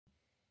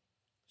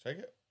Check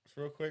it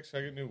real quick. Should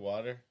I get new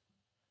water?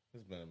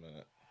 It's been a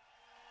minute.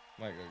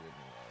 Might go get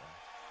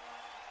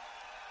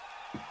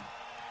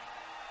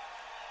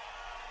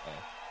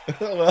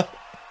new water. Oh.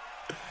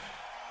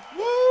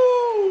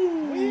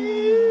 Woo!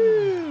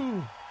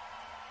 Woo!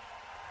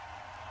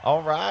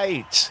 All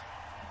right.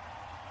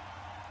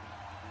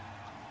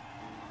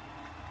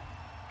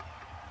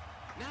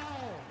 Now,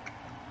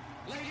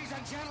 ladies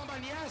and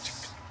gentlemen,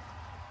 yes.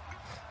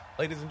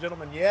 Ladies and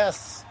gentlemen,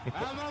 yes. A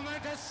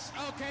momentous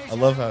occasion. I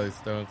love how he's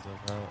throwing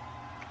stuff out.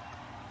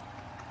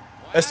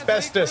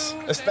 Asbestos.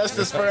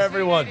 Asbestos for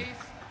everyone. Here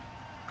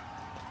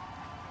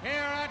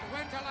at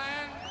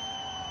Winterland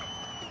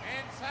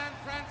in San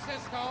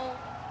Francisco,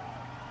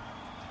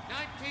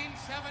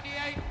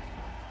 1978,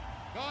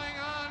 going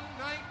on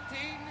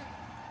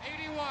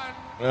 1981.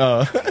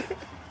 Oh.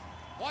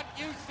 What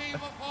you see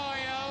before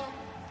you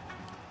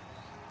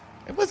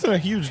It wasn't a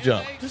huge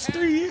jump. Just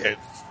 3 years.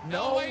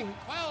 No, a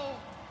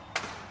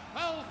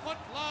 12-foot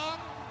long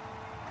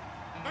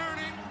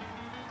burning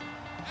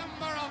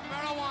ember of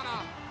marijuana.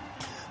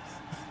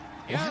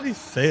 Why did he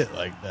say it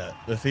like that?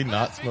 Does he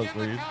not smoke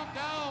Begin the weed?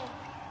 countdown.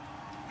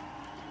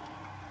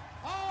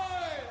 5,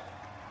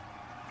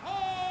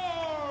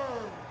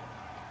 4,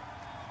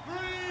 3,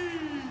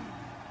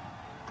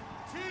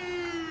 2,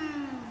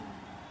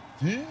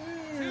 2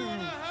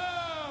 and a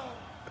half,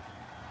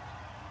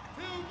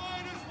 2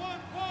 minus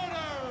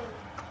 1/4,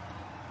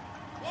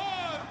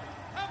 1.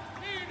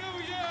 Happy New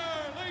Year,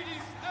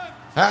 ladies and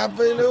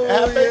Happy New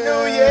Happy Year!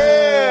 New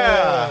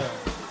Year!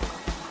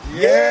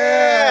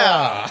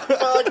 Yeah!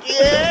 Fuck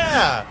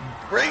yeah!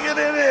 Bringing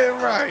it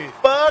in right.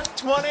 Fuck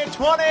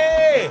 2020!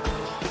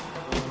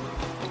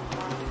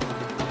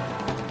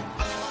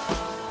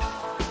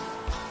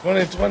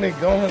 2020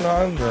 going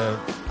on the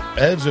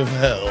edge of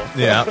hell.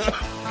 Yeah.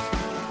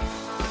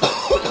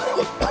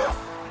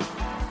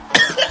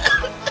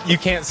 You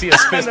can't see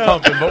us fist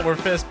pumping, but we're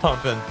fist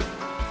pumping.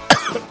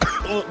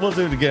 We'll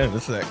do it again in a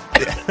sec.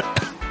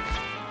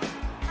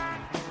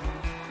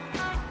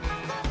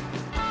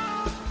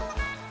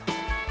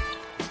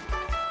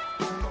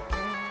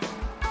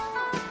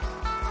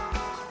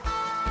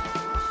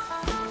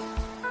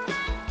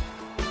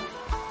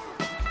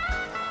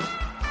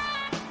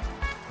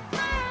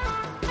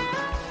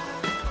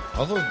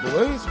 All those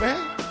balloons,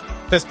 man.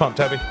 Fist pump,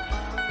 Tubby.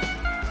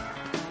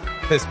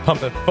 Fist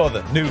pumping for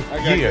the new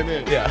gotta year. get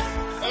in. Yeah.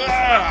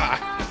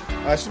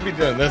 I should be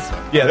doing this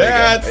one. Yeah,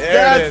 that's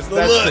there it is. the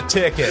That's look. the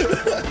ticket.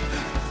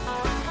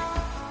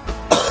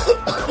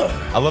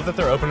 I love that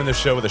they're opening the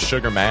show with a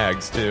Sugar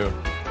Mags, too.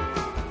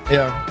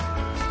 Yeah.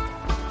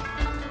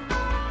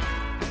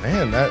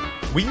 Man, that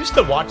We used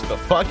to watch the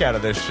fuck out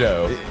of this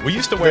show. We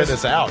used to wear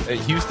this out at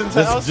Houston's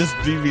house. just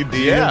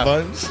DVD Yeah. a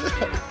bunch.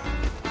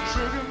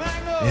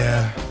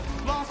 Yeah.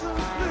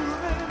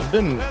 I've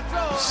been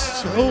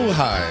so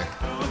high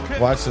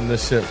watching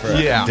this shit for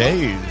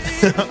days.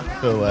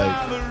 So like,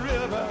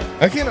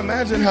 I can't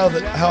imagine how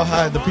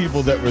high the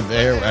people that were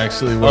there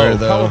actually were.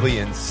 Though Probably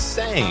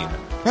insane.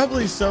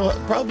 probably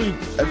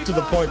to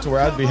the point to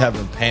where I'd be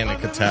having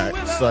panic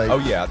attacks. Like, Oh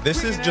yeah,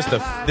 this is just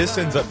this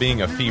ends up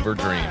being a fever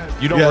dream.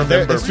 You don't yeah,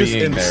 remember it's just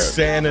being there.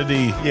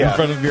 insanity in Yeah.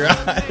 front of your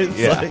eyes.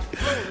 Yeah.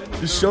 Like,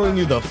 just showing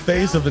you the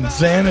face of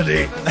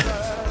insanity.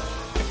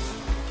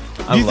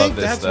 I you love think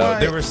this that's though. why-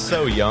 They were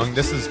so young.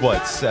 This is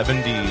what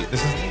 70.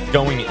 This is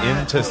going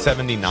into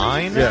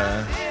 79.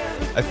 Yeah.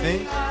 I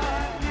think.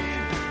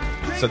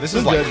 So this Some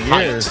is like good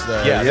height. years,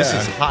 though, yeah, this yeah.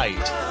 is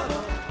height.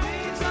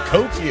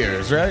 Coke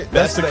years, right? Best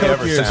That's the they Coke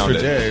ever years sounded.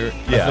 for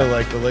Jay. Yeah. I feel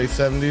like the late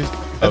 70s.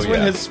 That's when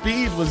yeah. his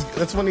speed was.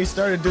 That's when he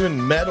started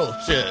doing metal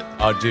shit.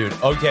 Oh, dude.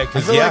 Okay, I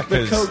because feel yeah, like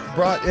the because Coke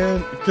brought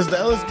in, because the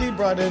LSD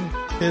brought in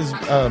his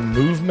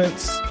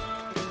movements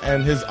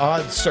and his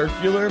odd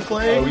circular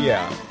playing. oh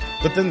yeah,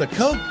 But then the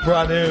Coke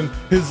brought in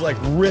his like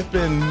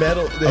ripping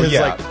metal, his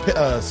yeah.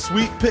 like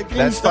sweet picking.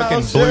 that's style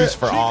fucking shit. blues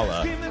for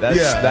Allah.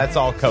 That's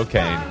all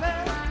cocaine.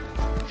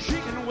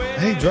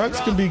 Hey, drugs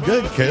can be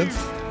good, kids.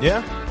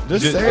 Yeah,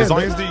 Just saying, as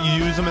long man. as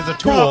you use them as a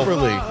tool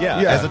Properly. Yeah,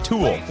 Yeah. as a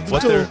tool. It's a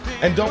What tool, they're-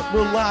 and don't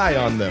rely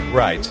on them.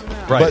 Right.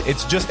 But-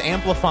 It's just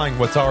amplifying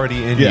what's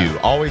already in Yeah. you.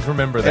 Always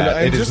remember And, that.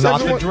 and It is just not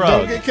the everyone, drug.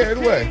 Don't get carried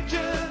away.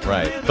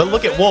 Right. But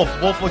look at Wolf.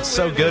 Wolf looks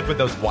so good with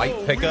those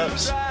white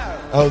pickups.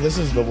 Oh, this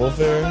is the Wolf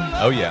era?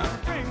 Oh yeah.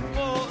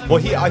 Well,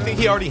 I think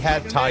he already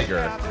had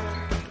Tiger.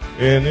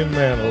 Any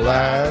man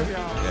alive.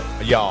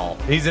 Y'all.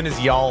 He's in his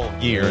y'all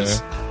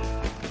years.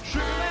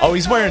 Oh,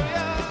 he's wearing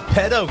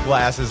pedo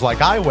glasses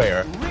like I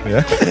wear.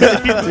 Yeah.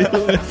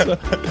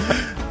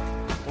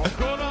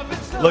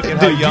 Look at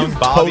how Dude, young you've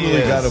Bobby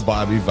totally is. got a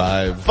Bobby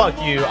vibe.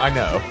 Fuck you. I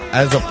know.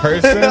 As a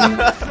person,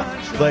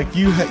 like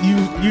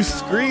you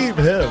scream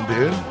him,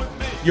 dude.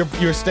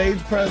 Your stage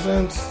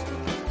presence,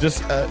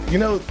 just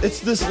it's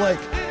this like,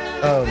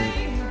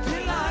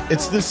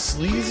 it's this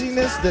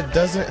sleaziness that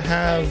doesn't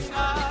have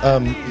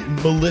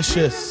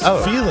malicious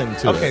feeling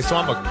to it. Okay, so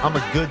I'm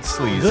a good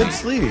sleaze. Good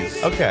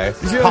sleaze. Okay.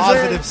 You see what I'm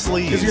Positive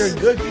saying? sleaze. Because you're a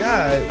good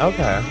guy.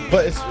 Okay.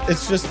 But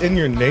it's just in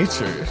your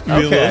nature. to be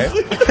a Okay.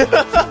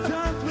 little-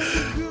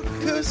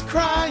 Cause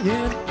crying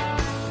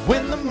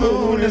When the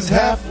moon is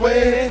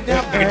halfway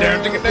down.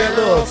 That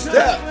little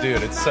step.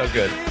 Dude, it's so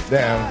good.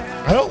 Damn.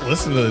 I don't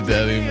listen to the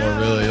Dead anymore,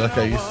 really, like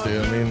I used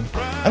to. I mean,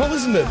 I don't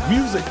listen to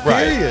music,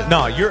 period.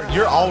 No,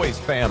 you're always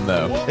fam,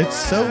 though. It's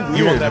so weird.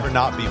 You will never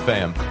not be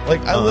fam.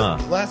 Like,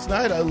 last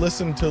night, I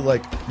listened to,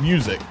 like,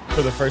 music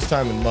for the first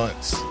time in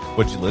months.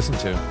 What'd you listen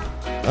to?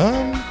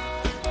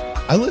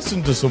 I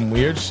listened to some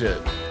weird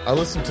shit. I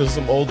listened to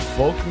some old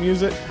folk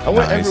music. I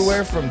went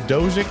everywhere from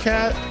Doja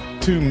Cat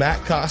to Matt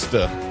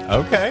Costa.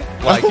 Okay.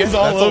 I was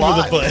all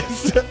over the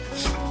place.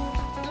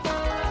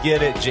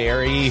 Get it,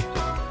 Jerry.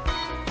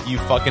 You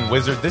fucking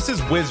wizard. This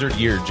is wizard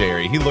year,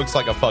 Jerry. He looks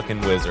like a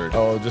fucking wizard.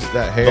 Oh, just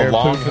that hair. The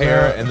long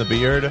hair out. and the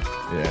beard.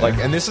 Yeah. Like,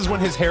 and this is when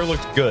his hair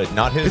looked good,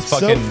 not his It's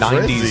fucking so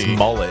 90s frizzy.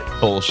 mullet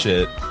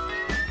bullshit.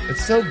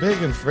 It's so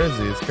big and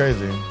frizzy. It's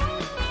crazy.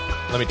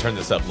 Let me turn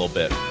this up a little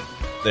bit.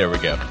 There we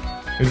go.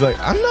 He's like,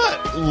 I'm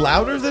not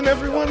louder than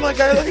everyone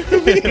like I like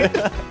to be.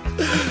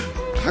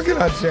 How can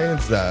I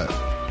change that?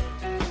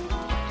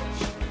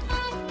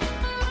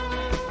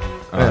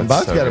 Man,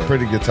 Bob's got a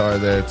pretty guitar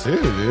there too,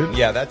 dude.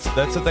 Yeah, that's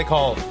what they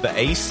call the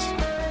Ace.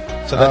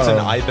 So that's an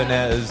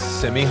Ibanez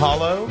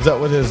semi-hollow. Is that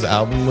what his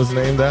album was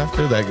named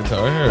after, that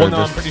guitar? Well, no,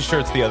 I'm pretty sure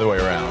it's the other way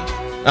around.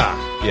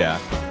 Ah. Yeah.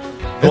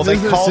 Well, they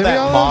Is it call that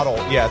semi-hollow? model.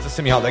 Yeah, it's a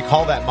semi-hollow. They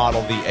call that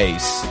model the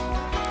Ace.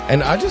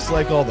 And I just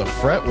like all the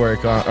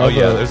fretwork on. Oh,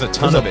 yeah, there's a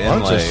ton of bunch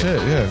inlay. of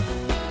shit, yeah.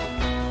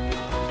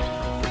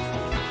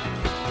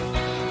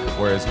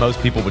 Whereas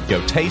most people would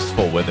go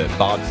tasteful with it.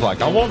 Bob's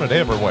like, I want it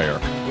everywhere.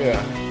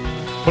 Yeah.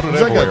 Put it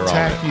It's like everywhere a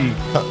tacky,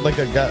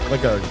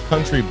 like a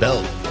country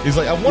belt. He's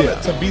like, I want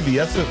it to be the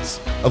essence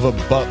of a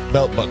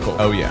belt buckle.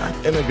 Oh, yeah.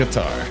 In a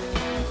guitar.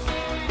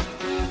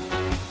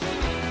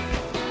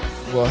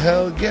 Well,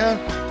 hell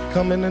yeah.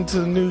 Coming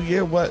into the new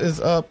year, what is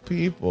up,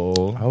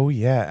 people? Oh,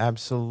 yeah,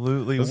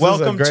 absolutely. This is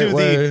Welcome a great to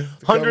way the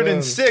to come in.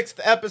 106th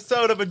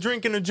episode of A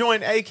Drink and a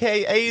Joint,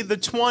 a.k.a. the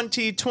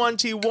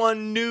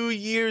 2021 New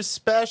Year's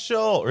special.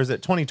 Or is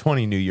it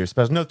 2020 New Year's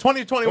special? No,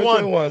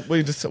 2021.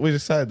 We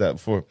decided that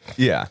before.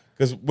 Yeah.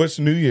 Because which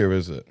new year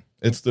is it?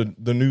 It's the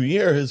new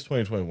year is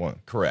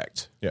 2021.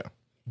 Correct. Yeah.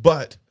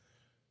 But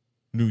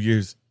New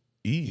Year's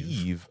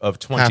Eve of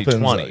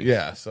 2020. happens,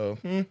 yeah, so...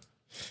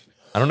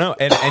 I don't know.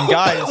 And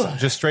guys,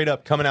 just straight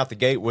up coming out the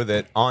gate with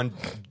it on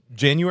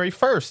January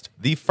 1st,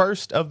 the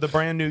first of the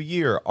brand new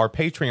year, our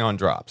Patreon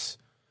drops.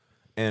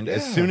 And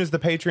as soon as the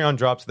Patreon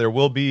drops, there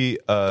will be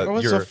Throw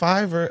us a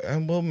 $5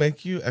 and we'll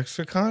make you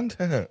extra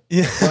content.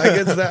 Yeah. Like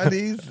it's that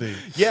easy.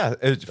 Yeah.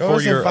 Throw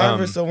us your a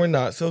 $5 so we're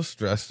not so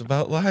stressed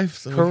about life.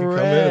 So we can come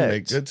in and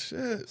make good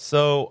shit.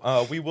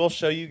 So we will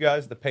show you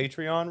guys the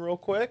Patreon real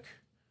quick.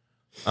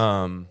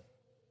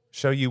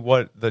 Show you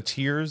what the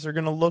tiers are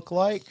going to look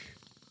like.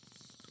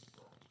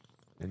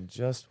 In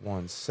just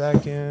 1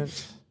 second.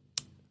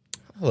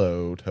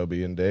 Hello,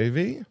 Toby and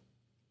Davey.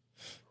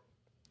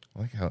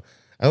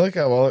 I like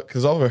how all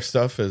because all of our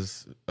stuff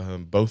is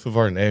both of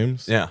our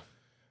names. Yeah,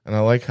 and I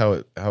like how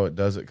it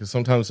does it because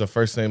sometimes the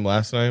first name,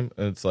 last name,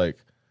 and it's like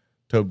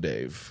Tobe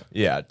Dave.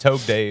 Yeah,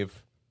 Tobe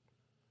Dave.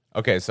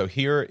 Okay, so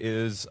here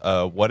is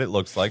what it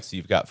looks like. So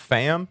you've got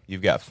Fam,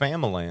 you've got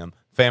Famalam,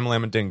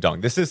 Famalam, and Ding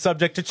Dong. This is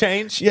subject to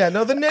change. Yeah,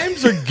 no, the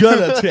names are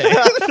gonna change.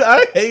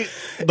 I hate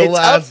the it's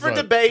last up for one.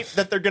 debate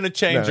that they're going to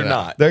change or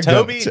not.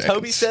 Toby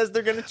says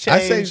they're going to change. I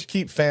say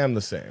keep Fam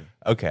the same.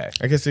 Okay.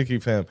 I guess they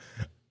keep Fam.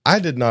 I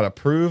did not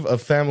approve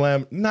of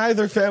Famalam,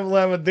 neither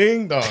Famalam or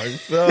Ding Dong.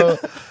 So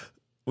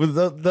with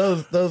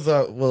those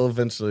are well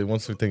eventually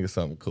once we think of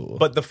something cool.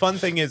 But the fun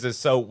thing is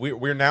so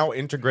we're now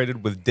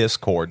integrated with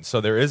Discord. So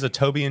there is a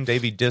Toby and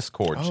Davey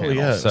Discord channel.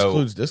 Yeah, so it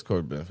includes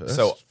Discord benefits.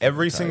 So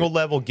every single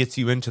level gets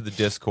you into the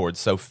Discord.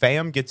 So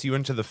Fam gets you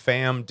into the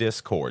Fam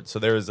Discord. So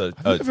there is I've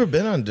never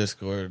been on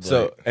Discord.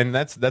 So and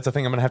that's a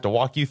thing I'm gonna have to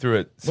walk you through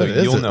it so What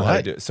is you'll it know how to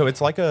like? do it. So it's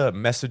like a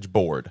message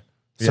board.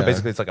 So Yeah.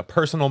 basically, it's like a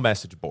personal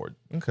message board.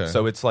 Okay.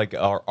 So it's like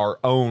our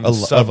own Of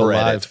a subreddit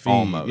live feed,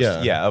 almost.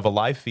 yeah. Of a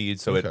live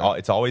feed. So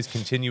it's always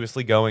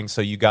continuously going.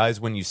 So you guys,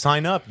 when you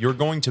sign up, you're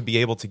going to be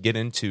able to get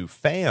into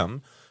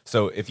Fam.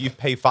 So if you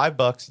pay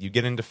 $5, you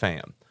get into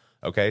Fam.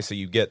 Okay. So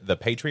you get the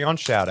Patreon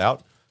shout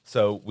out.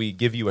 So we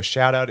give you a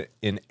shout out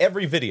in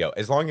every video.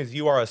 As long as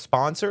you are a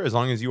sponsor, as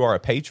long as you are a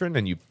patron,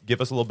 and you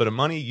give us a little bit of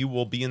money, you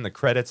will be in the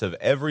credits of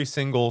every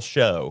single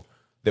show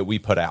that we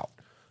put out.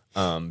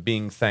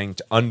 Being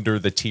thanked under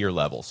the tier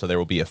level. So there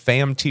will be a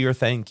Fam tier,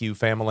 thank you,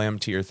 Famalam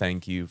tier,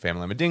 thank you,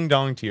 Famalam a Ding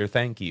Dong tier,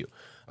 thank you.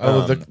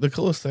 The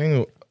coolest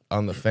thing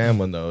on the Fam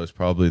one though is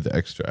probably the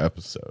extra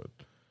episode.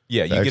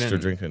 Yeah, The you extra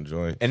get drink and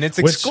joint, and it's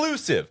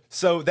exclusive.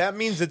 So that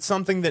means it's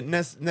something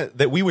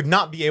that we would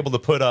not be able to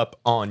put up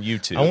on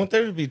YouTube. I want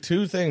there to be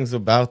two things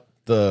about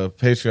the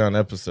Patreon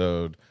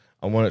episode.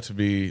 I want it to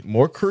be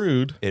more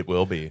crude. It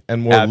will be.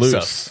 And more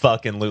loose.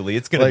 Fucking loosely.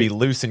 It's going to be Like-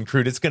 loose and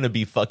crude. It's going to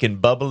be fucking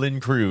bubbling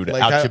crude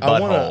Like, out your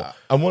butthole.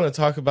 I want to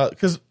talk about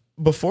because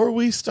before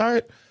we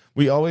start,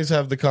 we always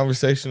have the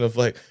conversation of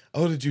like,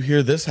 oh, did you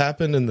hear this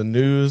happen in the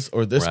news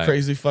or this Right.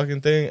 crazy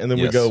fucking thing? And then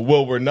we Yes. go,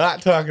 well, we're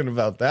not talking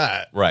about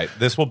that. Right.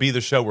 This will be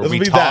the show where It'll we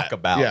be talk that.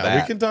 about yeah, that.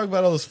 we can talk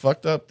about all those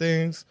fucked up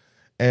things.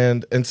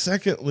 And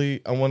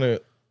secondly, I want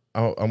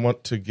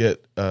to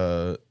get.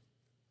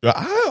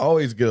 I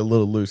always get a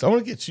little loose. I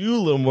want to get you a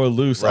little more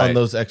loose on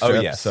those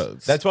extra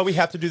episodes. That's why we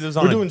have to do those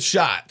on. We're doing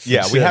shots.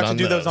 Yeah, we have to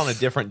do those on a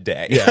different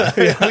day. Yeah.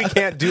 We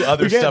can't do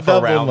other stuff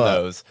around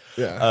those.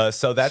 Yeah.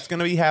 So that's going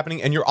to be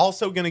happening. And you're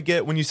also going to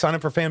get, when you sign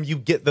up for FAM, you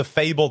get the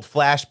fabled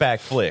flashback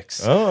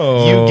flicks.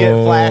 Oh. You get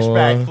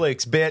flashback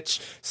flicks,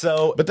 bitch.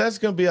 So, but that's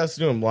going to be us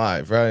doing them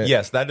live, right?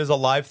 yes, that is a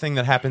live thing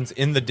that happens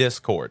in the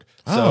Discord.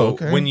 So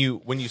when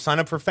you sign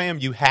up for FAM,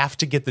 you have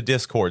to get the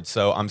Discord.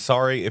 So I'm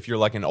sorry if you're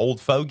like an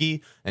old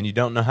fogey and you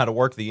don't know how to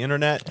work the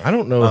internet. I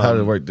don't know how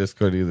to work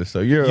Discord either, so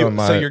you're on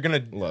my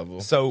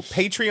level. So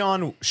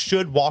Patreon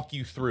should walk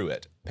you through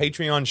it.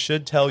 Patreon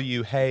should tell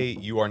you, hey,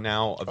 you are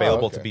now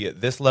available to be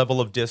at this level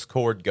of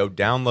Discord. Go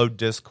download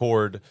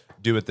Discord.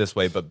 Do it this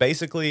way. But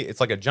basically, it's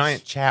like a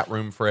giant chat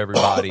room for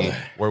everybody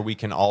where we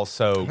can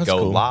also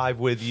go live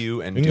with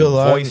you and do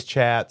voice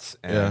chats.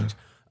 And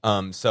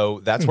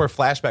so that's where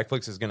Flashback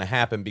Flicks is going to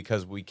happen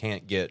because we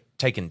can't get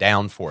taken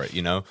down for it,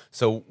 you know?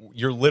 So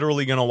you're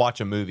literally going to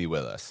watch a movie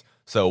with us.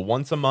 So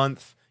once a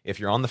month, if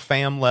you're on the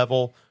FAM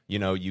level, you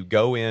know, you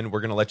go in,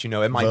 we're going to let you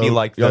know. It might be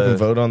like y'all can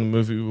vote on the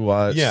movie we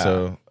watch. Yeah.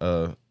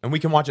 So, and we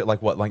can watch it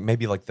like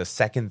maybe like the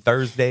second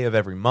Thursday of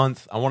every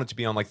month. I want it to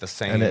be on like the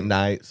same. And at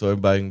night, so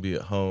everybody can be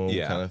at home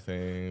kind of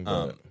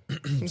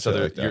thing.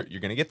 So you're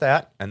going to get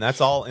that. And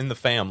that's all in the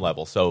FAM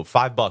level. So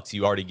 $5,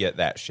 you already get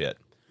that shit.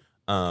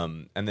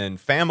 And then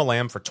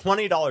Famalam for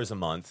 $20 a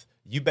month,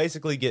 you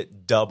basically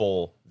get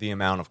double the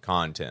amount of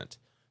content.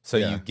 So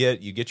you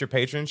get your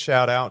patron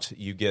shout out,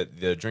 you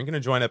get the Drinking a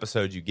Joint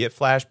episode, you get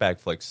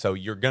Flashback Flicks. So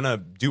you're gonna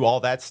do all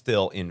that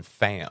still in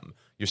FAM.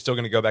 You're still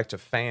gonna go back to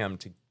FAM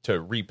to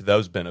reap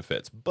those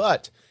benefits.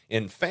 But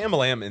in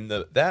Famalam, in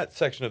that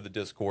section of the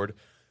Discord,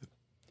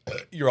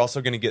 you're also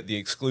gonna get the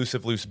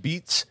exclusive Loose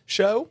Beats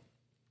show,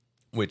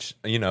 which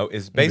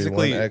is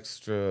basically one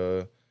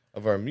extra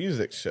of our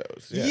music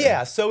shows.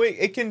 Yeah, so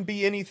it can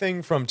be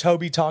anything from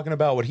Toby talking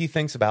about what he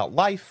thinks about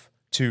life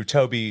to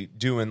Toby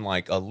doing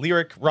like a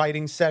lyric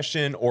writing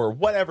session or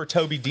whatever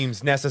Toby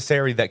deems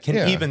necessary that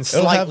can even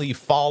slightly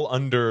fall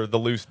under the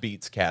Loose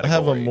Beats category.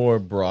 Have a more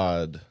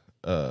broad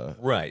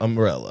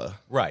umbrella.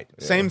 Right.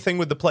 Yeah. Same thing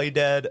with the Play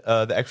Dead,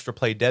 the extra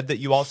Play Dead that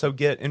you also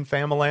get in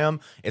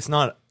Famalam. It's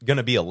not going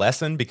to be a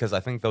lesson because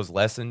I think those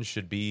lessons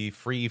should be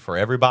free for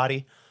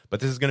everybody. But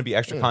this is going to be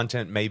extra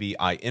content. Maybe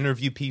I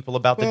interview people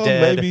about the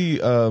dead.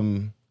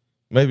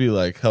 Maybe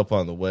like Help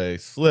on the Way.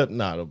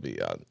 Slipknot will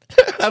be on.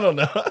 I don't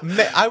know.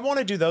 I want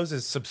to do those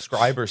as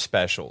subscriber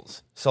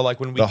specials. So like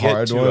when we the get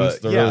hard to ones,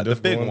 the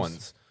big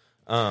ones.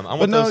 I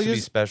want those to be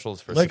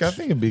specials for. Like I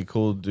think it'd be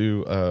cool to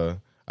do.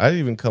 I'd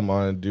even come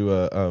on and do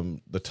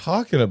the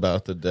talking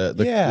about the dead,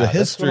 the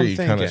history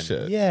kind of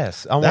shit.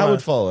 Yes, that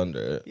would fall under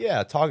it.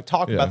 Yeah,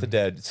 talk about the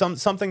dead.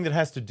 Something that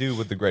has to do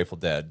with the Grateful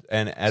Dead,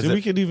 and as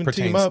we could even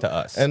pertains team up to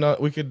us, and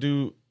we could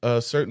do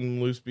certain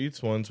Loose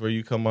Beats ones where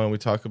you come on and we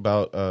talk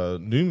about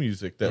new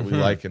music that we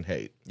like and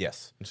hate.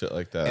 Yes, and shit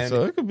like that. And,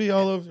 so it could be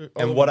all over.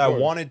 And what I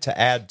wanted to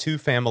add to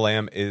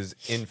Famalam is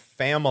in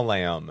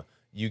Famalam,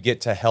 you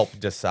get to help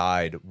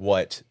decide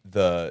what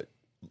the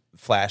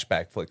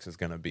Flashback Flicks is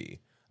going to be.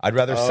 I'd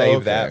rather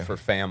save that for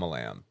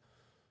Famalam.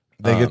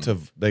 They get to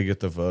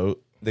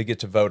vote. They get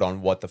to vote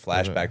on what the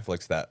Flashback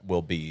Flicks that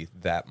will be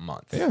that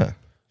month. Yeah.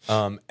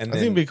 And I think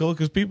it'd be cool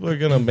because people are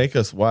gonna make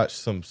us watch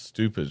some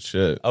stupid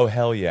shit. Oh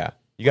hell yeah!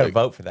 You got to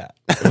vote for that.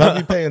 If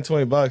I'd be paying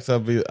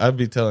 $20, I'd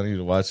be telling you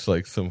to watch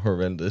like some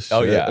horrendous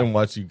shit and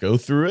watch you go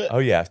through it. Oh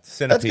yeah,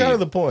 Centipede. That's kind of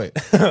the point.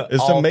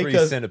 Is to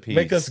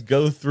make us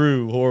go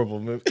through horrible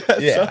movies.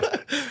 Yeah.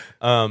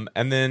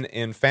 And then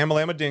in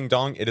Famalama Ding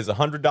Dong, it is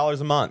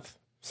 $100 a month.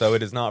 So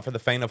it is not for the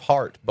faint of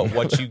heart. But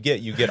what you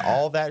get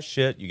all that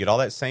shit. You get all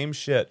that same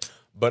shit.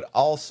 But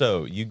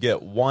also, you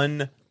get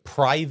one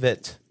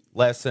private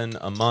lesson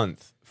a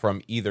month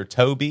from either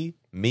Toby,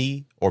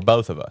 me, or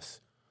both of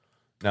us.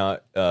 Now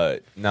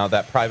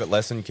that private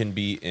lesson can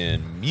be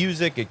in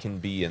music. It can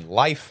be in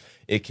life.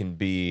 It can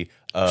be...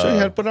 show you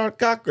how to put on a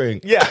cock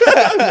ring. Yeah.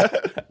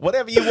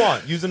 Whatever you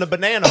want. Using a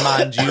banana,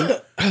 mind you.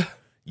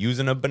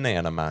 Using a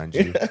banana, mind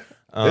you.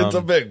 It's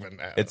a big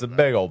banana. It's a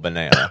big old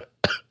banana.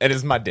 It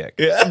is my dick.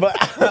 Yeah, but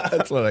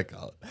that's what I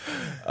call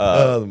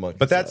it.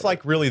 But that's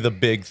like really the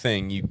big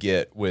thing you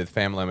get with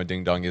Famalama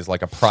Ding Dong is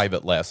like a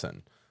private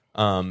lesson.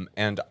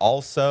 And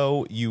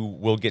also you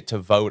will get to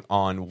vote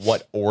on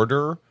what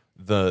order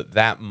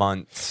that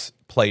month's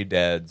Play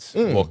Deads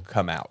will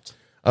come out.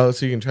 Oh,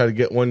 so you can try to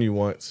get one you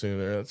want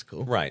sooner. That's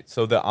cool. Right.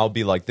 So that I'll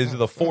be like, these are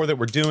the 4 that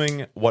we're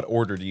doing. What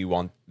order do you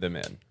want them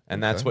in?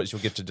 And that's what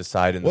you'll get to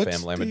decide in the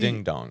Famalama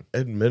Ding Dong.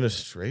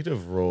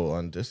 Administrative role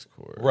on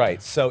Discord.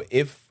 Right. So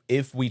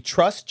if we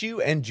trust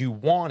you and you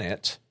want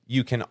it,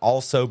 you can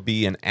also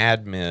be an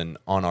admin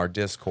on our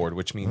Discord,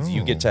 which means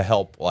you get to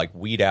help like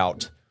weed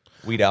out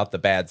the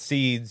bad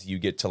seeds. You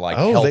get to like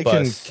help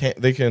us.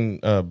 They can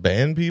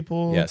ban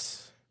people.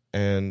 Yes.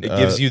 And it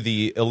gives you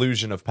the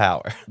illusion of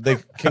power. They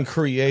can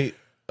create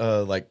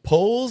like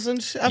polls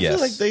and shit. I feel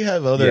like they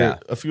have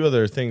a few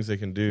other things they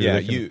can do. Yeah,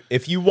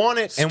 if you want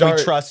it and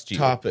we trust you.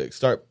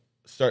 Start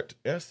start.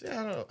 Yes, yeah,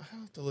 I don't know. I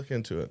have to look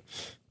into it.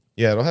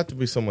 Yeah, it'll have to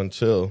be someone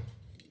chill.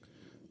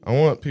 I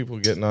want people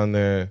getting on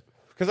there.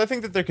 Because I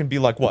think that there can be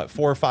like, 4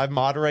 or 5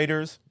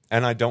 moderators,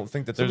 and I don't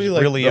think that there's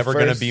like really the ever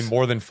going to be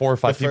more than 4 or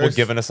 5 people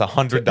giving us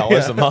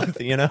 $100 a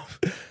month, you know?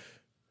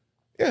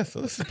 Yeah,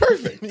 so this is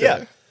perfect.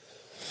 Yeah.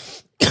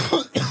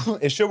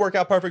 It should work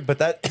out perfect, but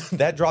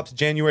that drops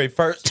January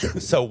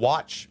 1st. So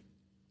watch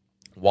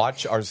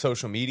our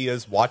social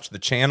medias, watch the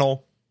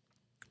channel,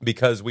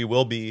 because we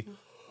will be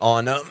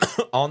on the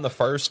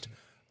 1st.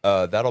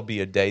 That'll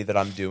be a day that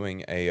I'm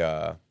doing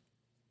a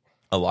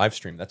live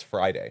stream. That's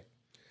Friday.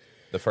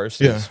 The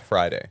 1st is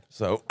Friday.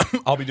 So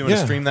I'll be doing a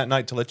stream that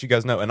night to let you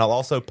guys know. And I'll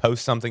also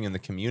post something in the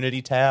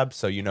community tab,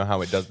 so you know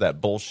how it does that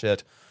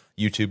bullshit.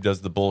 YouTube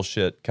does the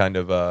bullshit kind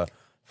of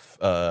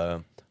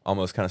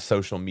almost kind of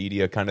social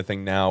media kind of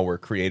thing now, where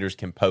creators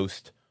can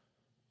post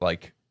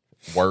like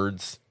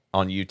words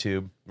on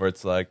YouTube where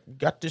it's like,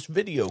 got this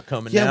video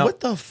coming out. Yeah,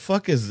 what the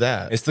fuck is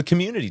that? It's the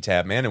community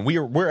tab, man, and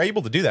we're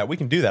able to do that. We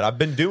can do that. I've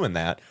been doing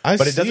that,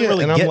 but it doesn't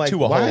really get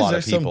to a whole lot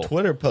of people. Some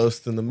Twitter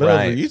post in the middle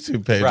of a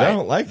YouTube page? I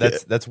don't like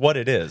it. That's what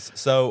it is.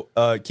 So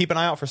keep an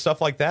eye out for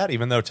stuff like that,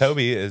 even though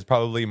Toby is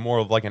probably more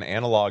of like an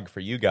analog for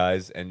you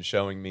guys and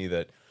showing me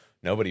that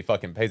nobody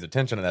fucking pays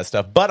attention to that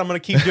stuff, but I'm going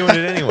to keep doing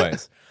it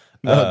anyways.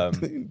 Do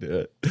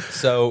it.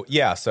 So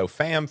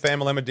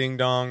Fam-a-lamma ding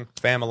dong,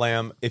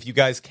 Fam-a-lam. If you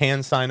guys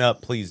can sign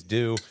up, please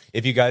do.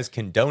 If you guys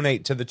can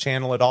donate to the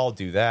channel at all,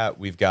 do that.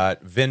 We've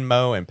got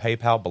Venmo and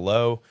PayPal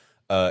below.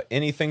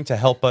 Anything to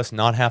help us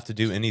not have to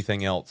do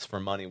anything else for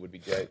money would be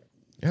great.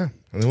 Yeah,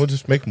 and then we'll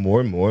just make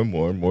more and more and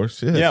more and more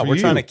shit. Yeah, we're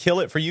you. trying to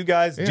kill it for you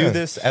guys. Do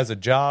this as a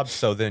job,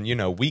 so then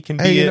we can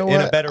be in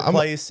a better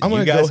place.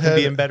 You guys can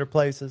be in better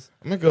places.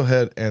 I'm gonna go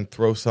ahead and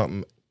throw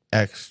something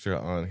extra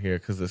on here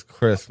because it's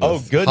Christmas.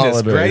 Oh,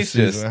 goodness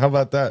gracious! Season. How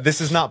about that? This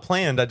is not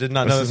planned. I did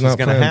not know this was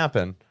going to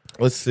happen.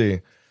 Let's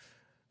see.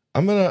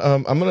 I'm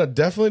gonna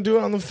definitely do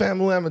it on the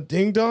Fam-a-lamma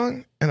Ding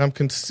Dong, and I'm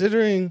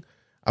considering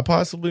I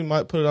possibly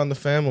might put it on the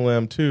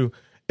Fam-a-lam too.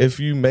 If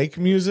you make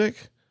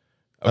music,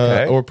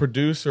 or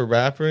produce or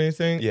rap or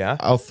anything,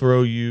 I'll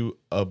throw you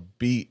a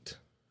beat.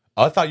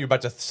 I thought you were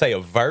about to say a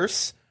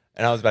verse,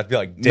 and I was about to be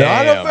like,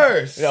 damn. Not a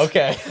verse.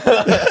 Okay.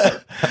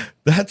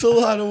 That's a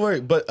lot of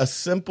work, but a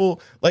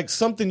simple, like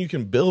something you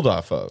can build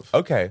off of.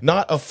 Okay.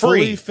 Not a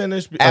fully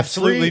finished.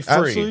 Absolutely free.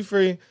 Absolutely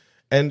free,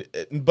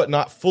 but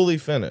not fully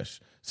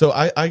finished. So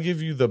I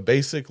give you the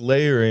basic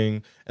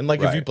layering, and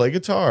like if you play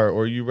guitar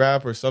or you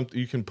rap or something,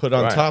 you can put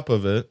on top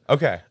of it.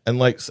 Okay. And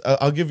like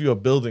I'll give you a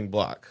building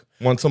block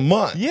once a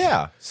month.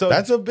 Yeah. So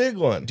that's a big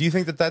one. Do you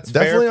think that's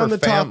definitely fair on for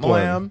the top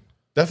Fam-a-lam? one?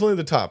 Definitely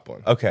the top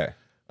one. Okay.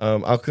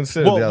 I'll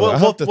consider the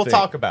other. We'll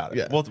talk about it.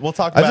 Yeah. We'll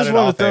talk about it. I just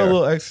want to throw a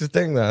little extra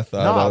thing that I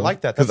thought. No, I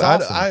like that. That's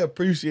awesome. I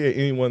appreciate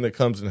anyone that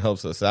comes and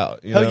helps us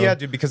out. Hell yeah,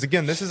 dude. Because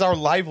again, this is our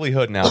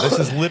livelihood now. This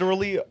is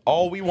literally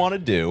all we want to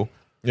do.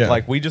 Yeah.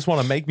 Like we just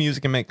want to make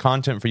music and make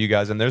content for you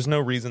guys, and there's no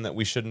reason that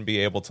we shouldn't be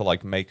able to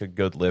like make a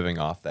good living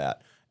off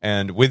that.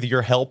 And with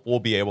your help, we'll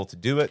be able to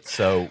do it.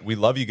 So we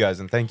love you guys,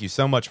 and thank you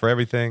so much for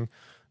everything.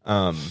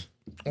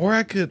 Or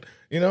I could,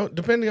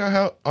 depending on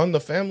how on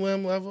the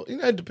Fam-a-lam level,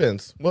 it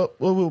depends. Well,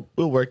 we'll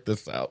work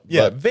this out.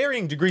 Yeah, but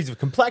varying degrees of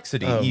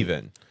complexity,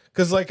 even.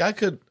 Because like it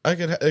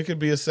could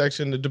be a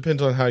section. It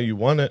depends on how you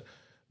want it.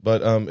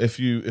 But if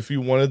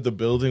you wanted the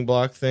building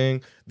block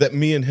thing that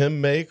me and him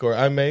make or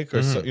I make,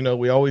 or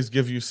we always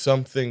give you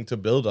something to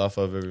build off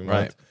of every month.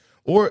 Right.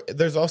 Or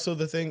there's also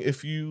the thing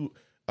if you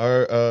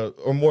are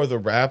or more the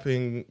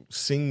rapping,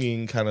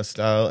 singing kind of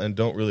style and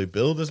don't really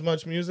build as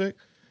much music,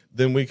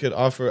 then I'd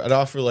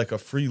offer like a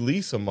free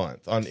lease a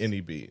month on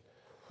any beat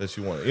that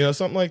you want.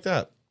 Something like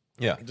that.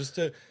 Yeah. Just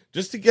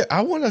to get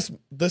I want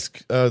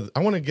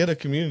to get a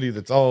community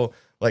that's all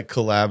like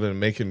collabing and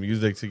making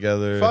music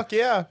together. Fuck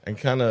yeah. And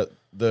kind of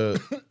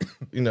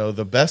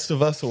the best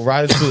of us will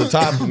rise to the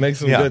top and make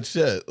some good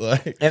shit.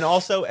 Like, and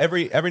also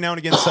every now and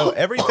again, so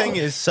everything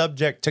is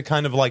subject to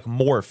kind of like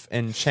morph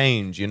and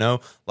change,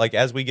 like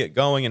as we get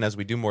going and as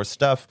we do more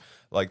stuff.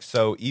 Like,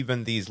 so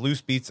even these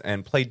loose beats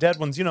and play dead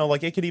ones,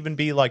 like it could even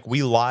be like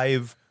we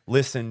live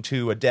listen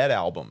to a Dead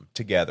album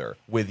together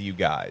with you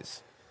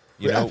guys.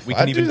 We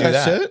can even do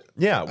that. Shit.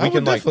 Yeah, we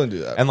can definitely do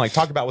that. And like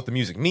talk about what the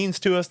music means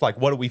to us. Like,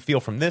 what do we feel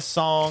from this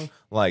song?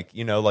 Like,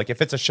 like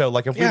if it's a show,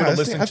 like if we were to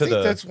listen to I think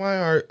that's why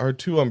our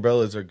two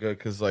umbrellas are good.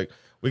 Cause like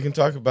we can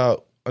talk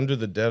about under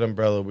the Dead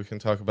umbrella, we can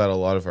talk about a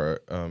lot of our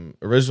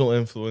original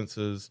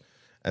influences.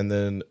 And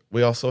then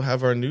we also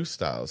have our new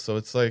styles. So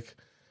it's like,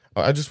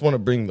 I just want to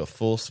bring the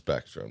full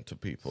spectrum to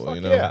people,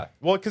 Yeah.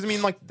 Well, cause I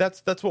mean like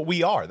that's what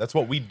we are. That's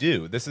what we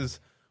do. This is,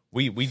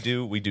 we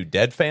do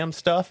Dead Fam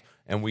stuff.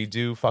 And we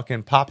do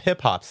fucking pop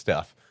hip hop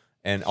stuff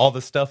and all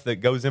the stuff that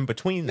goes in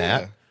between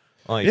that.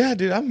 Like, yeah,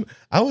 dude,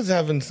 I was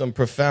having some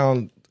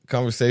profound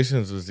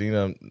conversations with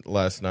Zena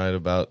last night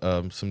about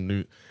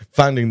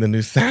finding the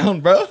new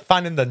sound, bro.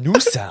 Finding the new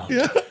sound.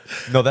 Yeah.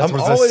 No, that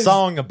was a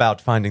song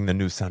about finding the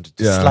new sound.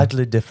 It's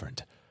slightly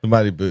different. The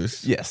Mighty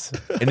Boosh. Yes.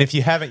 And if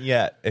you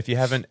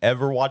haven't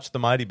ever watched The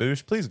Mighty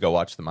Boosh, please go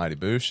watch The Mighty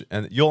Boosh,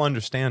 and you'll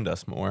understand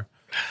us more.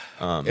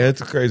 Yeah, it's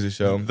a crazy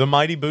show. The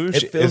Mighty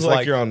Boosh. It feels is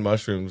like you're on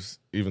mushrooms,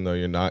 even though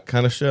you're not.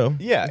 Kind of show.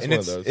 Yeah, it's and one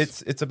of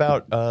those. it's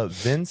about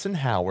Vince and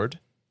Howard,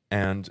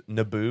 and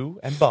Naboo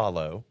and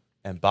Balo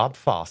and Bob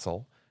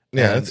Fossil.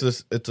 Yeah,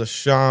 and it's a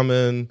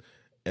shaman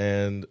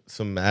and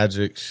some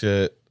magic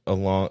shit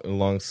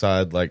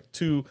alongside like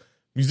two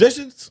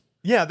musicians.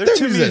 Yeah, they're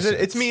two musicians.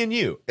 It's me and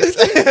you. It's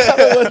kind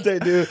of what they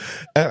do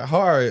at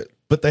heart,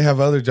 but they have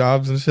other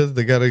jobs and shit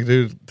they got to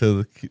do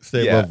to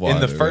stay above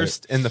water.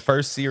 In the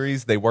first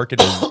series, they work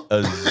at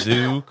a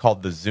zoo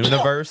called the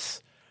Zooniverse.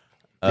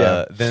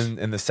 Then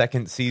in the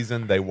second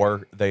season,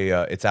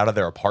 it's out of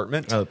their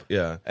apartment.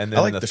 Yeah, and then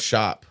I like the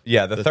shop.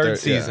 Yeah, the third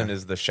season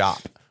is the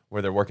shop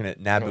where they're working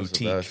at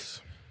Naboutique.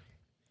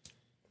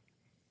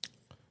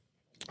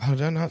 Oh,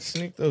 did I not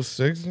sneak those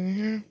cigs in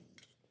here?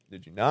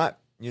 Did you not?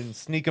 You didn't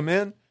sneak them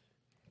in?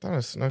 I thought I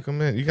snuck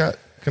them in.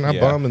 Can I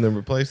bomb and then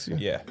replace you?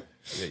 Yeah,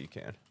 you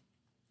can.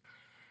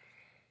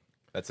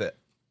 That's it.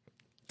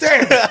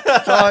 Damn,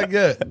 that's all I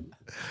get.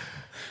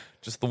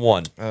 Just the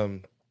one.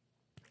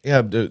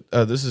 Yeah, dude,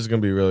 this is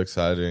going to be real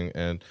exciting.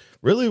 And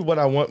really what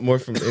I want more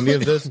from any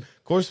of this,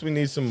 of course we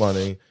need some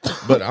money,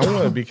 but I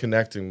want to be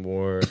connecting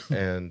more.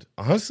 And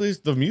honestly, it's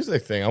the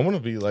music thing. I want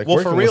to be like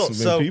working with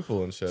some new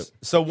people and shit.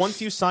 So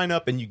once you sign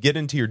up and you get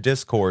into your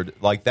Discord,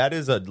 like that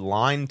is a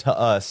line to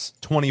us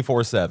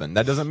 24/7.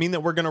 That doesn't mean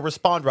that we're going to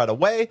respond right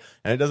away.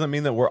 And it doesn't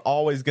mean that we're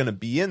always going to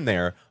be in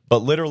there.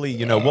 But literally,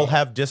 we'll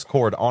have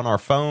Discord on our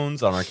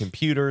phones, on our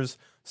computers.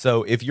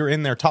 So if you're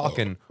in there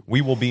talking, we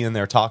will be in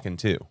there talking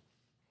too.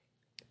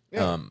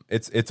 Yeah.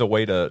 It's a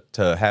way to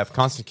have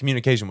constant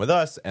communication with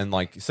us, and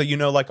like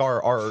like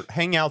our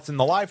hangouts in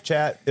the live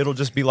chat, it'll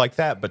just be like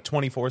that, but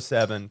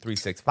 24/7,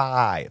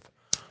 365.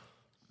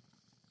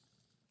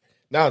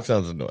 Now it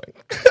sounds annoying.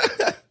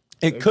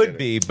 It could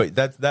be, but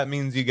that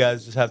means you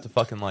guys just have to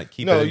fucking like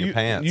keep it in your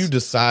pants. You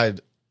decide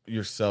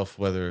yourself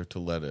whether to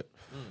let it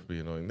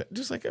be annoying,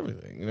 just like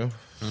everything,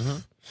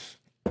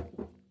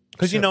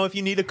 Because if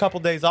you need a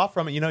couple days off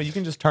from it, you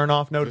can just turn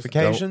off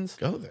notifications.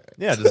 Go there.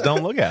 Yeah, just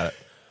don't look at it.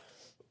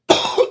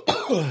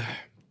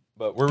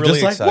 But we're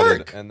really excited,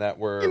 work. and that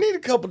you need a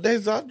couple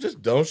days off.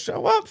 Just don't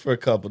show up for a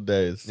couple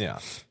days. Yeah,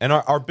 and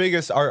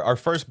our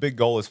first big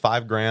goal is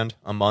 $5,000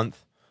 a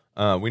month.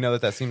 We know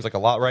that seems like a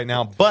lot right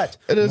now, but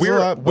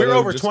we're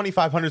over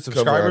 2,500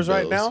 subscribers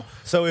right now.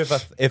 So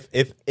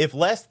if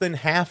less than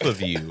half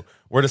of you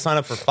were to sign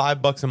up for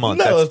 $5 a month,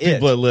 none of those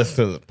people are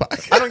listening to the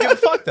podcast. I don't give a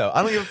fuck though.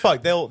 I don't give a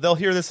fuck. They'll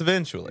hear this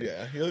eventually.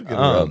 Yeah, he'll get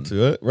around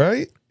to it,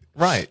 right?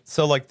 Right.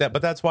 So like that,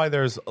 but that's why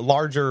there's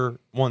larger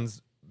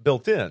ones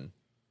built in.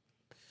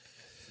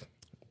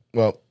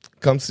 Well,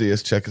 come see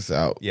us, check us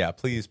out. Yeah,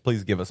 please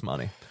give us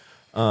money.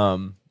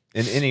 In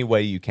any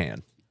way you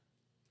can.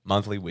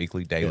 Monthly,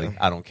 weekly, daily, yeah.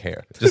 I don't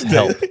care. Just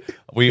help.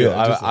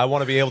 I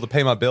want to be able to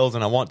pay my bills,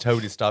 and I want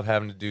Toby to stop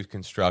having to do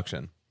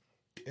construction.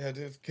 Yeah,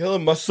 dude, it's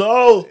killing my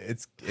soul.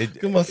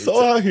 Killing my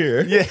soul out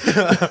here.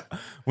 Yeah.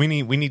 we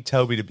need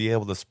Toby to be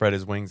able to spread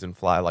his wings and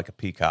fly like a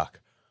peacock.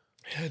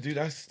 Yeah, dude,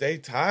 I stay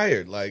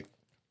tired. Like,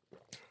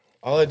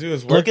 all I do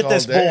is work. Look at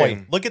this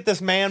boy. Look at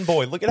this man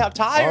boy. Look at how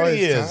tired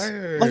he is.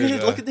 Tired.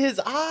 Look at his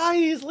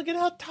eyes. Look at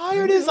how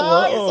tired his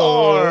eyes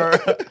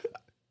are.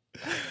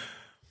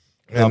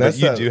 But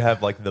you do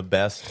have like the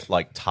best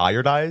like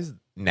tired eyes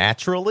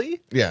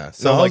naturally. Yeah.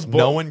 So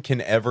no one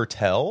can ever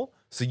tell.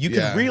 So you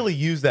can really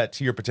use that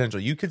to your potential.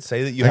 You could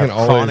say that you have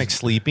chronic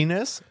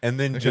sleepiness and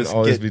then just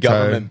get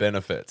government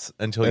benefits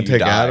until you take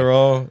die.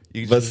 Adderall,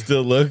 but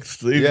still look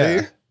sleepy.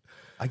 Yeah.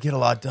 I get a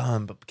lot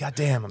done, but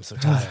goddamn, I'm so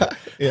tired.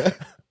 Yeah.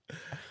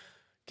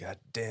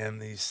 Goddamn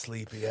these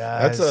sleepy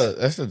eyes.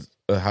 That's a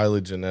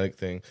highly genetic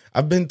thing.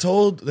 I've been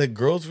told that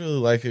girls really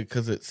like it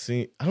because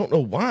I don't know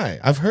why.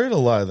 I've heard a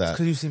lot of that.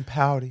 Because you seem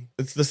pouty.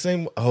 It's the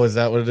same. Oh, is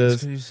that what it is?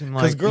 Because you seem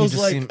like girls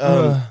like seem,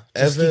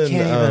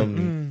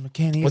 Evan.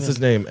 Can't even. What's his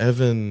name?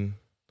 Evan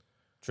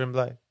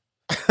Tremblay.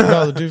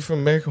 No, the dude from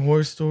American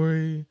Horror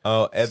Story.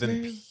 Oh,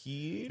 Evan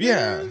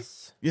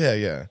Peters.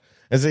 Yeah.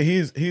 And so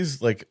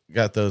he's like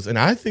got those, and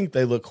I think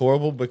they look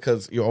horrible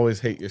because you always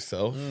hate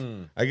yourself.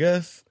 I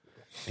guess.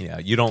 Yeah,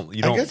 you don't.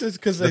 I guess it's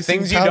because the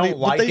things you don't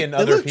like in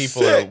other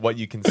people are what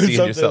you can see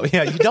in yourself.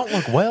 Yeah, you don't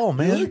look well,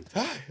 man.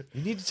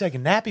 You need to take a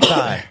nappy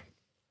pie.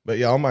 But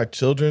yeah, all my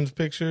children's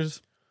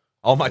pictures.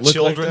 All my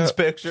children's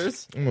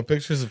pictures. All my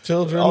pictures of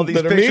children. All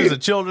these pictures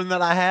of children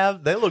that I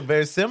have, they look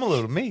very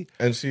similar to me.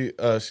 And she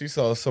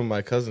saw some of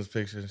my cousin's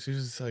pictures, and she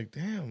was just like,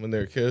 "Damn!" When they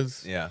were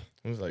kids. Yeah,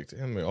 I was like,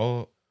 "Damn,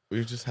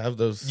 we just have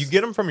those." You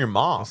get them from your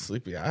mom.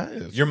 Sleepy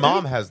eyes. Your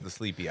mom has the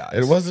sleepy eyes.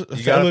 It was a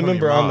family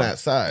member on that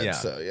side. Yeah.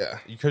 So yeah,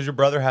 because your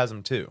brother has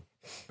them too,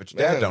 but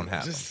your dad don't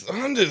have them.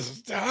 I'm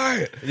just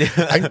tired.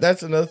 Yeah,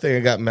 that's another thing I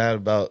got mad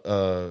about.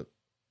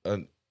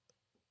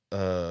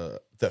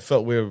 That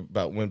felt weird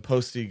about when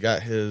Posty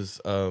got his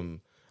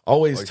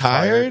always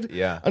tired.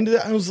 Yeah, under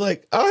that I was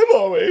like, I'm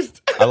always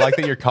tired. I like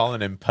that you're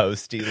calling him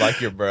Posty like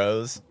your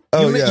bros.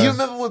 Oh, you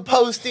remember when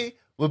Posty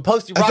When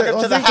Posty rock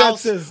up to the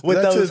house with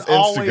those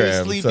always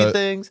sleepy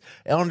things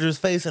under his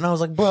face, and I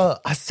was like, bro,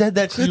 I said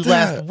that to you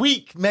last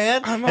week,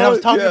 man. And I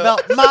was talking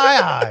about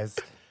my eyes.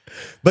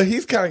 But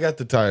he's kind of got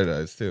the tired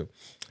eyes, too.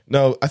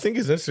 No, I think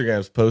his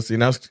Instagram's Posty,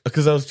 and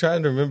because I was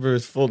trying to remember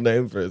his full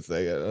name for a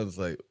second. I was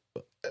like,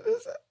 what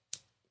is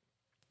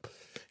that?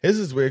 His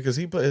is weird because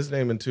he put his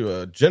name into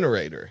a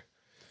generator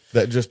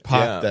that just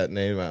popped that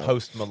name out.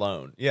 Post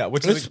Malone. Yeah,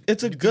 which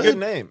it's a good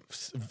name.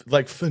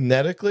 Like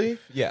phonetically,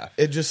 yeah,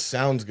 it just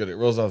sounds good. It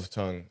rolls off the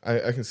tongue.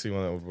 I can see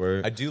when that would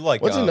work. I do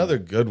like. What's another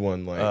good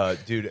one?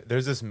 Like, dude,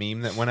 there's this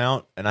meme that went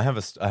out, and I have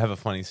a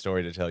funny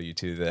story to tell you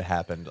too that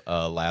happened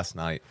last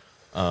night.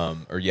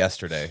 Or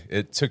yesterday.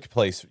 It took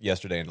place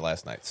yesterday and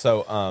last night.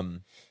 So,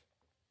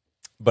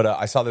 but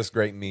I saw this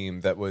great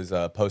meme that was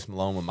Post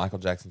Malone with Michael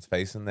Jackson's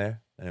face in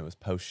there, and it was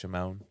Post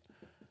Shimon.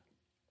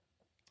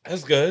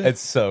 That's good.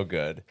 It's so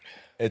good.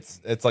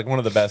 It's like one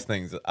of the best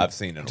things I've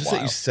seen in a while. Just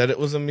that you said it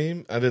was a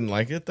meme. I didn't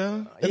like it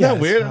though. Isn't that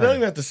weird? I don't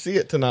even have to see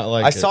it to not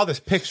like it. I saw this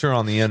picture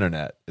on the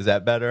internet. Is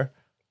that better?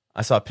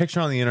 I saw a picture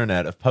on the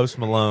internet of Post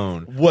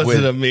Malone. Was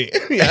it a meme?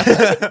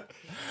 Yeah.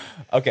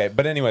 Okay,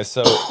 but anyway,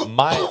 so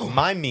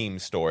my meme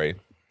story.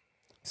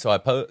 So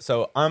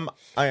I'm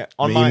on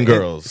meme my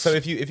girls. So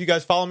if you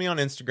guys follow me on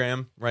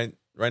Instagram, right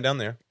down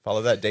there,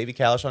 follow that Davey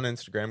Kalish on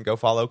Instagram. Go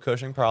follow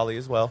Cushing Probably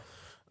as well.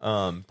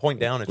 Point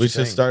down. We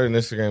should start an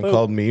Instagram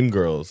called Meme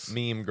Girls.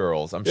 Meme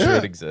Girls. I'm sure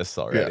it exists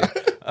already.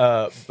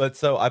 Yeah. But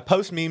so I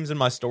post memes in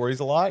my stories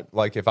a lot.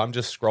 Like if I'm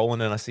just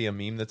scrolling and I see a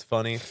meme that's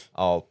funny,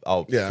 I'll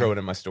throw it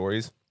in my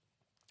stories.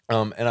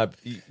 And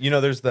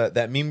there's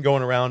that meme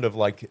going around of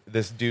like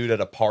this dude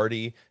at a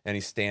party and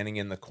he's standing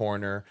in the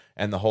corner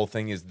and the whole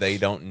thing is they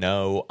don't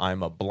know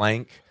I'm a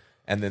blank,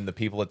 and then the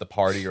people at the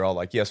party are all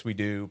like, yes we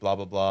do, blah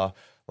blah blah.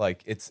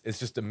 Like it's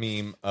just a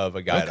meme of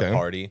a guy at a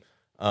party.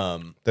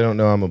 They don't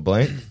know I'm a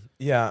blank.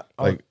 Yeah,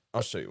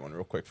 I'll show you one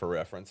real quick for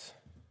reference.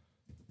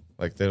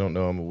 Like they don't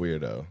know I'm a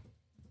weirdo,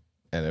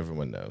 and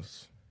everyone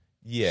knows.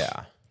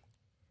 Yeah.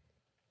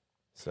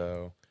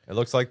 So it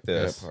looks like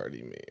this. At a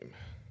party meme.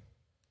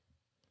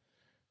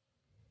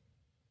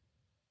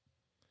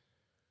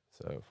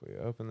 So if we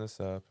open this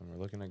up and we're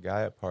looking at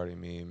guy at party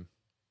meme.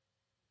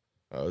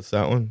 Oh, it's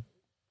that one?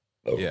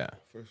 Oh, yeah.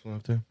 First one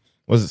up there.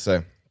 What does it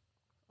say?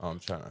 Oh, I'm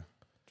trying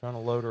to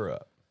load her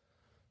up.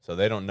 So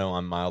they don't know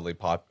I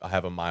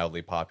have a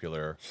mildly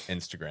popular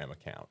Instagram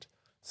account.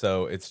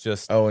 So it's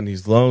just and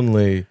he's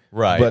lonely.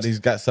 Right. But he's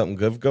got something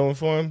good going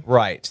for him.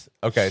 Right.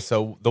 Okay,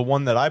 so the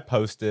one that I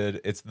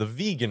posted, it's the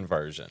vegan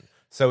version.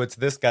 So it's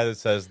this guy that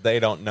says they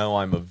don't know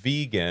I'm a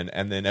vegan,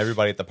 and then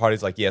everybody at the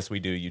party's like, yes, we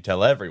do. You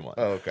tell everyone.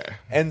 Oh, okay.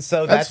 And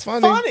so that's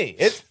funny.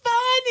 It's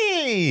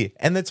funny.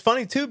 And it's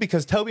funny, too,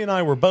 because Toby and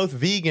I were both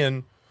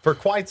vegan for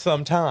quite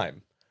some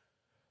time.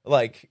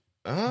 Like,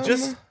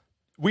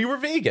 we were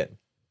vegan.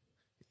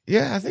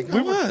 Yeah, I think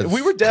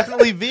we were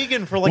definitely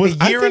vegan for like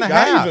a year and a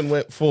half. I even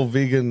went full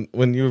vegan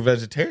when you were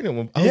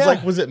vegetarian. I was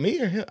like, was it me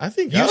or him? I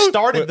think you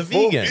started the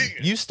vegan.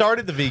 You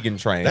started the vegan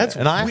train. That's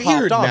and I weird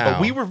hopped on, now.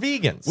 but we were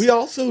vegans. We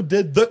also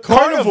did the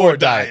carnivore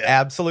diet.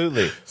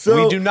 Absolutely.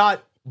 So we do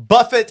not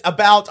buffet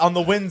about on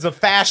the winds of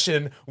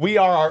fashion. We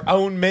are our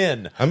own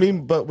men. I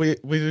mean, but we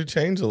do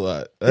change a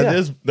lot.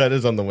 That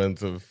is on the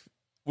winds of.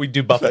 We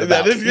do buffet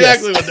about. That is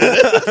exactly what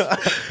that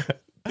is.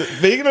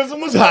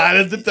 Veganism was hot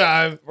at the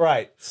time.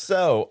 Right.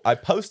 So I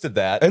posted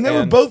that. And they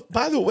were both,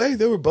 by the way,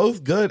 they were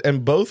both good.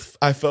 And both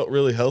I felt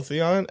really healthy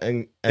on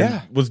and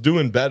was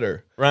doing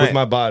better with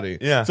my body.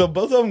 Yeah. So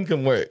both of them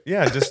can work.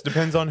 Yeah. It just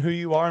depends on who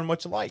you are and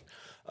what you like.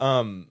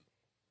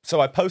 So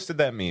I posted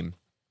that meme.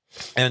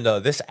 And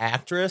this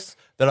actress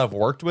that I've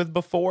worked with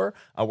before,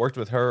 I worked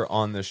with her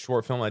on this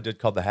short film I did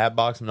called The Hat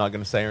Box. I'm not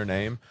going to say her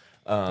name.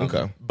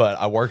 Okay. But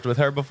I worked with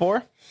her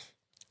before.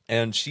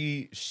 And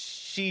she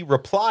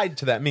replied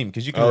to that meme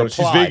because you can reply.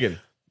 She's vegan.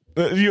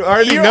 You're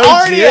already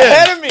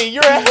ahead of me.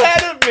 You're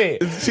ahead of me.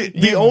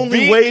 The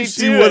only way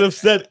she would have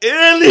said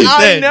anything.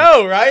 I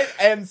know, right?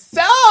 And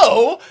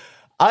so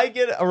I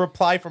get a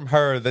reply from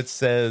her that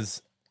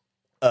says,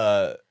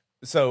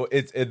 so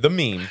it's the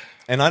meme.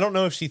 And I don't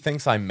know if she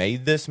thinks I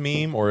made this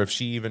meme or if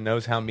she even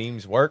knows how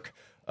memes work.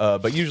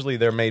 But usually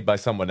they're made by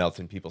someone else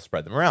and people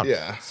spread them around.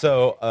 Yeah.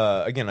 So,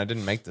 again, I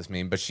didn't make this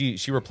meme, but she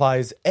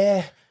replies,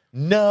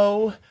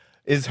 no.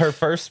 Is her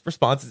first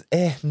response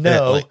is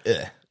no.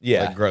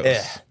 Yeah, like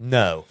gross.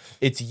 No.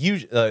 It's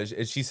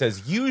she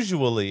says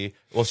usually.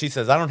 Well, she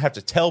says I don't have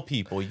to tell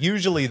people.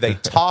 Usually they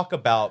talk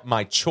about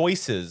my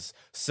choices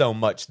so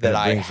much that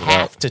I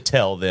have to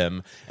tell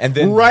them. And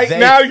then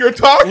now you're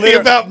talking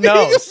about me.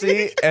 No,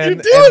 see,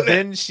 and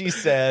then she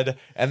said,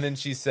 and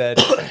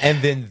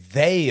then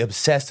they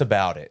obsess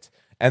about it.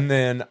 And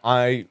then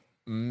I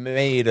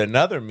made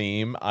another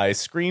meme. I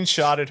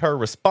screenshotted her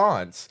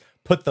response,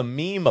 put the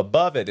meme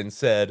above it and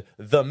said,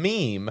 the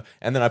meme.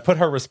 And then I put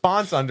her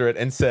response under it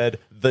and said,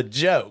 the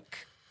joke.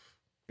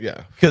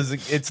 Yeah. Because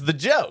it's the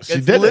joke. She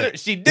did it.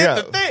 She did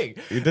the thing.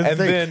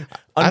 Then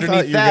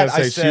underneath that,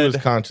 I said, she was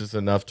conscious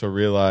enough to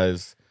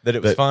realize that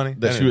it was funny.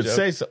 That she would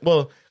say something.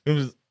 Well, it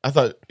was I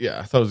thought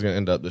it was gonna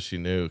end up that she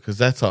knew because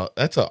that's a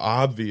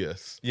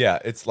obvious. Yeah,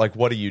 it's like,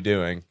 what are you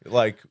doing?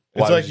 Like,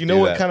 It's like, you know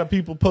what kind of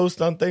people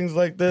post on things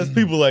like this?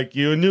 People like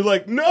you, and you're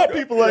like, no,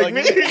 people like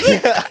me.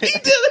 Yeah. He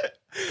did it.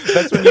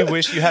 That's when you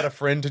wish you had a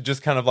friend to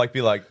just kind of like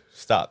be like,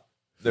 stop.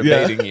 They're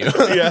baiting you.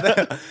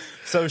 Yeah.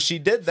 So she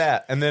did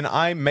that, and then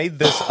I made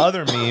this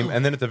other meme,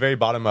 and then at the very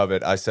bottom of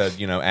it, I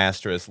said,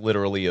 asterisk,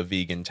 literally a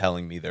vegan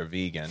telling me they're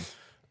vegan.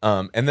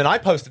 And then I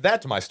posted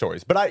that to my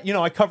stories, but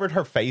I covered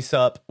her face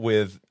up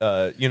with,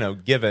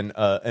 given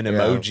an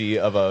emoji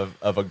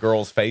of a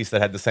girl's face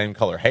that had the same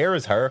color hair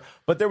as her,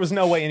 but there was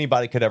no way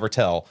anybody could ever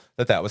tell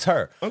that was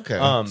her. Okay,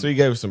 so you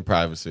gave her some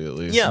privacy at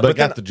least, yeah, but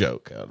got the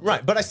joke out of it.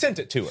 Right, but I sent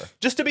it to her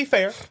just to be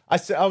fair.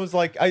 I was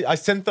like, I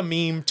sent the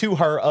meme to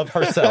her of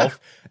herself,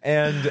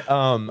 and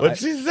what'd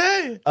she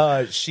say?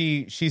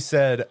 She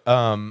said,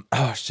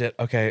 oh shit,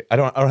 okay, I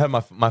don't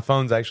have my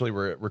phone's actually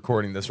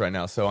recording this right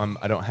now, so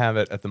I don't have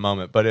it at the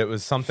moment, but it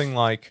was something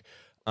like,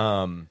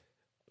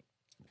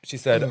 she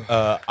said,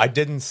 I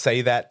didn't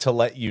say that to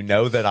let you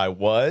know that I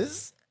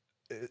was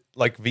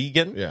like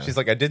vegan. Yeah. She's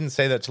like, I didn't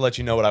say that to let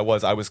you know what I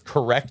was. I was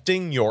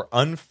correcting your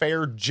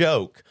unfair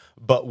joke,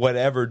 but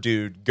whatever,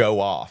 dude, go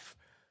off.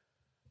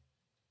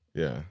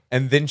 Yeah.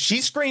 And then she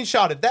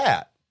screenshotted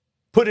that,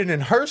 put it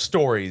in her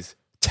stories,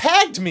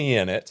 tagged me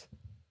in it,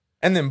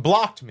 and then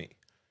blocked me.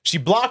 She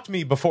blocked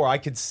me before I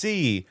could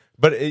see,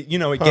 but it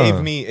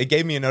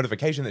gave me a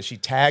notification that she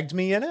tagged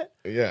me in it.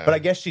 Yeah. But I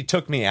guess she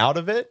took me out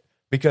of it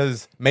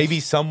because maybe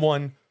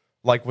someone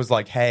was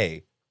like,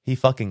 "Hey, he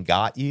fucking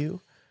got you."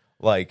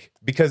 Like,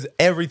 because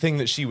everything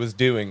that she was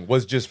doing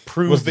was just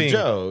proving Was the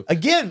joke.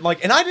 again.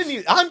 Like, and I didn't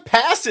even, I'm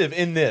passive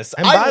in this.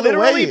 And I by the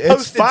literally way, it's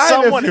posted fine if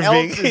someone you're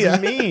else's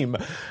vegan.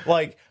 meme.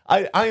 Like,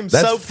 I am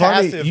That's so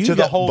funny. passive to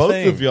the whole both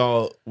thing. Both of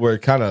y'all were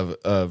kind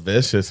of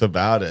vicious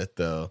about it,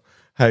 though.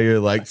 How you're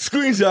like,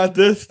 screenshot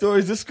this,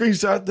 stories, just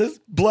screenshot this,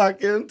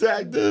 block him,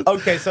 tag this.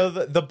 Okay, so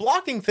the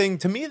blocking thing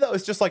to me, though,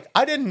 is just like,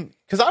 I didn't,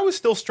 because I was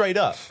still straight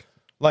up.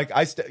 Like,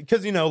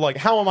 because,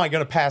 how am I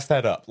going to pass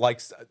that up?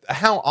 Like,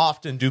 how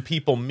often do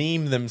people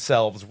meme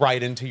themselves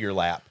right into your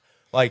lap?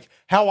 Like,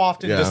 how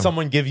often does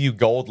someone give you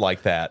gold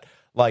like that?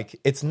 Like,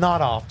 it's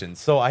not often.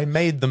 So I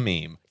made the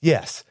meme.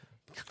 Yes.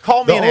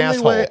 Call me an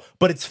asshole,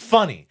 but it's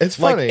funny. It's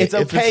funny. Like, it's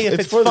okay if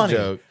it's for funny. The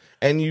joke.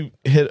 And you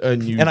hit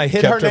I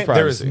hit her name.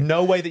 There is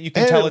no way that you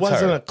can tell it's her. It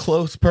wasn't a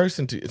close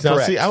person to you. Now,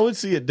 see, I would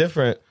see it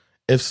different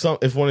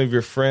if one of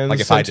your friends, like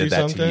if I did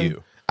that to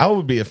you, I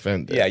would be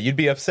offended. Yeah, you'd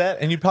be upset,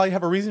 and you'd probably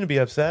have a reason to be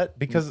upset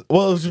because. It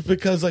was just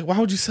because, like, why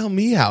would you sell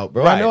me out,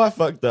 bro? Right. I know I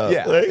fucked up.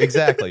 Yeah,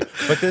 exactly.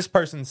 But this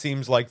person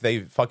seems like they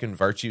fucking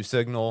virtue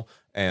signal,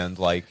 and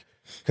like,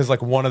 because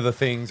like one of the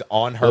things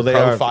on her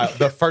profile,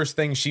 the first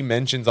thing she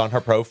mentions on her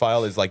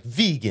profile is like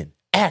vegan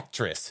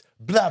actress.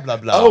 Blah, blah,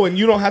 blah. Oh, and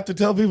you don't have to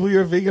tell people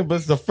you're vegan, but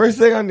it's the first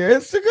thing on your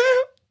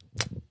Instagram?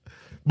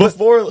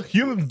 Before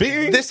human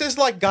beings? This is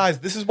like, guys,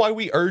 this is why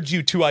we urge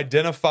you to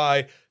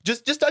identify.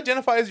 Just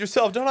identify as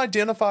yourself. Don't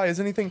identify as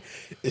anything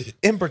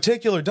in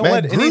particular. Don't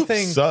let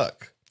anything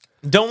suck.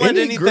 Don't let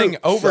anything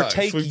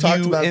overtake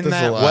you in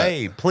that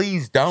way.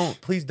 Please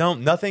don't. Please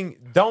don't. Nothing.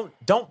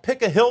 Don't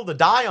pick a hill to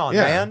die on,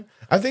 man.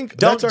 I think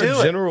that's our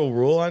general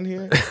rule on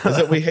here is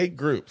that we hate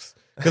groups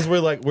because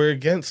we're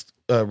against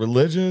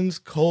religions,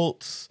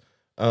 cults,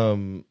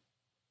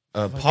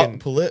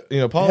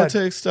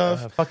 politics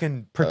stuff,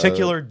 fucking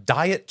particular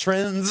diet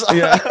trends.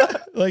 Yeah,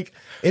 like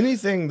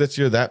anything that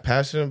you're that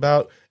passionate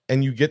about,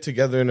 and you get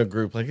together in a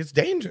group, like it's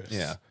dangerous.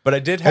 Yeah, but I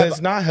did have. And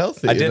it's not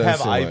healthy. I did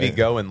have Ivy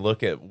go and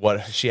look at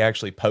what she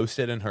actually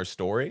posted in her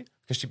story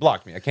because she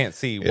blocked me. I can't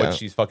see what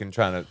she's fucking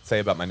trying to say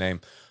about my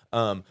name.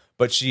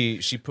 But she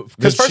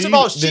because first of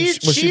all she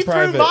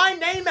threw my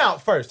name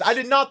out first. I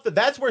did not.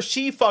 That's where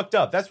she fucked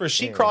up. That's where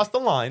she crossed the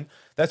line.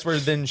 That's where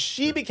then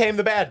she became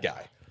the bad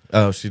guy.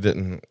 Oh, she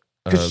didn't.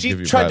 Because she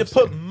tried to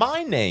put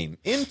my name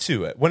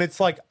into it when it's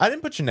like, I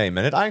didn't put your name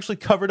in it. I actually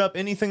covered up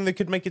anything that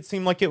could make it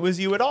seem like it was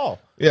you at all.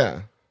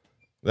 Yeah.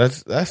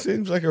 That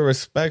seems like a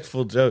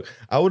respectful joke.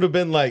 I would have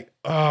been like,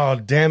 oh,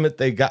 damn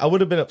it, I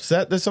would have been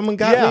upset that someone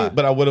got me,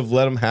 but I would have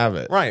let them have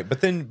it. Right.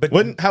 But then,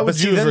 how would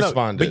you have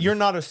responded? But you're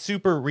not a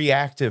super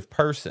reactive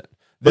person.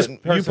 But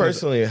you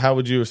personally, how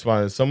would you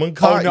respond if someone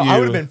caught you? I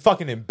would have been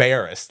fucking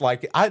embarrassed.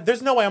 Like,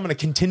 there's no way I'm going to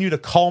continue to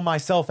call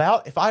myself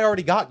out. If I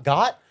already got,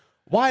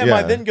 why am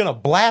I then going to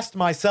blast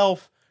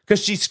myself?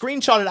 Because she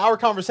screenshotted our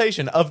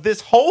conversation of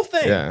this whole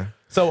thing. Yeah.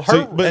 So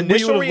her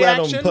initial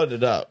reaction. Let them put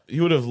it up.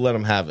 You would have let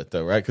them have it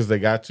though, right? Because they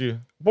got you.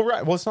 Well,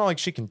 right. Well, it's not like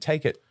she can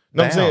take it.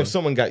 No, I'm saying if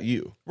someone got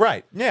you.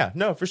 Right. Yeah.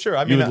 No, for sure.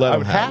 I mean, I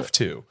would have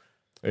to.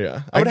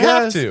 Yeah. I would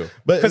have to.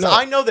 Because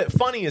I know that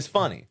funny is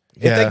funny.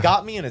 If they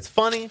got me and it's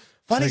funny,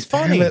 funny's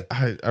funny. Damn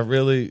it, I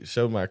really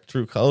showed my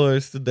true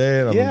colors today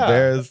and I'm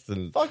embarrassed.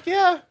 And fuck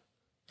yeah.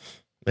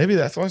 Maybe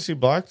that's why she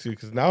blocked you,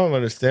 because now I'm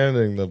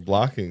understanding the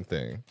blocking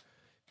thing.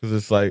 Because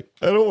it's like,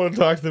 I don't want to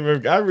talk to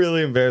them. I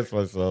really embarrassed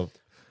myself.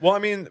 Well, I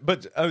mean,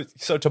 but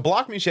so to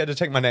block me, she had to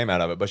take my name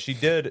out of it. But she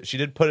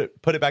did put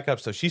it back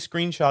up. So she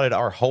screenshotted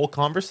our whole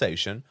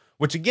conversation,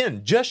 which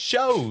again just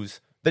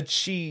shows that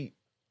she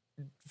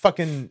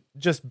fucking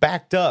just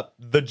backed up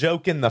the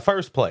joke in the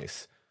first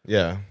place.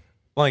 Yeah.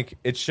 Like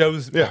it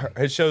shows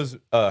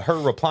her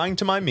replying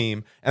to my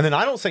meme, and then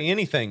I don't say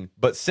anything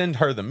but send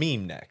her the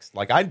meme next.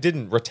 Like I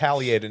didn't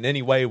retaliate in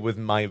any way with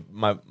my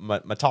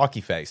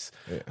talkie face.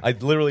 Yeah. I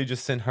literally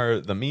just sent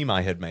her the meme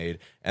I had made,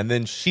 and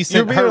then she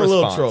sent her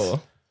response. A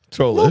little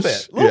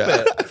trollish. A little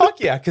bit. Fuck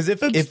yeah, because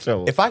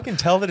if I can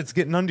tell that it's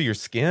getting under your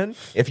skin,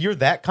 if you're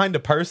that kind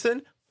of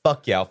person,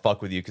 fuck yeah, I'll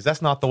fuck with you, because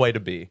that's not the way to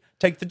be.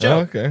 Take the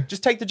joke. Okay.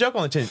 Just take the joke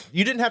on the chin.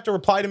 You didn't have to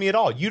reply to me at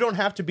all. You don't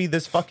have to be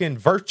this fucking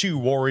virtue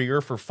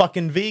warrior for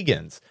fucking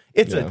vegans.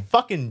 It's a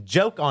fucking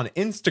joke on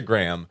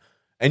Instagram,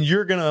 and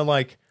you're gonna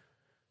like,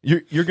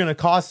 you're gonna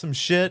cause some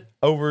shit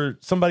over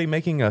somebody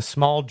making a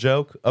small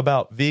joke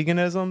about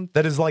veganism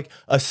that is like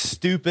a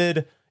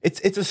stupid. It's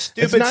a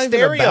stupid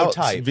stereotype. It's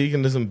about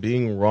veganism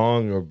being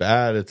wrong or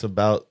bad. It's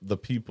about the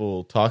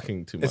people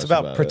talking too much. It's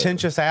about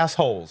pretentious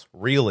assholes,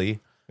 really.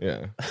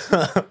 Yeah.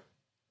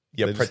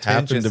 Yeah,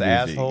 pretentious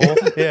asshole.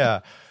 Yeah.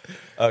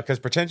 Because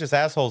pretentious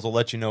assholes will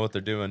let you know what they're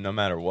doing no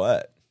matter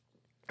what.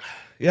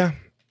 Yeah.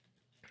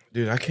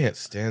 Dude, I can't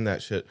stand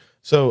that shit.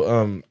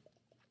 So,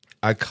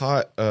 I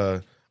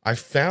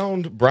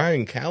found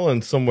Brian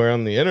Callen somewhere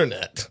on the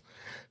internet.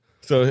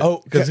 So,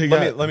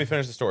 let me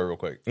finish the story real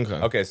quick.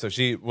 Okay. So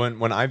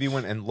when Ivy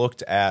went and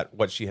looked at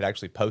what she had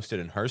actually posted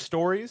in her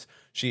stories,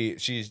 she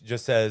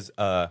just says,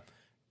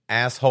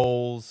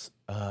 assholes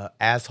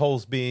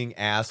being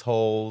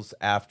assholes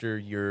after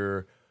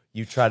you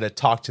try to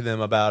talk to them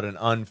about an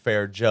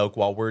unfair joke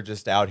while we're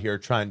just out here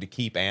trying to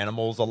keep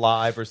animals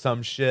alive or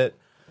some shit.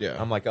 Yeah.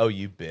 I'm like, oh,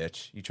 you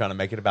bitch. You trying to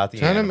make it about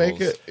the animals. Trying to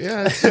make it,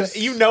 yeah. It's just,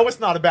 you know it's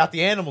not about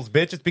the animals,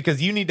 bitch. It's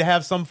because you need to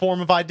have some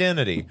form of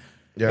identity.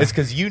 Yeah. It's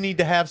because you need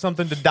to have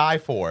something to die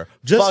for.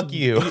 Fuck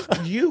you.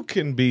 You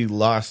can be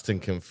lost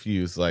and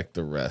confused like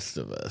the rest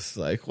of us.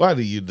 Like, why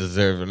do you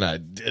deserve an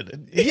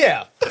identity?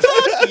 Yeah,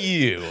 fuck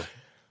you.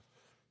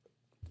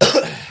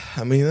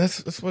 I mean,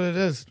 that's what it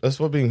is. That's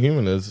what being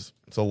human is.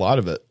 It's a lot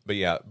of it. But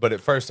yeah, but at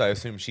first I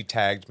assumed she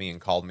tagged me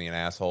and called me an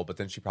asshole, but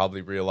then she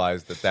probably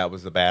realized that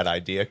was a bad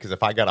idea, because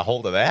if I got a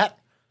hold of that,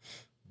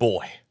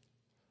 boy.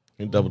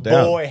 You double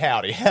down. Boy,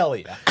 howdy, hell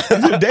yeah.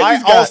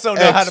 I also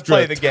know how to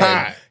play the game.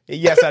 Time.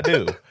 Yes, I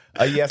do.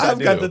 Yes, I do. I've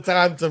got the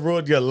time to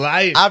ruin your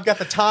life. I've got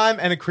the time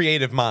and a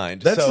creative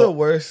mind. That's the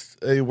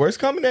worst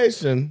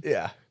combination.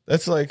 Yeah.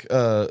 That's like,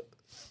 that's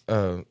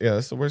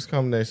the worst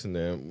combination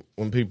there.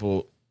 When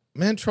people,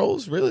 man,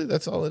 trolls, really,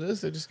 that's all it is.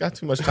 They just got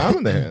too much time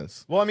in their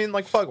hands. Well, I mean,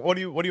 like, fuck, what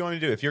do you want to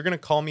do? If you're going to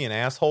call me an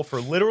asshole for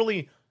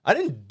literally, I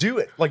didn't do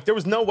it. Like, there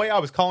was no way I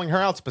was calling her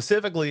out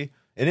specifically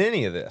in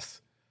any of this.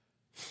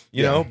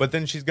 You know, but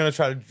then she's going to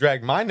try to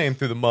drag my name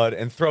through the mud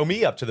and throw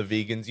me up to the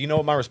vegans. You know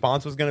what my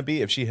response was going to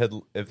be if she had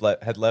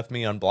left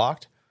me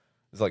unblocked?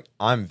 It's like,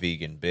 I'm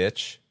vegan,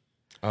 bitch.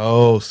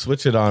 Oh,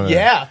 switch it on her.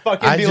 Yeah,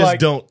 fucking I just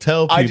don't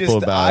tell people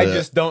about it. I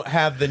just don't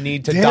have the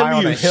need to die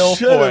on a hill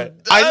for it.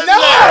 I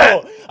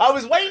know! I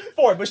was waiting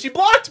for it, but she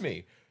blocked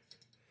me.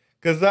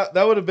 Because that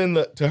would have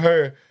been to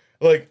her,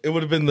 like, it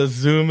would have been the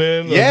zoom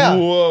in. Yeah.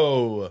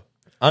 Whoa.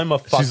 I'm a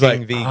fucking She's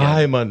like, vegan.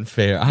 I'm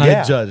unfair.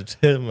 I judged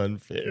him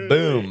unfair.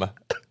 Boom.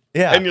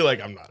 Yeah. And you're like,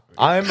 I'm not.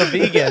 I'm a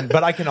vegan,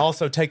 but I can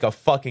also take a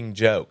fucking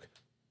joke.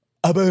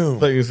 A boom.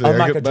 But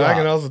I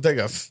can also take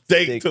a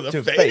steak to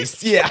the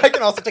face. Yeah, I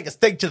can also take a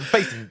steak to the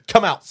face and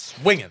come out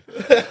swinging.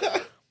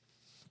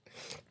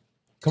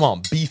 Come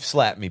on, beef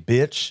slap me,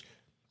 bitch.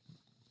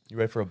 You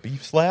ready for a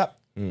beef slap?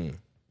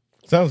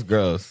 Sounds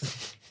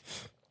gross.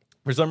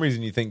 For some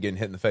reason, you think getting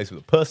hit in the face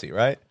with a pussy,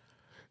 right?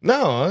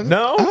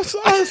 No. I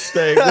saw a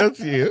steak. That's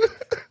you.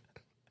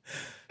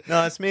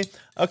 No, that's me.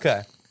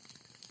 Okay.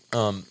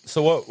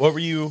 So what were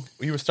you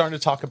were starting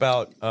to talk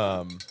about?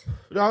 No,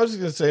 I was just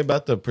gonna say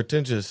about the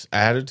pretentious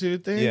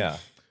attitude thing. Yeah.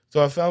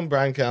 So I found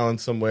Brian Callen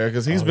somewhere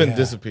because he's been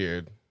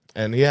disappeared,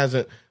 and he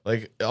hasn't,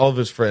 like, all of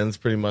his friends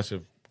pretty much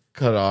have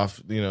cut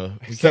off. You know,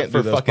 he Except can't do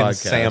for those fucking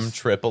podcasts. Sam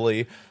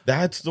Tripoli.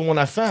 That's the one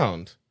I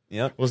found.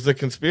 Yep. Was the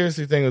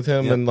conspiracy thing with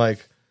him and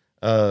like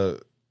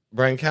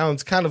Brian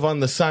Callen's kind of on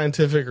the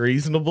scientific,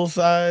 reasonable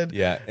side.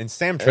 Yeah, and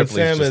Sam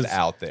Tripoli's just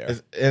out there.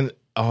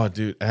 Oh,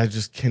 dude, I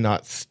just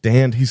cannot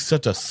stand. He's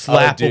such a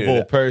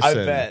slappable person.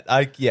 I bet.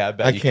 I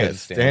bet I you can't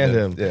stand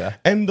him. Yeah.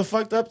 And the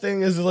fucked up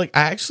thing is, like,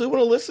 I actually want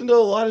to listen to a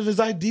lot of his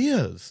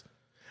ideas.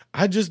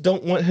 I just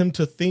don't want him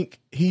to think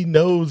he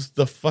knows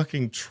the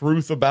fucking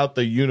truth about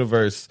the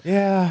universe.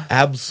 Yeah,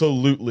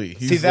 absolutely.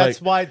 See,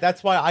 that's why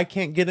I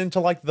can't get into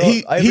like the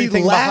he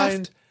everything laughed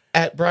behind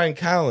at Brian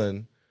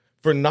Callen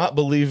for not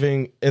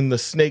believing in the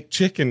snake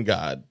chicken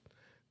god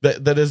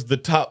that is the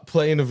top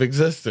plane of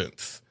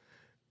existence.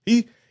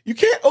 You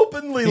can't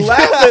openly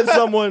laugh at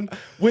someone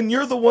when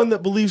you're the one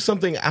that believes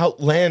something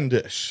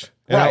outlandish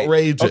and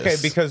outrageous. Okay,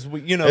 because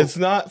it's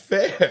not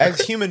fair. As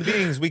human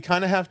beings, we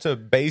kind of have to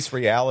base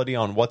reality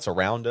on what's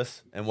around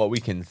us and what we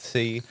can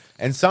see.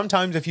 And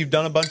sometimes, if you've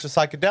done a bunch of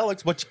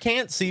psychedelics, what you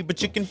can't see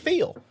but you can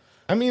feel.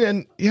 I mean,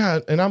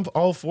 and I'm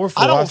all for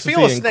philosophy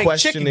and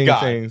questioning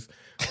things.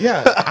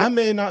 Yeah, I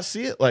may not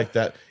see it like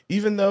that,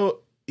 even though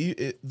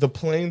the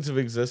planes of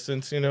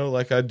existence,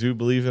 like I do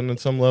believe in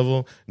some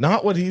level.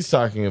 Not what he's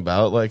talking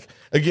about. Like,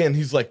 again,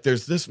 he's like,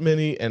 there's this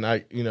many,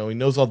 and he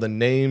knows all the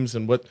names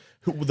and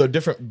who the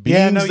different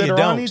beings that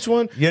are on each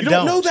one. You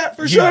don't know that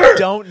for sure. You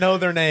don't know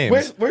their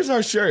names. Where's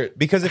our shirt?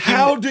 Because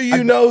how do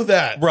you know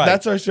that? Right.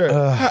 That's our shirt.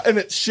 And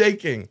it's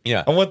shaking.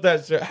 Yeah. I want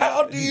that shirt.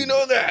 How do you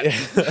know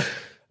that?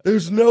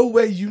 There's no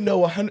way you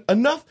know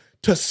enough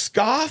to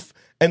scoff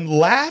and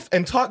laugh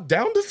and talk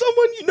down to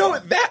someone. You know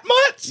it that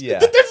much? Yeah.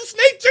 That there's a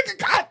snake chicken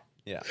cut.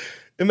 Yeah.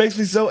 It makes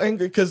me so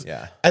angry because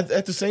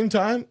at the same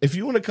time, if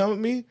you want to come at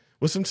me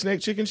with some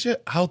snake chicken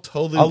shit, I'll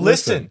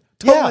listen.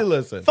 Totally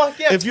listen. Fuck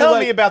yeah, tell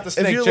me about the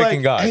snake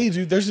chicken guy. Hey,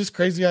 dude, there's this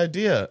crazy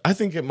idea. I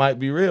think it might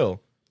be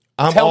real.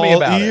 I'm Tell me all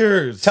about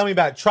ears. It. Tell me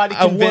about it. Try to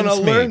convince I want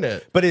to learn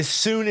it. But as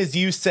soon as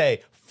you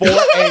say, for a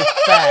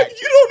fact,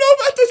 you don't know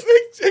about the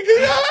snake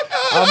chicken.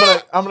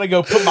 I'm gonna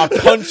go put my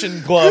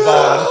punching glove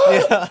on.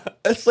 Yeah.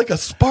 It's like a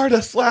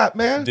Sparta slap,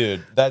 man.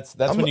 Dude, that's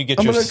when you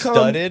get your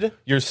studded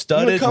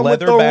come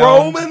leather with the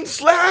bound Roman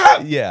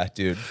slap. Yeah,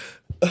 dude.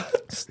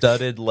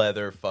 Studded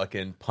leather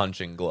fucking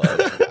punching glove.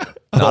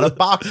 Not a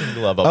boxing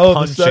glove, a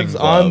punching the studs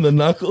glove. on the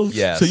knuckles?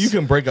 Yes. So you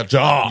can break a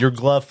jaw. Your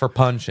glove for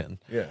punching.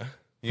 Yeah.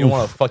 You don't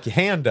want to fuck your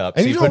hand up.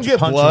 And so you don't put your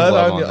get punching blood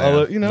glove on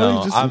your, there.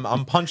 no,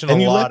 I'm punching a lot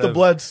of... And you let the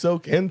blood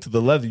soak into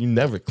the leather. You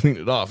never clean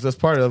it off. That's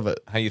part of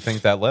it. How you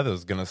think that leather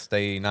is going to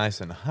stay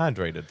nice and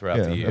hydrated throughout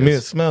the years? I mean,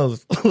 it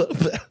smells a little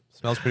bit.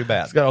 Smells pretty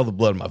bad. It's got all the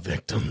blood of my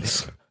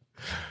victims.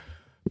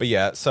 But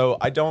yeah, so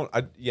I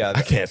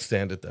can't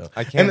stand it though.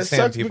 I can't and it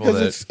stand sucks people because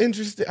that... it's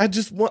interesting. I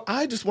just want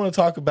to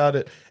talk about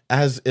it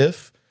as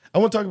if I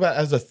want to talk about it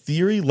as a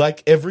theory,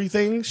 like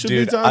everything should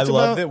be talked about. I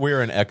love that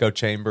we're an echo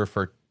chamber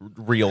for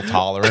real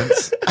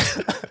tolerance.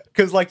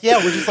 Because, we're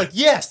just like,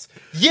 yes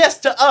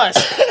to us,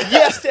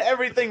 yes to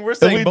everything we're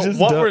saying. But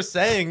what we're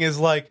saying is,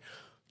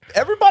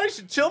 everybody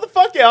should chill the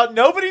fuck out.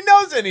 Nobody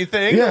knows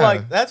anything.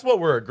 Yeah. That's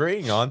what we're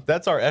agreeing on.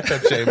 That's our echo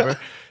chamber.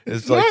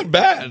 It's not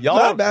bad.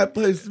 Not a bad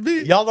place to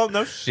be. Y'all don't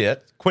know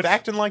shit. Quit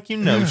acting like you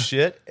know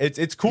shit.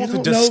 It's cool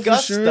to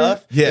discuss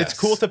stuff. Yes. It's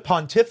cool to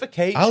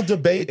pontificate. I'll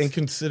debate and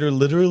consider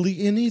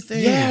literally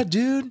anything. Yeah,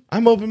 dude.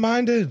 I'm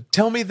open-minded.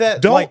 Tell me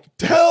that. Don't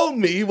tell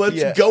me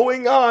what's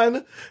going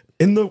on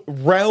in the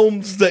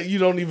realms that you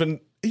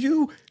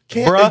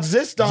can't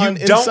exist on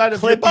inside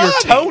of your body.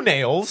 Your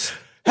toenails.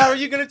 How are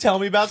you going to tell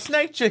me about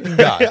snake chicken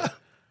guy? Yeah.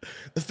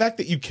 The fact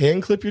that you can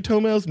clip your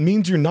toenails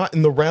means you're not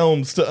in the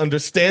realms to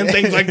understand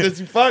things like this.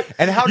 You fuck.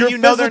 And how do you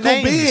know their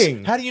names?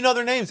 Being. How do you know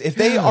their names? If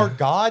they are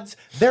gods,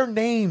 their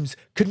names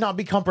could not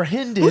be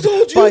comprehended Who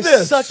told you by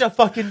this? such a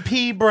fucking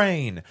pea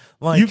brain.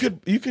 You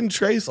can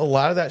trace a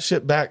lot of that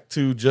shit back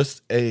to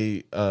just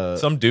a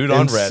some dude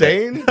on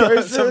insane Reddit.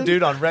 person Some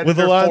dude on Reddit with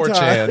a lot of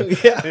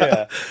 4chan.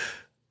 Yeah.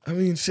 I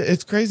mean, shit,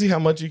 it's crazy how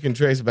much you can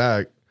trace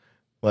back.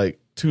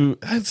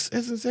 It's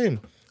insane.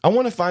 I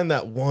want to find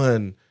that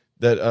one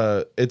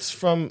that it's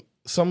from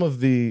some of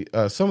the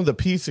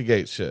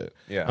Pizzagate shit.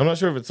 Yeah. I'm not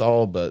sure if it's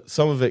all, but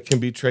some of it can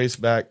be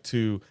traced back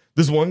to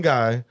this one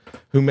guy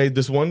who made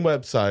this one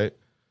website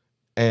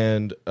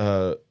and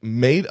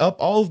made up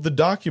all of the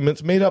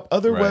documents, made up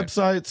other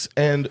websites,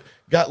 and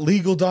got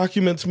legal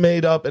documents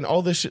made up and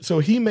all this shit. So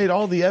he made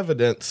all the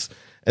evidence,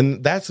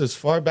 and that's as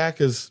far back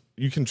as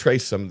you can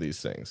trace some of these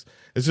things.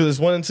 And so this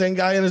one insane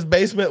guy in his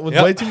basement with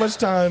way too much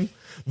time.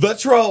 The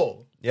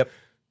troll. Yep.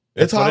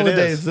 It's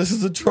holidays. This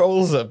is a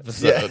trolls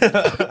episode.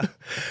 Yeah.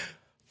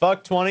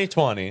 Fuck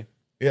 2020.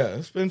 Yeah,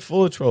 it's been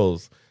full of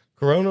trolls.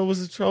 Corona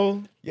was a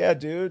troll. Yeah,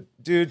 dude.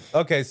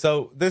 Okay,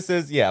 so this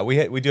is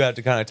we do have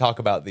to kind of talk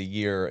about the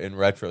year in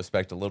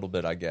retrospect a little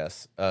bit, I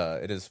guess.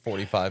 It is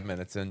 45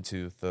 minutes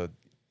into the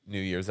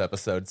New Year's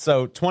episode.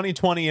 So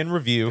 2020 in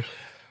review.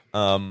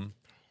 The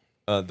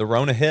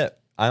Rona hit.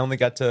 We only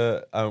got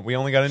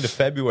into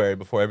February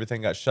before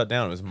everything got shut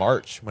down. It was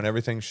March when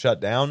everything shut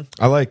down.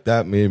 I like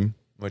that meme.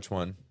 Which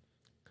one?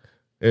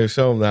 Here,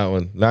 show them that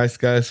one. Nice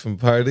guys from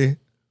party.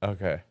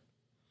 Okay.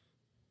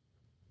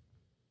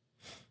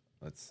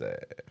 Let's see.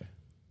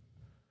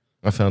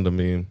 I found a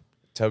meme.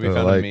 Toby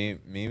found a meme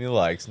he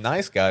likes.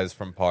 Nice guys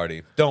from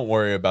party. Don't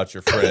worry about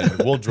your friend.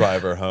 We'll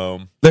drive her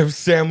home. They're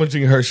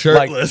sandwiching her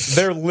shirtless.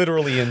 They're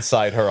literally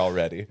inside her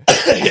already.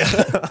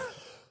 Yeah.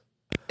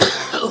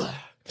 Okay.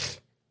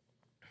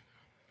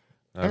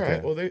 All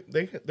right. Well,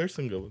 there's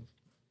some good ones.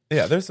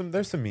 Yeah, there's some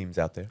memes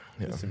out there.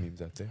 Yeah. There's some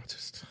memes out there.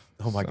 Just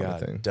oh my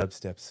god,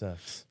 dubstep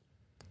sucks.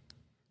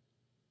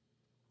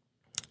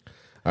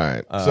 All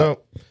right.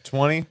 So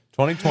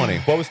 2020.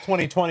 What was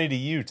 2020 to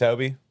you,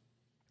 Toby?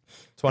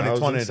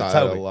 2020 to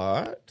Toby. A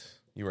lot.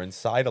 You were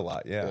inside a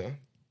lot, yeah.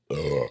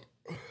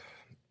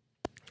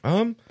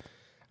 I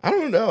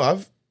don't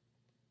know.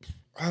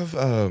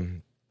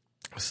 I've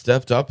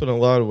stepped up in a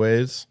lot of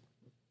ways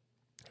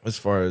as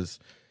far as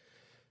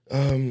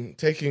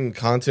taking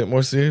content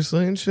more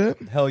seriously and shit.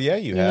 Hell yeah,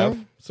 you have.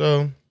 know?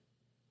 So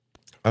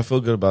I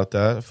feel good about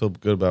that. I feel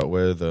good about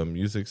where the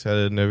music's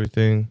headed and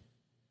everything.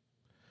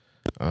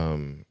 I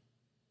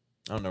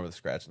don't know where the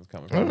scratching's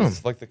coming I don't from. know.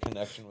 It's like the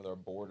connection with our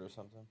board or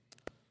something.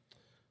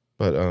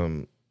 But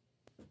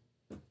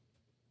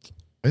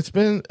It's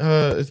been,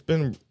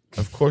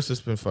 of course,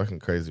 it's been fucking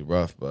crazy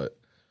rough, but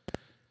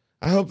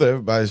I hope that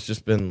everybody's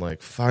just been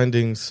like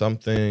finding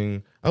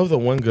something. I hope the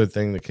one good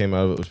thing that came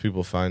out of it was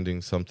people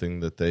finding something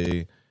that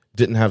they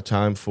didn't have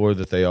time for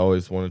that they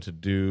always wanted to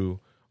do,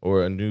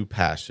 or a new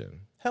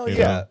passion. Hell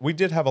yeah, we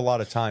did have a lot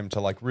of time to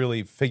like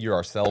really figure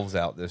ourselves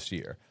out this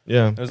year.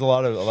 Yeah, there's a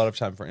lot of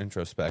time for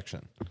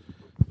introspection.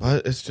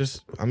 But it's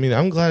just, I mean,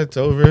 I'm glad it's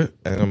over,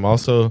 and I'm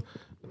also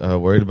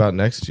worried about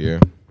next year.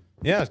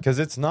 Yeah,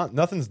 because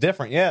nothing's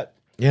different yet.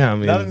 Yeah, I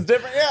mean, nothing's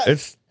different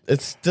yet.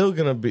 It's still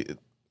gonna be.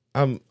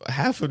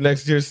 Half of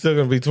next year is still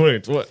gonna be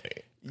 2020.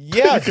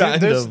 Yeah,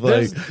 there's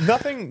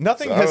nothing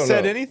So has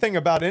said anything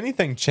about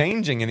anything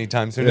changing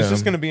anytime soon. Yeah. It's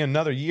just going to be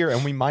another year,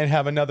 and we might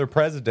have another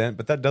president,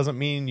 but that doesn't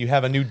mean you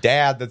have a new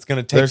dad that's going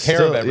to take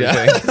care of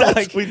everything. Yeah.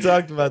 Like, we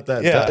talked about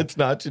that. Yeah. It's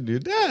not your new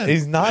dad.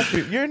 He's not.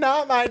 You're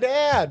not my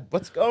dad.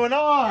 What's going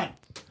on?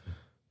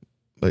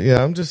 But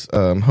yeah, I'm just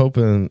I'm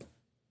hoping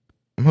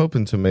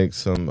to make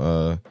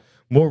some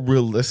more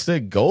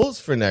realistic goals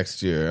for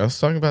next year. I was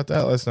talking about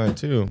that last night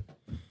too.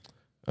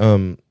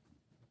 I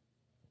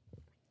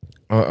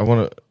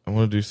want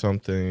to do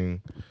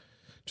something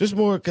just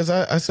more, because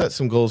I set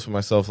some goals for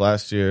myself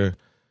last year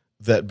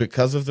that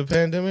because of the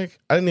pandemic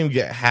I didn't even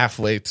get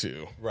halfway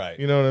to. Right.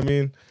 You know what I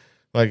mean?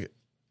 Like,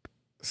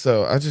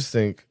 so I just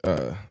think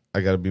I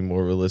got to be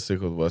more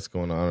realistic with what's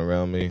going on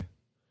around me.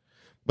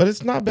 But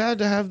it's not bad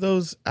to have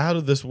those out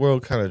of this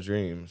world kind of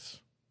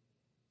dreams.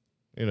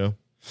 You know?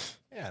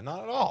 Yeah,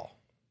 not at all.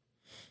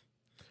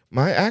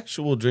 My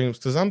actual dreams,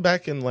 because I'm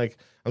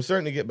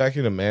starting to get back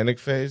into manic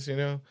phase, you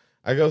know?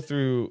 I go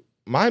through,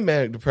 my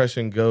manic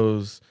depression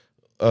goes,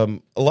 a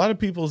lot of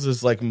people's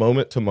is like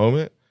moment to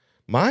moment.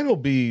 Mine will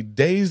be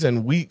days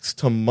and weeks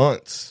to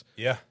months.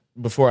 Yeah.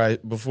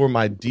 Before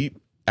my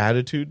deep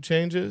attitude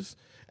changes.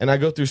 And I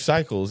go through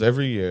cycles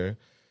every year.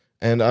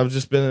 And I've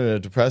just been in a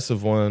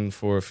depressive one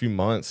for a few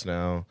months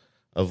now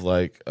of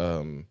like,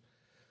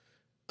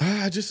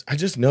 I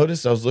just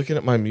noticed, I was looking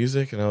at my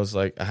music and I was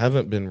like, I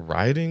haven't been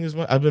writing as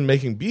much. I've been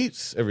making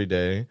beats every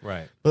day.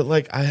 Right. But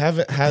like, I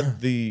haven't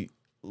had the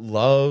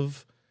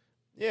love.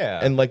 Yeah.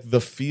 And like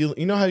the feel,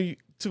 you know how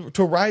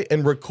to write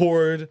and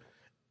record,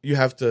 you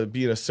have to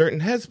be in a certain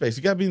headspace.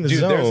 You got to be in the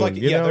zone.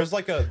 There's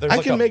like a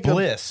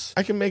bliss.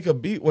 I can make a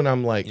beat when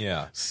I'm like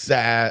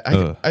sad.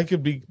 I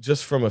could be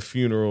just from a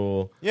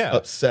funeral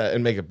upset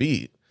and make a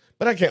beat.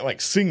 But I can't like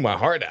sing my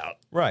heart out.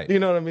 Right. You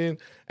know what I mean?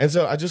 And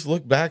so I just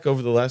look back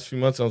over the last few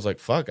months and I was like,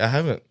 fuck, I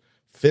haven't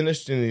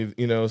finished any,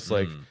 you know, it's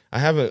like I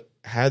haven't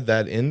had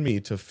that in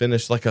me to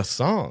finish like a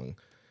song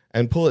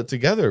and pull it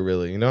together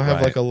really. You know, I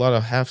have like a lot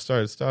of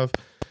half-started stuff.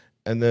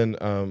 And then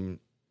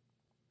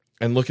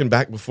and looking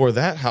back before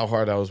that, how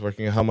hard I was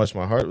working and how much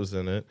my heart was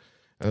in it.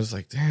 I was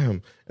like,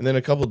 damn. And then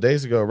a couple of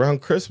days ago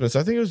around Christmas,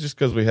 I think it was just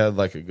because we had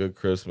like a good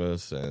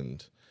Christmas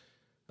and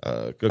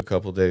a good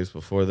couple of days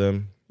before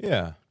them.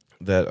 Yeah.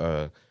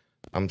 That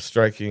I'm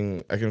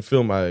striking, I can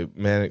feel my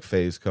manic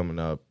phase coming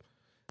up.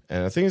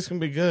 And I think it's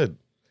going to be good.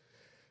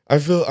 I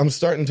feel I'm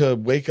starting to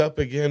wake up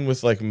again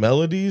with like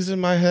melodies in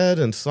my head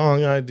and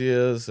song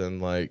ideas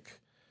and like,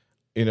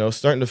 you know,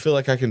 starting to feel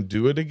like I can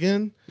do it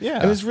again.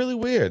 Yeah. And it's really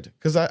weird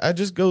because I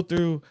just go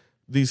through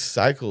these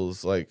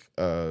cycles like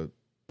to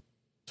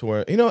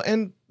where, you know,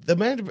 and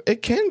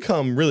it can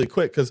come really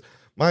quick because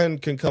mine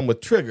can come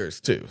with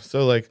triggers too.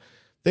 So like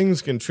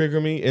things can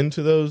trigger me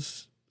into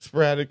those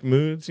sporadic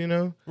moods, you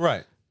know?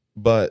 Right.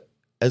 But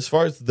as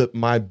far as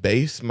my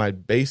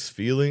base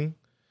feeling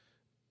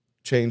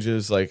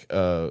changes like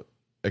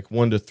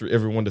 1 to 3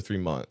 every 1 to 3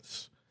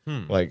 months.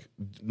 Like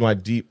my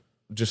deep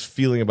just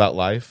feeling about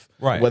life,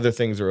 right? Whether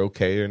things are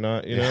okay or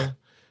not, you know,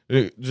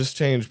 it just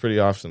change pretty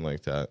often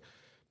like that.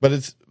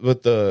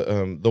 But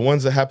the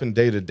ones that happen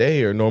day to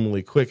day are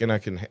normally quick, and I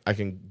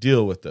can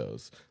deal with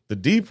those. The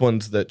deep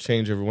ones that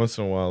change every once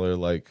in a while are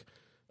like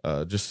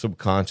just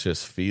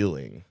subconscious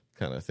feeling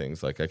kind of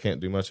things. Like I can't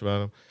do much about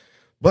them.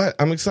 But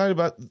I'm excited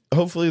about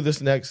hopefully this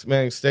next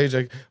manic stage.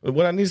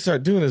 What I need to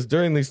start doing is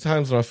during these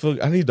times when I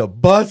feel I need to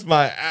bust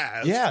my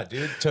ass. Yeah,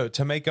 dude,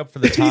 to make up for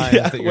the times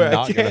that you're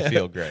not going to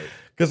feel great.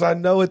 Because I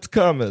know it's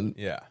coming.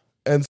 Yeah.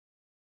 And,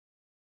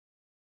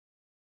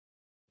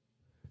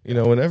 you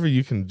know, whenever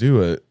you can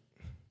do it,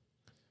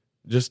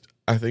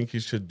 I think you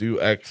should do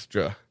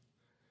extra.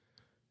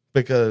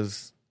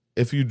 Because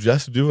if you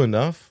just do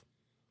enough,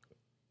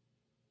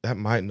 that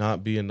might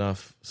not be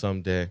enough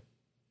someday.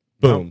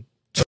 Boom.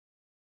 Nope.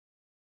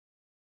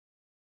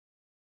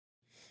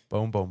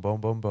 Boom, boom, boom,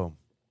 boom, boom.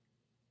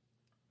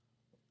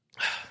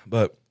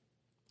 But,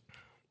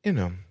 you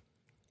know,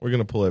 we're going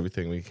to pull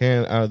everything we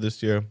can out of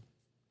this year.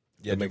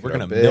 Yeah, dude, we're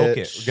going to milk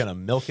it. We're going to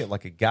milk it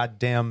like a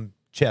goddamn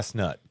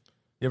chestnut.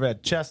 You ever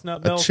had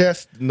chestnut milk? A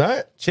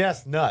chestnut?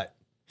 Chestnut.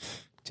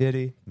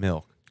 Titty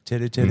milk.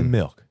 Titty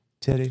milk.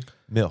 Titty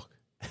milk.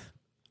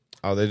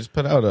 Oh, they just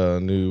put out a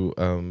new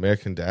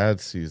American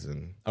Dad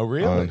season. Oh,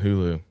 really? On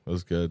Hulu. It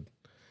was good.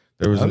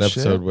 There was an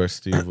episode where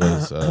Steve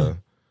was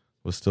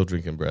still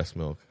drinking breast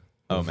milk.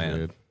 Oh man,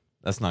 weird.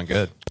 That's not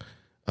good.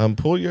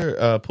 Pull it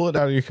out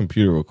of your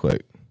computer real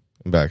quick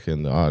and back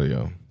in the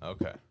audio.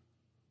 Okay.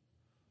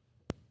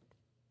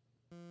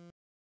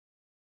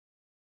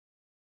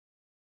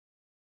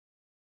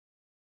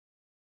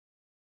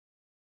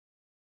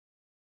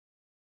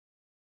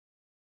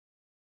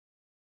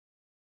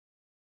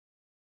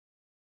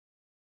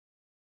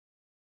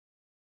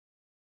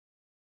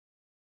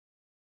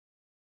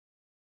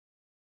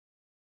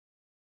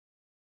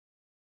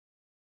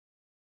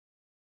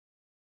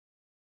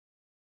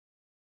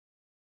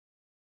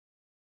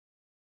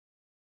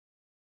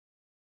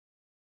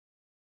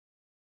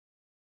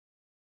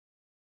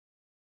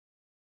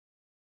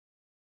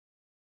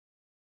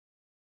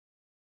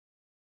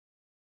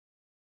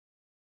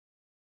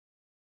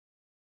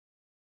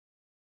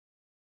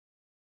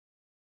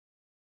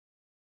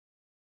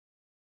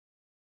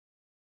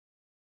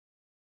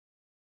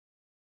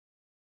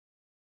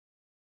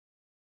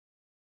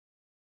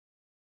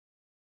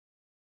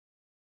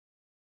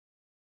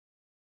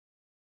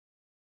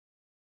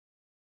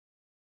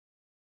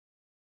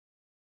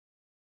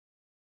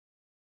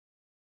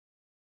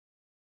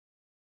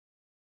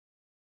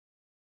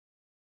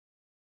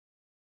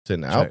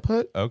 and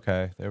output.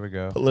 Okay, there we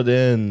go. Pull it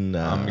in.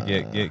 I'm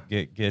gonna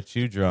get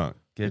you drunk.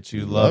 Get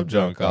you love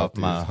drunk off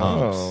my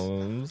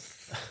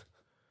humps.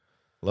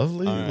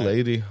 Lovely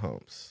lady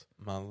humps.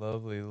 My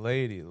lovely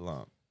lady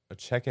lump.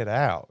 Check it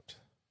out.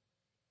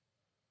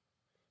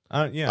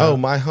 Yeah. Oh,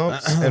 my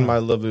humps and my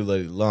lovely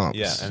lady lumps.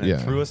 Yeah, and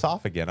it threw us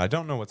off again. I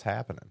don't know what's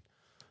happening.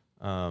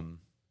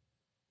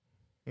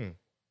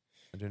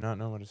 I do not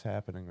know what is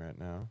happening right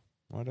now.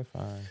 What if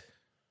I?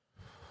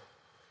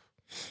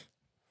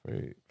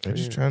 Wait. I'm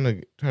just trying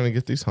to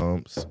get these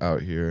humps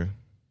out here.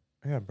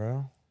 Yeah,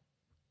 bro.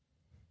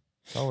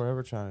 That's all we're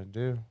ever trying to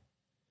do.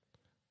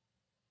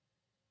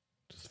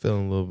 Just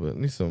feeling a little bit.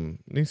 Need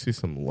to see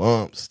some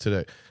lumps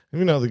today.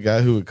 You know the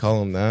guy who would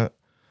call him that?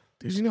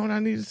 Dude, you know what I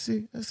need to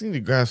see? I just need to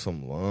grab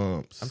some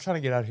lumps. I'm trying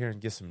to get out here and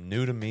get some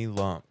new to me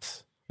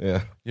lumps.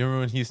 Yeah. You remember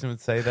when Houston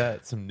would say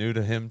that? Some new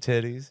to him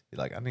titties? He's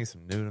like, I need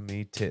some new to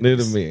me titties. New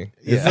to me.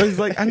 Yeah. So he's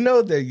like, I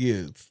know they're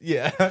used.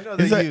 Yeah, I know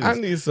they're He's like, used. I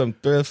need some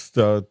thrift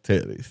store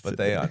titties. But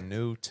they are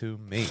new to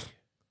me.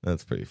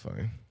 That's pretty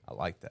funny. I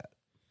like that.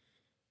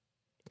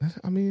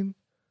 I mean,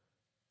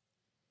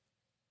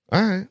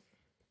 all right.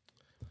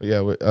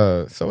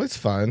 Yeah, so it's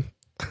fine.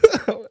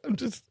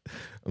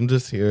 I'm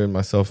just hearing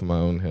myself in my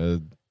own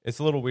head. It's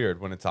a little weird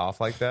when it's off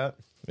like that.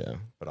 Yeah.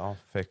 But I'll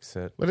fix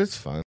it. But it's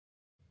fine.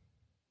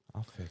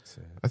 I'll fix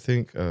it. I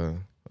think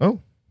and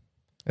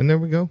there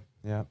we go.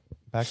 Yeah.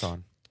 Back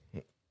on.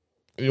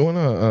 You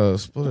wanna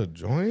split a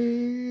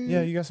joint?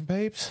 Yeah, you got some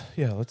papes?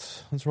 Yeah,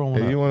 let's roll one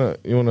Hey, up.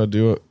 you wanna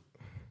do it?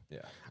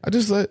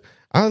 Yeah.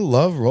 I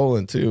love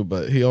rolling too,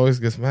 but he always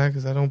gets mad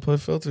because I don't put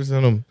filters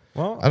in them.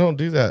 Well, I don't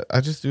do that. I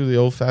just do the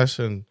old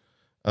fashioned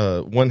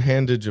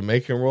one-handed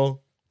Jamaican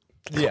roll.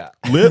 yeah.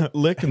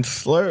 Lick and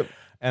slurp.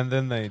 And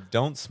then they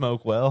don't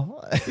smoke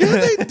well.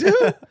 Yeah, they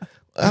do.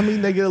 I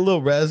mean, they get a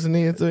little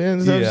resiny at the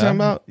end. Is that what you're talking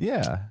about?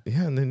 Yeah.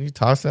 Yeah, and then you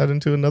toss that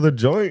into another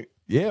joint.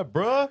 Yeah,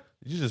 bruh.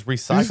 You just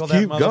recycle that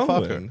keep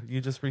motherfucker. going.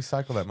 You just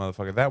recycle that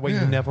motherfucker. That way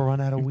Yeah. you never run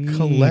out of weed.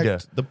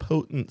 Collect the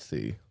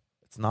potency.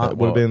 It's not That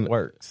what would've been-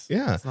 works.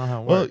 Yeah. That's not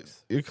how it Well,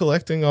 works. you're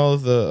collecting all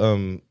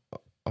the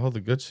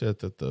good shit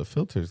that the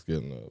filter's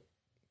getting up.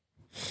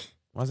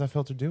 Why's that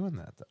filter doing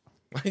that, though?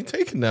 Why are you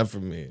taking that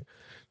from me?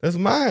 That's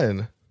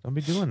mine. Don't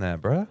be doing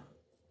that, bruh.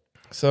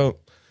 So,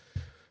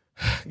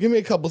 give me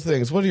a couple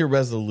things. What are your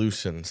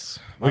resolutions?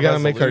 My We gotta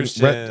make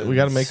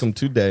resolutions- them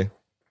today.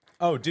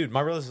 Oh, dude,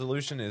 my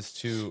resolution is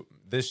to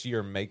this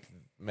year make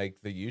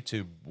the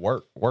YouTube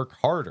work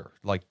harder.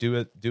 Like do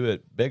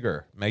it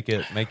bigger. Make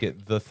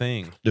it the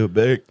thing. Do it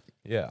big.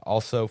 Yeah.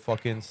 Also,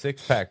 fucking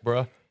 6-pack,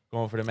 bruh.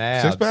 Going for them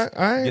abs. 6-pack?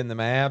 All right. Getting them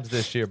abs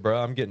this year, bro.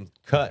 I'm getting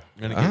cut.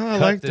 I'm gonna get I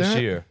cut like this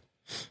that. year.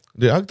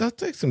 Dude, I'll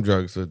take some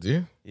drugs with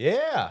you.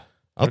 Yeah.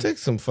 I'll take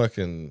some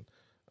fucking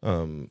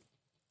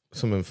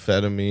some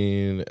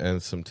amphetamine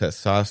and some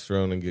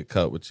testosterone and get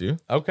cut with you.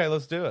 Okay,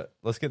 let's do it.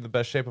 Let's get in the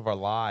best shape of our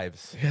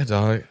lives. Yeah,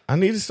 dog. I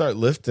need to start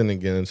lifting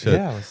again and shit.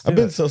 Yeah, let's do I've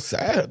been it. so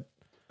sad.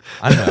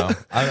 I know.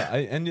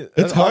 And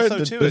It's hard.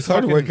 also, too, It's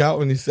hard to fucking- work out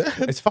when you're sad.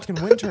 It's fucking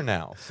winter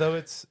now, so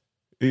it's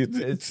It's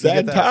you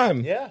sad get that-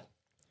 time. Yeah.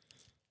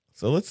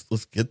 So let's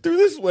get through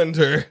this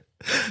winter.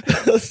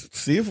 Let's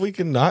see if we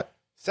can not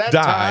Sad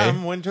die.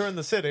 time, winter in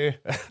the city.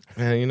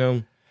 Man, you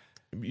know,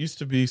 it used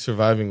to be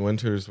surviving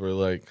winters were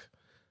like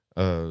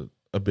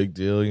a big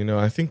deal. You know,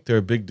 I think they're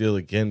a big deal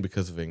again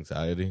because of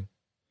anxiety.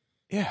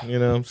 Yeah. You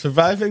know,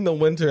 surviving the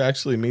winter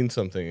actually means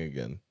something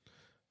again.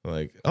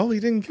 Like, oh,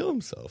 he didn't kill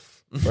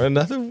himself for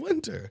another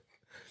winter.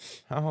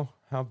 How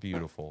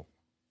beautiful.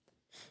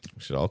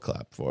 We should all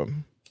clap for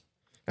him.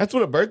 That's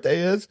what a birthday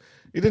is.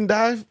 He didn't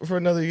die for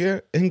another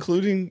year,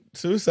 including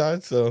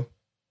suicide. So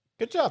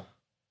Good job.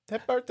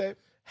 Happy birthday.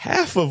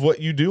 half of what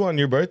you do on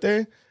your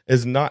birthday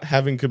is not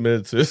having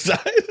committed suicide.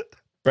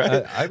 Right?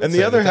 I would And say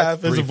the other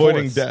that's half is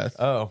avoiding 3/4. death.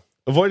 Oh.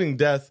 Avoiding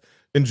death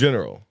in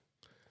general.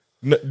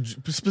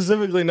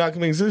 Specifically not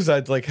committing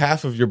suicide is like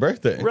half of your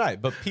birthday.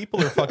 Right, but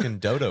people are fucking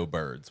dodo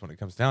birds when it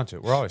comes down to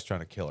it. We're always trying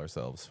to kill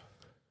ourselves.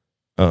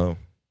 Oh.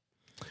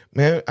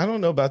 Man, I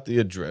don't know about the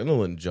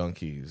adrenaline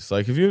junkies.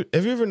 Like, have you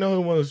ever known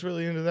anyone who's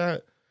really into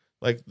that?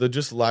 Like the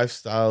just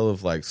lifestyle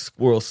of like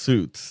squirrel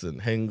suits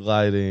and hang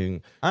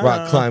gliding,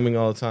 rock climbing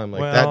all the time.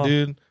 Like that Well-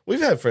 dude. We've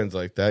had friends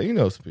like that. You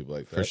know some people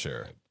like that. For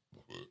sure.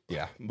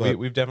 Yeah. But-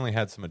 We've definitely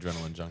had some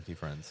adrenaline junkie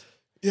friends.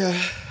 Yeah.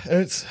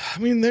 And it's, I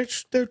mean,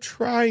 they're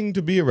trying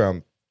to be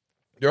around.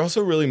 They're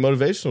also really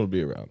motivational to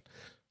be around.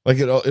 Like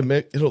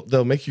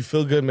they'll make you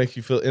feel good, make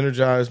you feel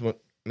energized,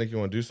 make you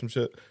want to do some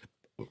shit.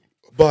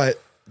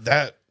 But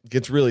that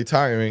gets really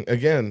tiring.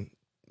 Again,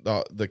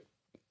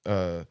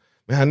 man,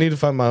 I need to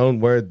find my own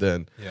word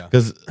then. Yeah.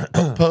 Because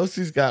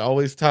Posty's got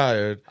always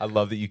tired, I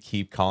love that you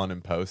keep calling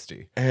him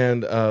Posty.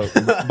 and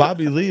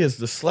Bobby Lee is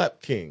the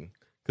slept king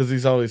because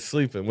he's always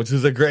sleeping, which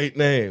is a great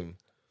name.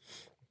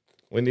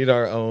 We need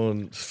our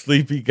own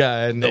sleepy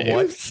guy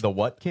name. The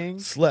what king?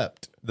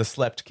 Slept. The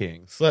slept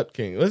king. Slept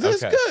king. Well,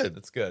 that's Okay, good.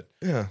 That's good.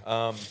 Yeah.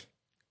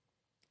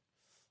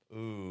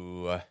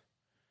 Ooh.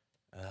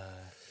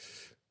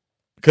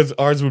 Because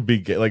ours would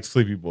be like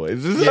Sleepy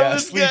Boys. Yeah,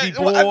 Sleepy It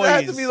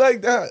has to Boys. be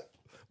like that.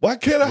 Why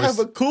can't I have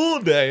a cool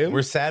day?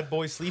 We're sad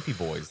boys, sleepy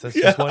boys. That's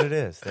just what it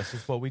is. That's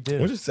just what we do.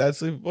 We're just sad,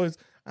 sleepy boys.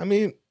 I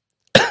mean,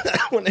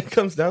 when it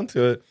comes down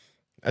to it,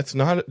 it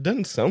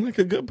doesn't sound like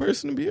a good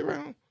person to be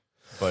around.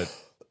 But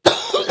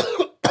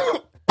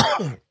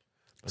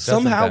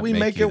somehow we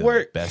make it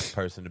work. Best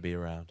person to be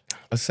around.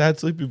 A sad,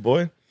 sleepy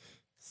boy.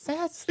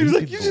 Sad, sleepy He's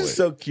like, boy. you're just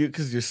so cute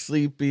because you're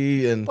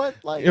sleepy, and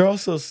But, like, you're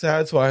also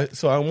sad. So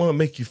I want to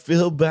make you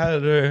feel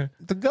better.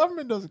 the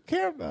government doesn't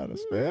care about us,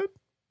 man.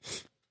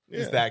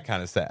 He's that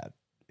kind of sad.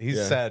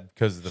 He's sad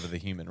because of the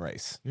human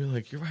race. You're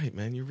like, you're right,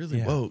 man. You're really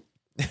woke.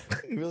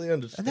 You really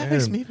understand. And that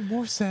makes me even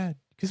more sad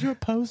because you're a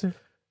poser.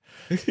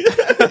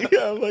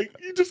 Yeah, like,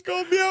 you just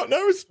called me out and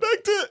I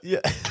respect it.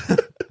 Yeah.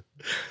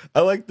 I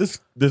like this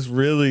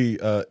really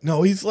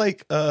no, he's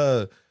like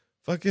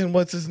fucking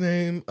what's his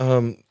name?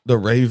 The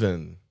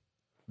Raven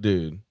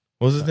dude.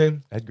 What was his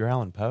name? Edgar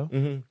Allan Poe?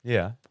 Mm-hmm.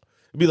 Yeah.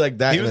 It'd be like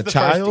that He in was a the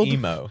child. first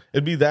emo.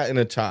 It'd be that in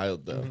a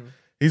child though. Mm-hmm.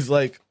 He's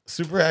like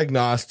super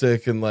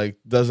agnostic and like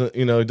doesn't,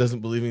 he doesn't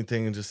believe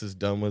anything and just is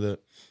done with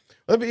it.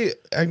 Would it be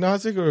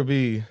agnostic or would it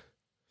be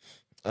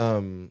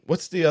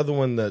what's the other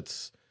one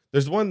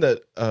there's one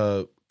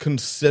that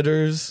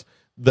considers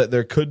that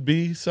there could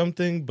be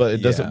something, but it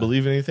doesn't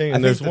believe anything.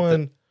 And there's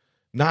one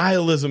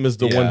nihilism is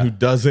the one who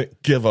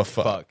doesn't give a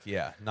fuck.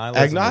 Yeah.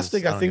 Nihilism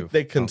Agnostic, I think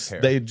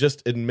they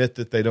just admit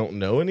that they don't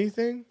know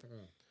anything.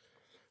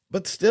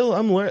 But still,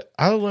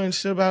 I learned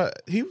shit about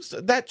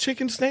it. That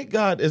chicken snake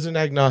god is an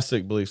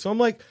agnostic belief. So I'm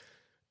like,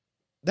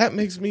 that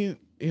makes me,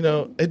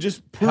 it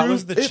just proves. How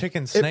is the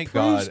chicken snake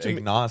god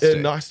agnostic?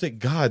 Agnostic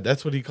god,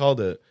 that's what he called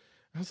it.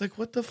 I was like,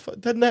 what the fuck?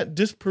 Doesn't that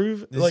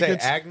disprove? Did like say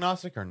it's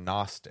agnostic or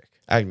gnostic?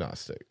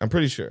 Agnostic. I'm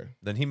pretty sure.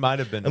 Then he might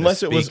have been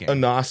unless it was misspeaking.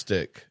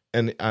 agnostic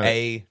and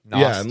Gnostic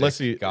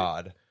unless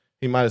god.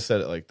 He might have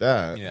said it like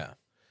that. Yeah.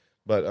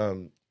 But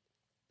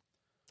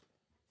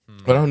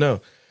but I don't know.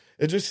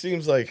 It just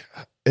seems like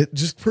it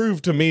just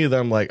proved to me that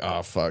I'm like,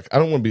 oh fuck, I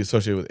don't want to be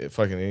associated with it,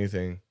 fucking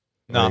anything.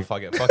 Nah, like,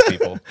 fuck it, fuck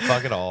people,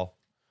 fuck it all.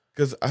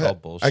 Because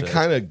I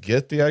kind of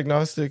get the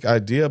agnostic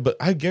idea, but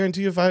I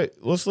guarantee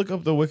let's look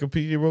up the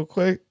Wikipedia real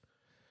quick,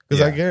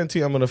 because I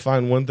guarantee I'm gonna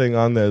find one thing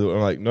on there that I'm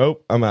like,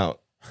 nope, I'm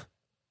out.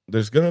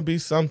 There's gonna be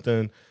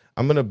something.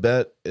 I'm gonna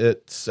bet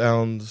it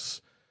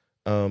sounds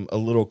a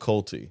little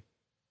culty.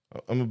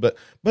 I'm a bet,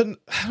 but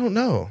I don't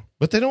know.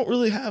 But they don't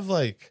really have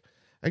like.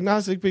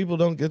 Agnostic people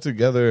don't get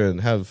together and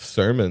have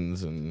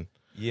sermons, and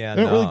they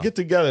don't really get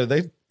together.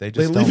 They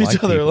just leave don't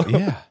each other alone.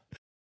 Yeah.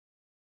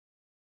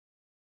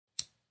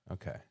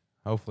 Okay.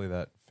 Hopefully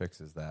that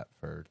fixes that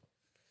for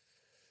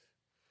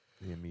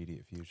the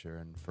immediate future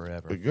and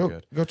forever.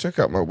 Go check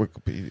out my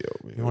Wikipedia.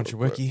 You want your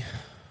wiki?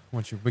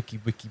 Want your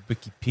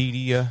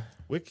Wikipedia?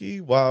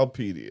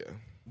 Wildpedia.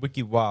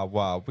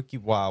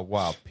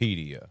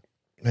 Wildpedia.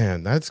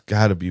 Man, that's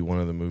got to be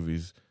one of the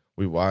movies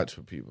we watch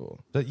for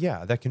people. But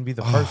yeah, that can be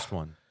the first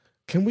one.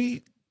 Can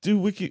we do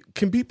wiki?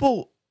 Can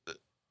people,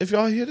 if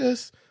y'all hear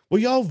this, will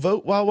y'all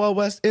vote Wild Wild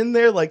West in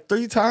there like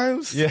 3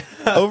 times? Yeah.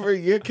 Over a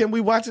year? Can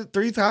we watch it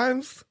 3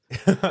 times?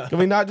 Can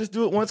we not just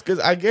do it once? Because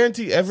I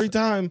guarantee every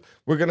time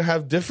we're going to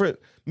have different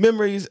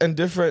memories and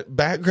different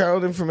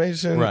background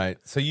information. Right.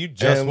 So you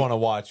just want to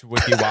watch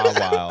Wiki Wild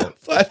Wild.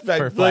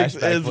 Flashback Flicks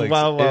is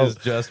Wild Wild. Is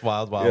just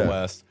Wild Wild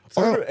West.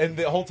 And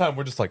the whole time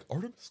we're just like,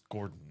 Artemis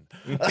Gordon.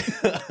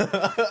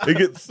 It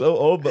gets so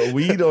old, but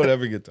we don't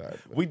ever get tired.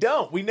 We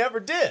don't. We never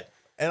did.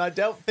 And I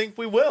don't think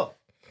we will.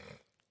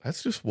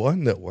 That's just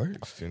one that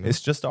works.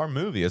 It's just our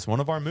movie. It's one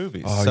of our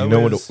movies. Oh, so you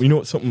know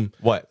what? Something.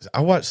 What? I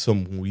watched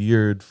some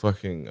weird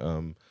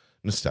fucking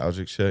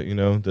nostalgic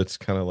shit. That's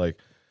kind of like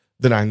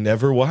that I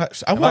never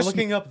watched. Am I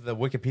looking up the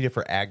Wikipedia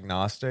for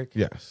agnostic?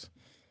 Yes.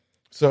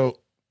 So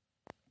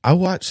I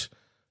watch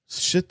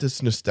shit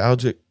that's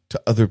nostalgic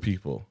to other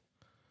people,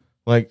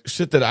 like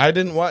shit that I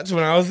didn't watch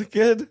when I was a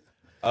kid.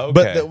 Okay.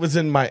 But that was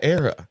in my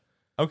era.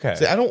 Okay.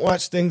 See, I don't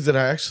watch things that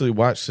I actually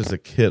watched as a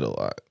kid a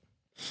lot.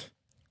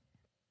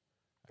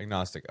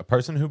 Agnostic. A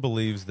person who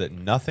believes that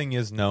nothing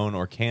is known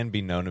or can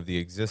be known of the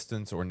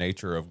existence or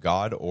nature of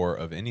God or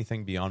of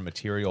anything beyond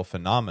material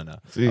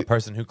phenomena. See, a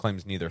person who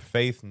claims neither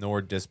faith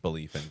nor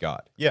disbelief in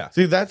God. Yeah.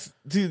 See,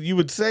 you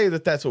would say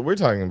that that's what we're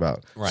talking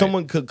about. Right.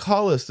 Someone could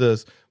call us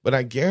this, but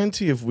I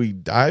guarantee if we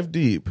dive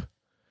deep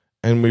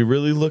and we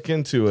really look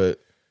into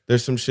it,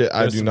 there's some shit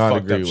I do not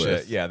agree with.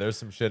 Shit. Yeah, there's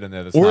some shit in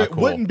there that's or not it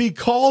cool. wouldn't be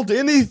called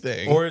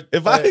anything. Or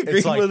if I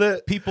agree like with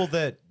it, people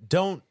that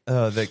don't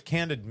that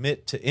can't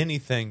admit to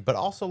anything, but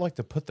also like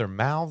to put their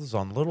mouths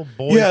on little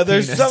boys. Yeah,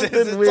 there's penises.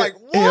 something It's weird.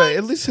 like what? Anyway,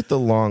 at least hit the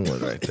long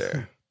one right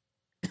there.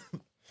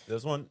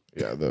 This one.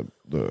 Yeah, the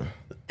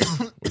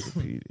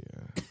Wikipedia.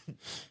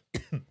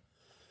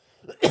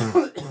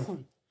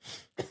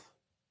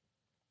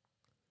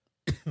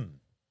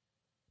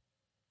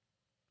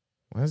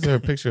 Why is there a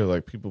picture of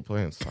like people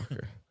playing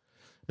soccer?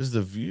 Is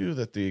the view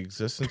that the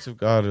existence of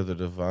God or the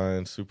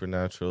divine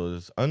supernatural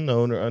is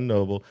unknown or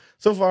unknowable.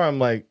 So far, I'm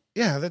like,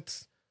 yeah,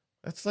 that's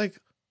like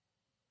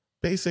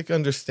basic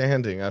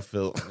understanding. I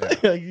feel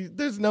like,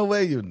 there's no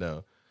way you'd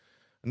know.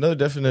 Another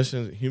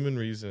definition: human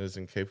reason is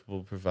incapable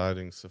of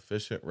providing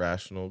sufficient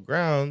rational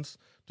grounds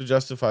to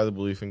justify the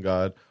belief in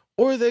God,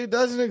 or that it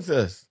doesn't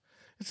exist.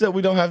 It's that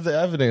we don't have the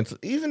evidence.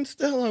 Even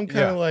still, I'm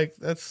kind of like,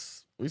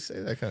 we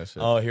say that kind of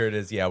shit. Oh, here it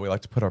is. Yeah, we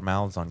like to put our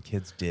mouths on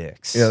kids'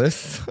 dicks. Yeah,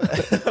 this.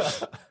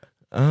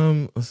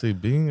 Let's see.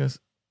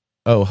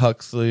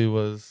 Huxley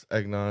was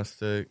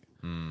agnostic.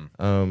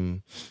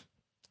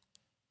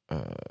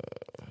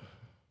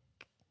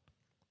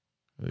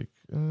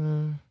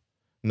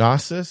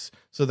 Gnosis.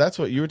 So that's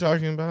what you were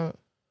talking about.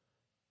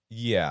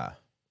 Yeah.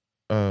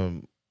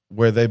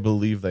 Where they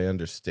believe they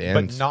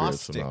understand, but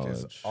Gnostic knowledge.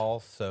 Is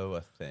also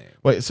a thing.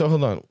 Wait, so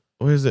hold on.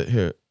 Where is it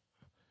here?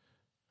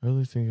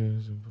 Early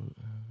thinkers.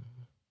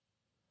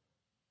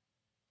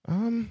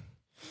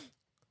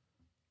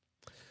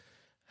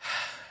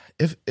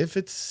 If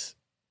it's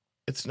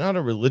not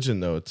a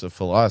religion though, it's a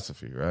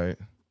philosophy, right?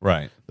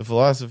 Right. The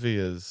philosophy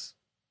is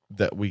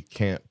that we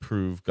can't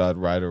prove God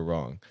right or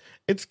wrong.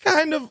 It's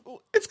kind of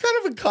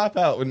a cop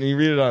out when you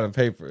read it on a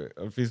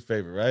piece of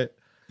paper, right?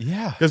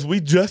 Yeah. Because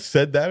we just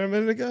said that a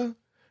minute ago,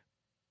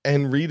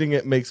 and reading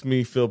it makes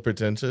me feel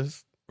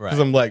pretentious. Right. Because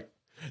I'm like,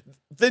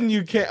 then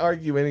you can't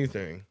argue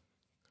anything.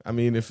 I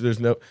mean, if there's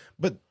no,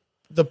 but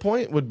the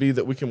point would be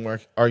that we can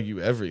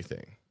argue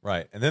everything.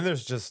 Right. And then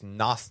there's just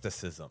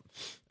Gnosticism,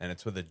 and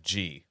it's with a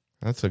G.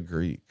 That's a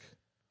Greek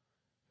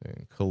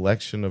thing.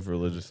 Collection of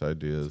religious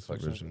ideas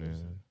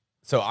originated.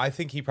 So I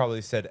think he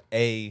probably said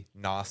a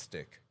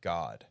Gnostic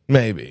God.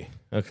 Maybe.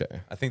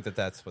 Okay. I think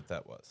that's what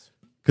that was.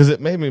 Because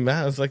it made me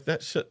mad. I was like, that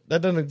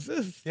doesn't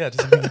exist. Yeah, it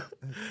doesn't mean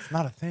it's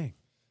not a thing.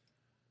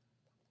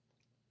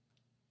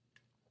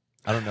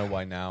 I don't know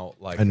why now.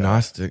 Like a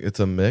Gnostic, it's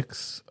a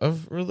mix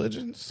of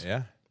religions.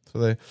 Yeah.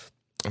 So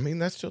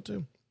that's chill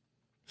too.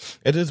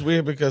 It is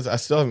weird because I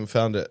still haven't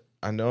found it.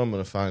 I know I'm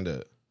going to find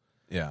it.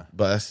 Yeah.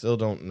 But I still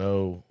don't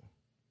know.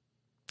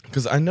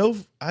 Because I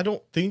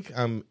think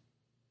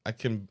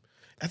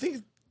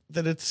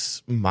that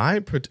it's I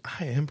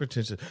am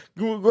pretentious.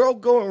 We're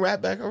going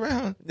right back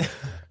around.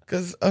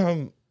 Because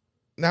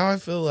now I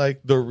feel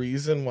like the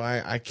reason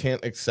why I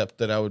can't accept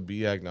that I would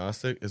be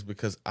agnostic is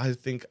because I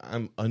think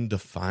I'm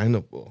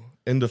indefinable.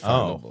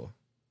 Oh.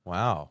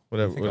 Wow.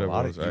 Whatever.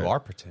 You are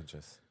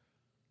pretentious.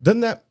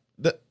 Doesn't that?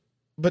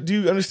 But do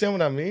you understand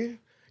what I mean?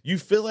 You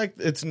feel like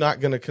it's not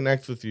going to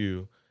connect with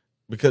you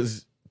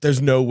because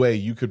there's no way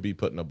you could be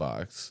put in a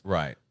box.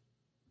 Right.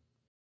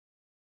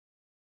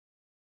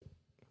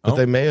 But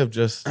they may have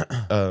just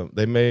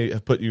they may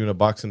have put you in a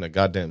box in a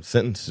goddamn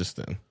sentence just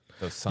then.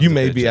 You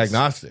may be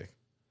agnostic.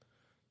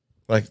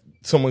 Like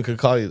someone could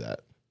call you that.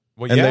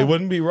 Well, and they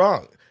wouldn't be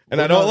wrong.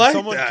 And I don't like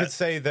someone that. could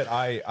say that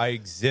I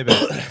exhibit.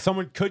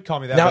 Someone could call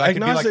me that. Now, but I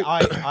could agnostic, be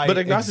like, I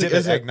agnostic exhibit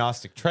isn't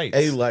agnostic traits.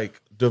 A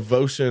like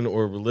devotion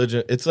or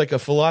religion. It's like a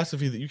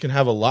philosophy that you can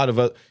have a lot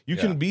of. You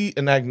can be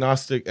an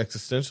agnostic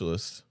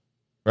existentialist,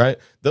 right?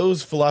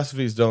 Those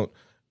philosophies don't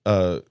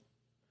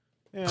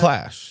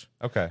clash.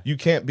 Okay. You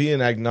can't be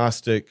an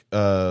agnostic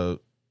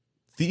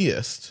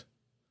theist.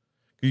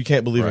 You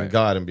can't believe in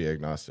God and be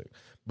agnostic,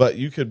 but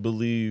you could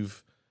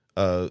believe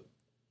of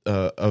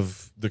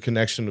the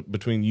connection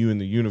between you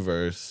and the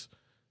universe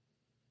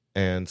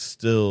and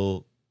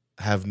still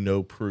have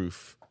no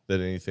proof that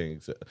anything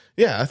exists.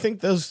 Yeah, I think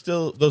those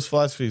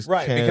philosophies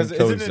can because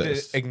coexist. isn't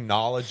it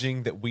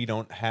acknowledging that we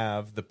don't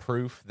have the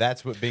proof?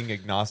 That's what being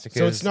agnostic is.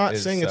 So it's not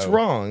saying it's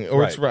wrong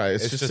or it's right.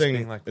 It's just saying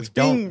being like, it's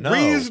being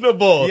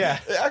reasonable. Yeah.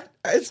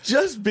 It's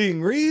just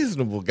being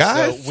reasonable,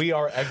 guys. So we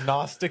are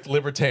agnostic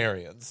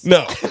libertarians.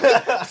 No.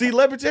 See,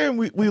 libertarian,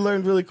 we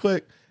learned really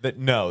quick. They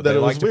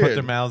like to put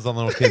their mouths on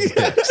little kids'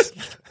 dicks.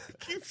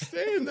 Keep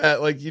saying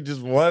that like you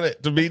just want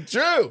it to be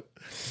true.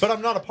 But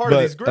I'm not a part of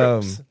these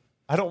groups.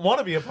 I don't want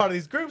to be a part of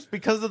these groups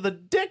because of the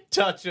dick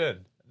touching.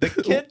 The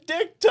kid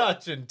dick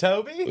touching,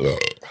 Toby.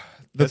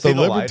 That's the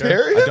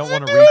libertarian. I don't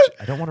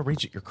want to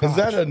reach at your crotch. Is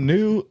that a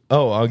new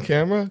on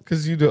camera?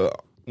 Because you do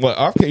what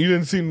off camera? You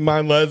didn't see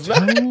mine last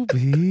night.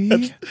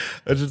 Toby.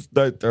 I just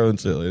start throwing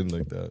shit in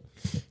like that.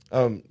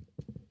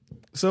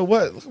 So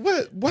what?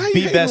 Why are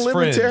you making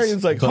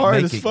libertarians like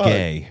hard as fuck?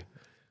 Gay.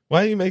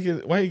 Why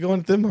are you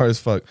going at them hard as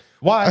fuck?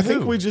 Why? I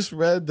think we just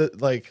read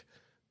that like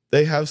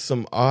they have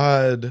some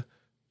odd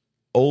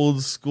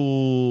old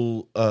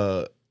school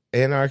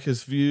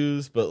anarchist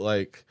views, but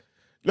like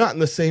not in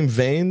the same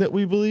vein that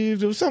we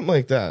believed. It was something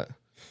like that.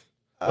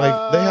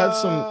 Like they had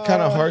some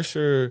kind of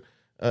harsher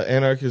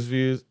anarchist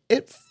views.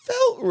 It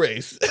felt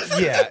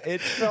racist. Yeah, it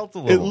felt a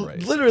little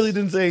racist. It literally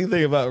didn't say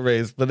anything about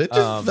race, but it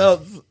just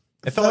felt.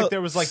 It felt like there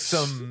was like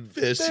some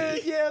fishy.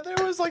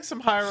 There was like some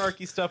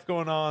hierarchy stuff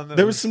going on.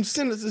 There were some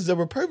sentences that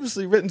were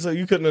purposely written so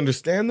you couldn't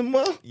understand them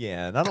well.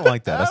 Yeah, and I don't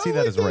like that. I see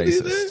that as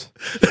racist.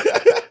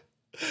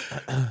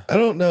 I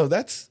don't know.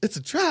 It's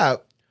a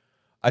trap.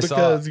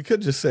 Because you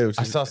could just say what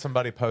you saw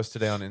somebody post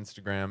today on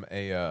Instagram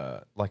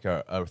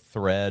a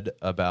thread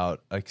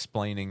about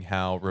explaining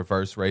how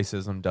reverse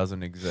racism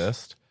doesn't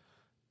exist,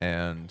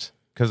 and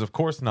because of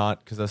course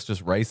not, because that's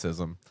just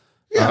racism.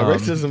 Yeah,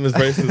 racism is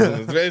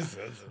racism is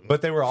racism.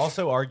 But they were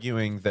also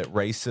arguing that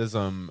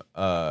racism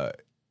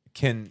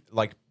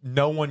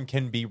no one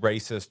can be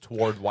racist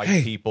toward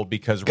white people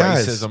because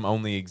guys. racism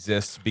only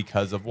exists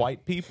because of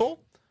white people.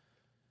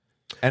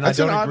 And That's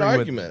I don't an odd agree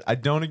argument. I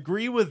don't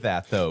agree with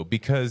that though,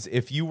 because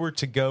if you were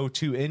to go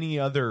to any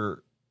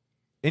other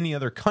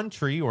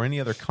country or any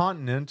other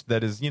continent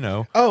that is,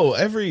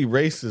 every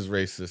race is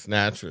racist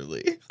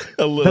naturally.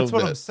 A little that's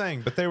what bit. I'm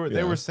saying. But they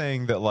were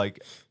saying that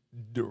like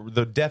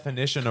the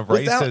definition of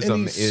Without racism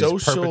any is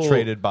social-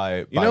 perpetrated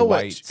by What?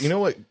 whites. You know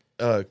what?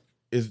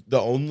 Is the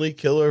only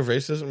killer of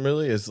racism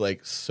really is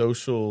like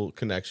social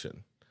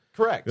connection.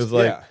 Correct. Because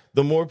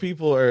the more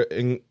people are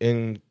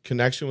in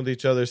connection with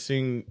each other,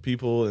 seeing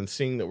people and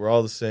seeing that we're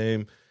all the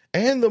same,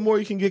 and the more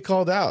you can get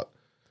called out.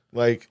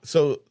 Like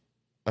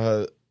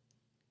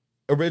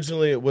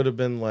originally it would have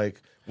been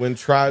like when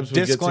tribes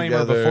would Disclaimer get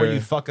together. before you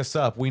fuck us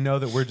up, we know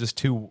that we're just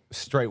two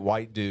straight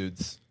white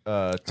dudes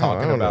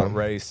talking about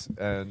race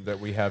and that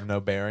we have no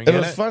bearing. And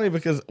in it was funny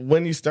because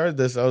when you started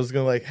this, I was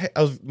gonna what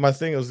I was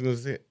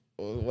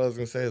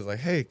gonna say is like,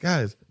 hey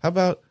guys, how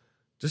about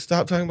just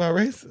stop talking about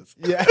races?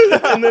 Yeah.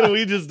 And then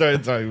we just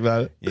started talking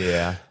about it.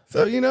 Yeah.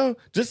 So,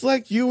 just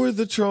like you were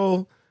the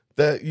troll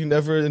that you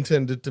never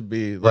intended to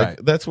be, like Right.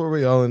 that's where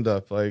we all end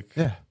up. Like,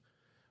 Yeah.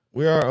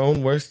 we're our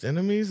own worst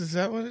enemies. Is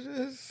that what it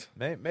is?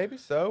 Maybe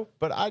so,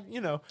 but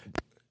Do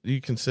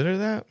you consider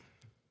that?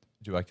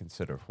 do I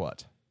consider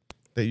what?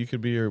 That you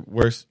could be your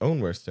own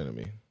worst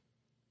enemy?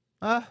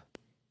 Yeah,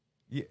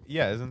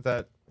 isn't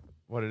that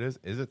what it is?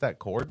 Is it that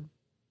chord?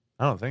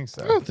 I don't think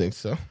so. I don't think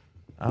so.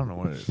 I don't know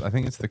what it is. I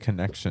think it's the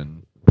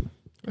connection. Or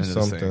into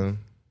this thing. something.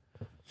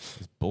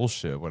 It's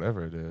bullshit,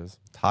 whatever it is. I'm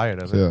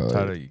tired of it. Yeah. I'm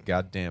tired of you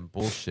goddamn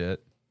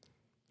bullshit.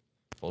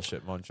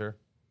 Bullshit muncher.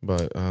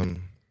 But I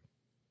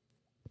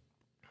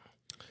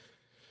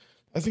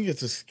think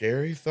it's a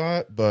scary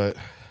thought, but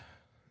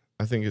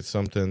I think it's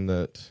something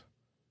that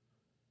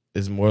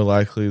is more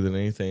likely than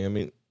anything. I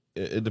mean,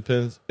 it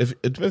depends.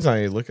 It depends on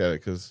how you look at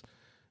it, because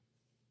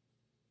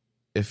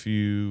if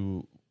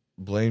you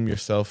blame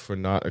yourself for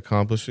not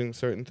accomplishing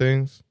certain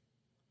things,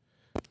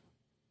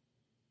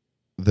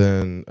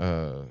 then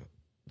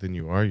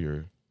you are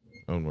your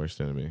own worst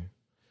enemy,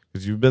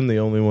 because you've been the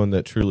only one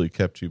that truly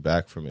kept you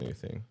back from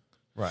anything.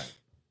 Right.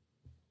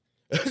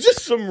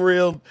 just some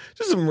real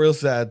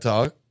sad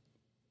talk,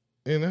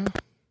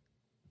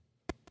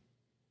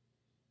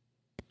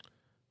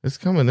 It's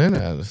coming in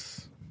at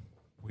us.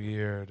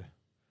 Weird.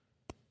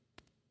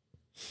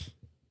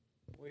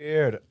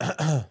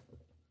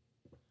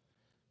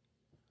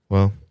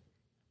 Well,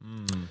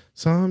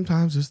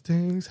 sometimes just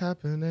things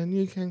happen and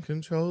you can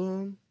control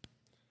them.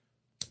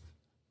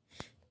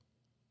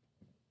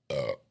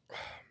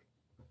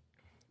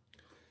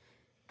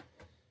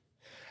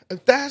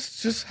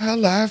 That's just how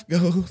life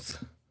goes.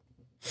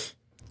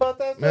 But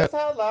that's just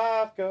how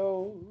life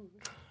goes.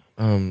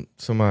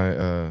 So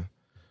my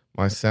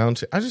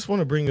sound I just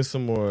want to bring us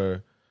some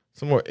more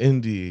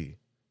indie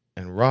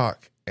and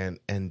rock and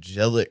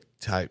angelic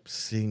type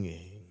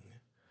singing.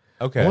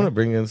 Okay. I want to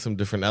bring in some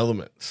different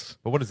elements.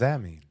 But what does that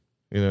mean?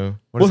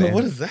 What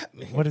does that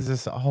mean? What does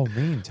this all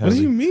mean, Toby? What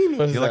do you mean?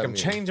 What does You're that like, I'm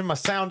mean? changing my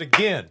sound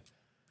again.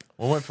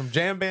 We went from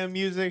jam band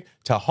music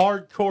to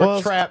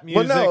hardcore trap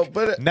music. Well, no,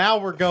 but now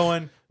we're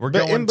going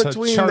in to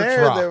between church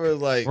there, rock. there was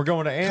like We're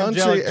going to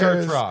country angelic church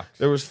eras, rock.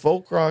 There was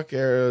folk rock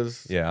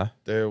eras. Yeah.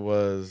 There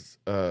was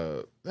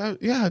dude,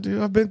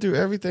 I've been through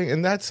everything,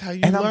 and that's how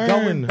you And learn. I'm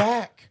going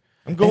back.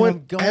 I'm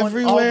going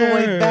everywhere. all the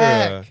way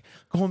back.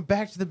 Going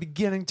back to the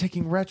beginning,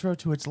 taking retro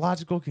to its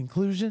logical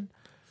conclusion.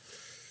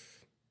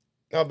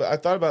 No, but I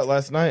thought about it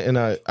last night, and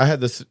I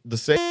had the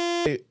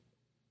same.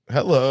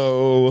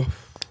 Hello.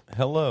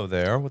 Hello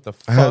there. What the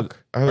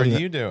fuck are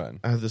you doing?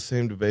 I had the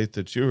same debate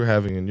that you were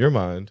having in your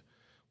mind,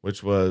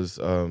 which was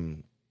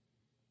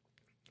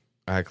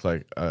act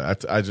like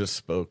I just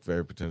spoke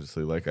very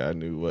pretentiously, like I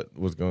knew what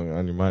was going on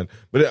in your mind.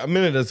 But I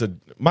meant it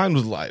mine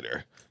was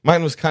lighter.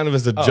 Mine was kind of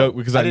as a joke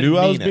because I knew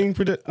I was being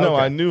No,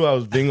 I knew I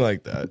was being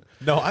like that.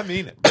 No, I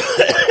mean it.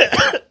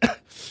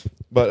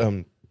 But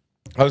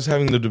I was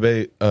having the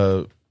debate,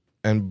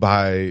 and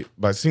by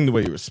seeing the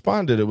way you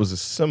responded, it was a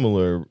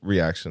similar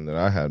reaction that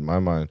I had in my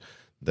mind.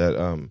 That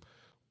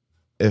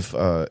if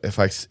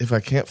I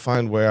can't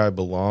find where I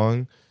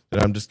belong,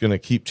 then I'm just gonna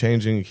keep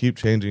changing and keep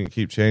changing and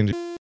keep changing.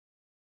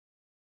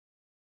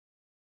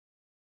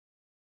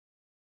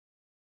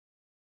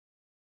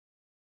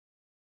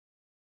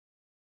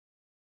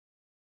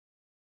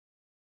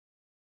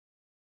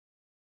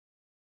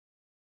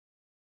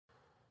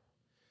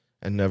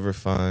 And never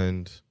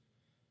find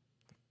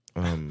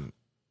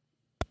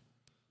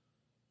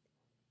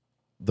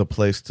the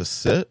place to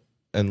sit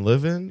and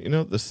live in,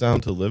 the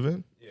sound to live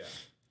in. Yeah.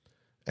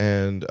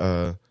 And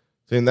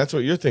then that's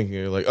what you're thinking.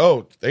 You're like,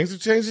 oh, things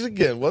have changed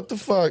again. What the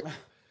fuck?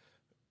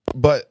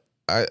 But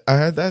I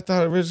had that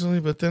thought originally,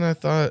 but then I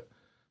thought,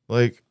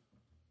 like,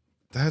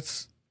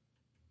 that's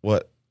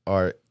what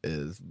art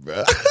is,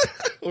 bro.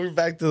 We're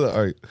back to the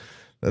art.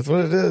 That's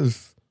what it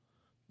is.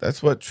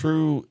 That's what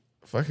true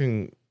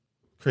fucking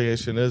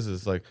creation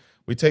is like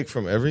we take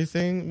from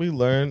everything, we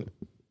learn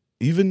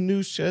even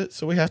new shit,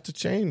 so we have to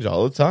change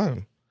all the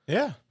time.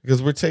 Yeah.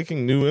 because we're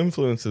taking new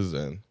influences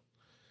in,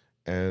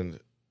 and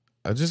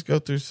I just go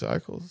through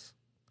cycles,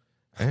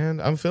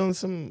 and I'm feeling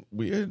some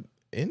weird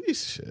indie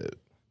shit.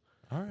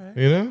 All right.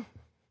 You know,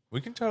 We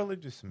can totally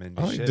do some indie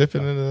I like shit.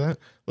 dipping into that.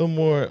 A little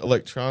more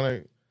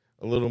electronic,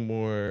 a little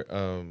more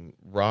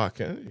rock.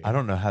 I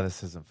don't know how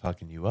this isn't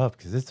fucking you up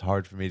because it's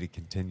hard for me to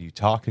continue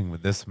talking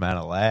with this amount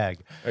of lag.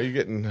 Are you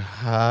getting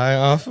high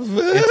off of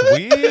it?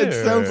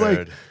 It's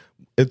weird.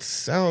 It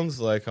sounds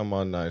like I'm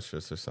on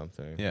nitrous or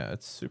something. Yeah,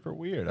 it's super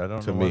weird. I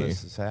don't To know what me.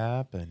 this is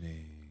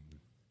happening.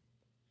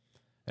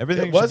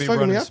 Everything It was should be fucking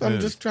running me up. smooth. I'm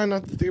just trying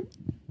not to think.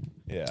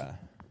 Yeah.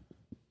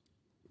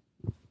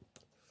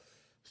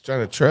 Just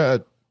trying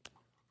to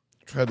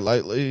tread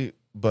lightly,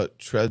 but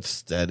tread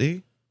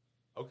steady.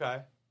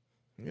 Okay.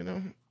 You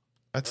know,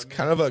 that's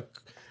kind of a.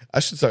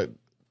 I should start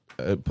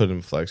put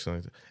inflection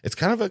like that. It's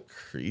kind of a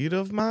creed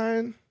of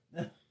mine.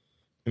 And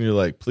you're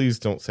like, please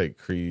don't say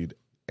creed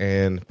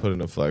and put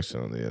an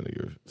inflection on the end of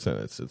your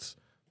sentence. It's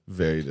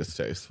very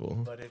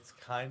distasteful. But it's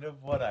kind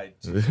of what I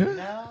do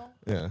now.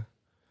 Yeah.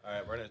 All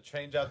right, we're going to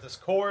change out this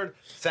chord.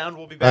 Sound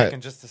will be back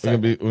in just a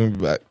second. We're gonna be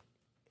back.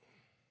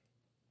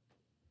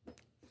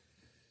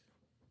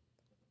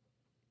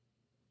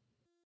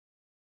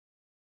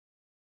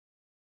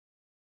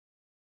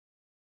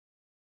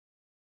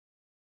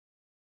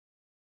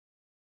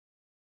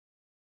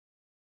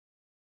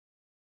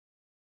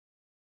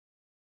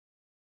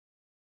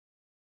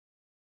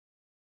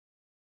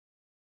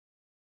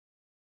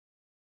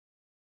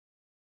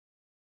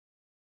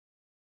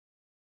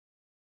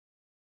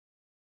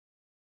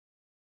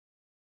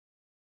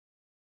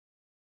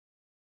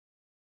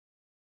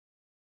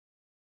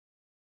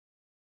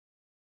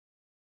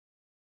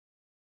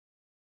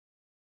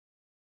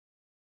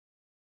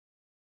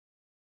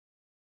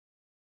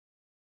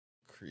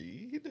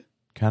 Creed?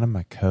 Kind of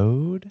my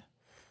code.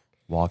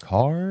 Walk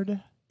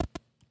hard.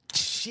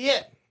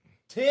 Shit.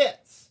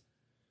 Tits.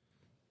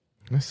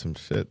 That's some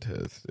shit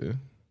tits, dude.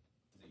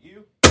 Is it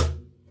you?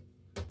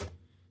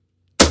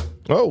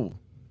 Oh.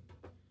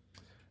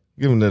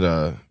 Giving it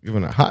a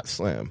hot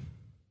slam.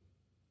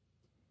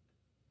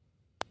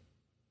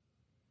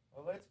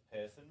 Well, it's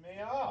pissing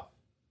me off.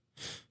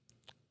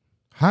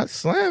 Hot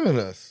slamming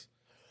us.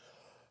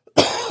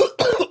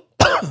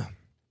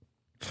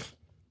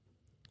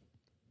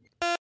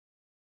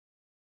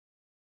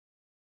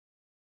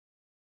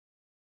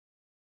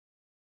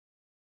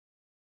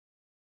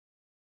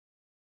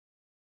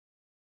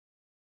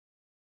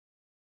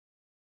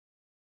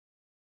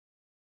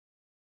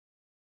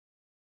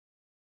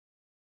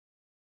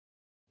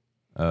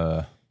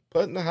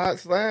 Putting the hot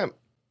slam.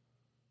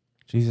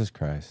 Jesus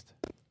Christ.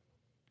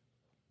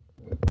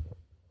 I'm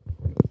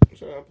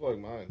trying to unplug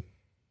mine.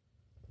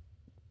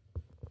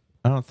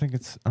 I don't think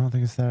it's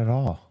that at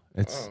all.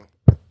 It's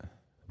Oh.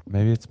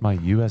 maybe it's my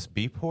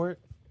USB port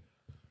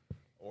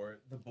or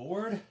the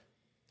board.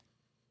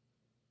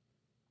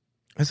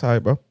 That's all right,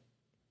 bro.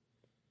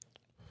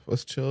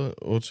 Let's chill.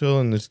 We'll chill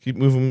and just keep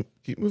moving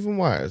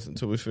wires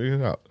until we figure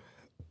it out.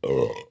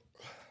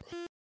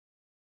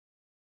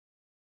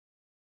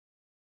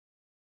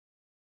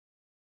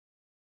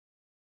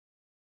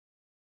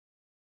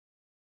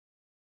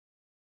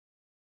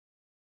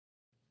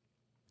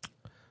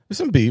 There's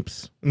some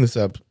beeps in this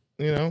app,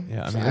 you know.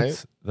 Yeah, I It's mean all right.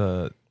 it's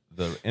the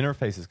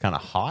interface is kind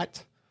of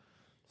hot,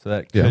 so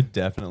that could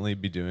definitely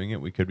be doing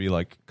it. We could be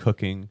like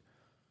cooking.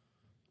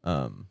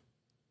 Getting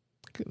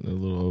a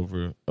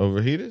little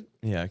overheated.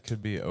 Yeah, it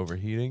could be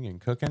overheating and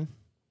cooking.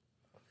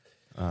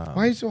 Why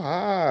are you so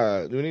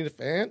hot? Do we need a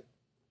fan?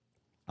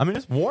 I mean,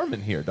 it's warm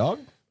in here,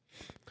 dog.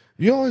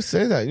 You always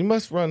say that. You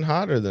must run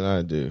hotter than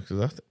I do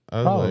because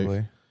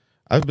Probably.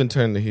 I've been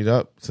turning the heat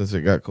up since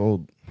it got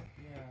cold.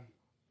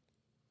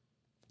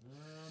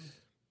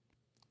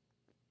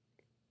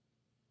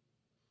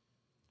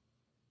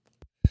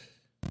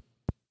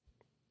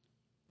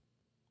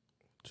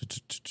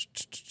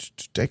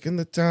 Taking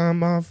the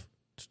time off,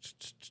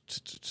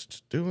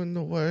 doing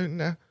the work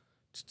now.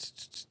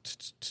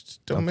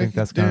 Don't think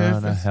that's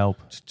gonna help.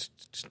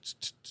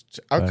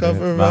 I'll but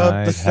cover it up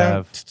might the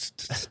sound.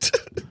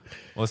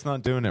 Well, it's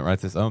not doing it right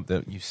this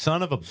you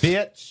son of a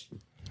bitch.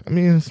 I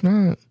mean, it's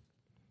not.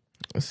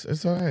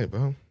 It's all right,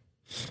 bro.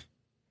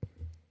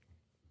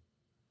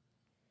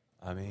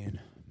 I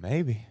mean,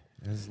 maybe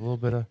there's a little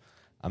bit of.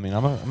 I mean,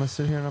 I'm gonna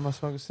sit here and I'm gonna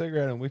smoke a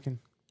cigarette and we can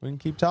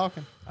keep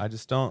talking. I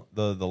just don't.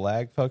 The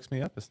lag fucks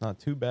me up. It's not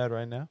too bad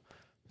right now.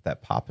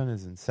 That popping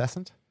is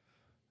incessant,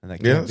 and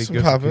that can't be some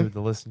good for popping.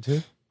 people to listen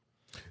to.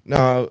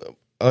 No,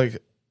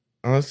 like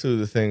honestly,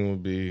 the thing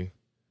would be,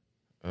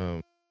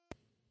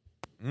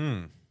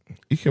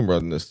 you can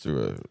run this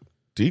through a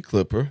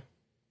declipper.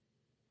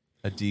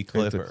 A Take the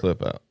declipper.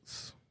 clip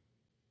outs.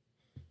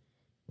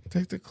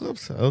 Take the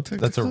clips out.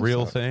 That's a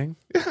real thing.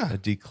 Yeah. A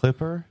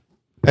declipper.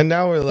 And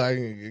now we're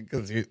lagging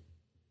because it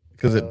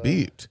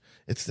beeped.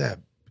 It's that.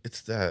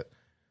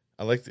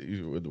 I like that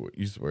you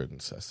use the word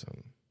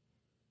incessant.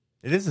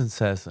 It is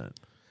incessant.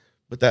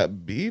 But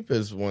that beep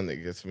is one that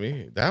gets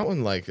me. That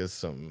one is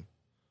something's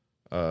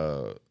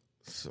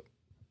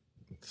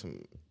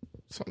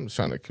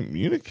trying to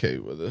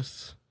communicate with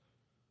us.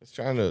 It's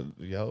trying to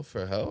yell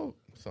for help.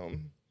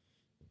 Something.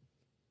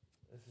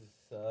 This is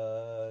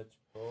such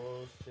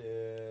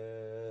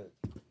bullshit.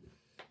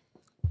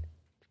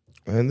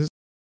 And this.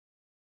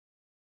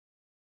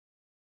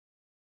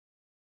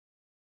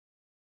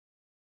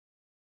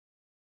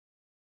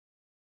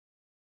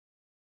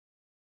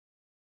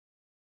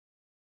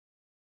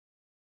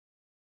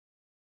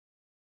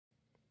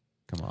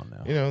 Come on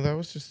now. You know, that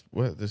was just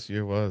what this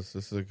year was.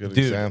 This is a good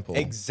example.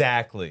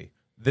 Exactly.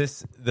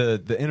 This the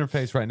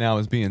interface right now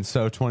is being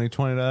so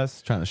 2020 to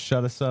us, trying to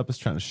shut us up, it's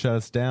trying to shut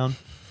us down.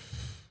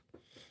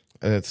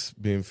 And it's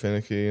being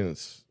finicky, and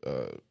it's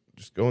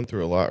just going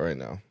through a lot right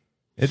now.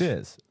 It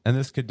is. And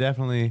this could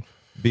definitely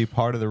be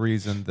part of the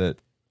reason that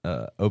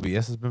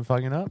OBS has been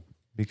fucking up,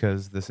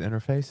 because this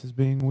interface is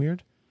being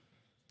weird.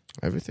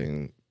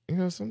 Everything, you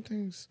know, some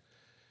things.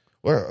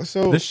 Well,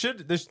 so This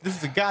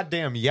is a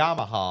goddamn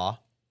Yamaha.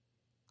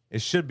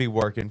 It should be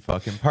working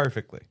fucking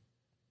perfectly.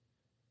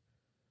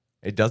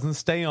 It doesn't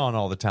stay on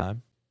all the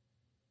time.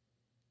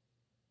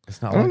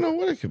 It's not. I don't know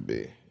what it could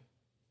be.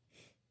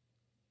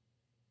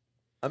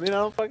 I mean, I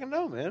don't fucking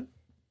know, man.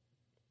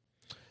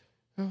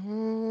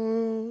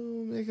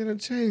 Oh, making a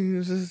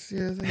change this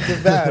year. Things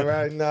are bad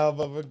right now,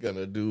 but we're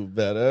gonna do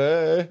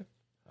better.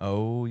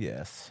 Oh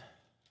yes.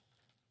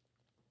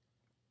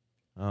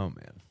 Oh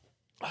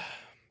man.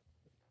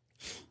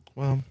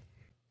 Well,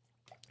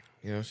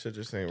 you know, shit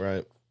just ain't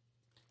right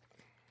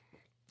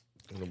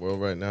in the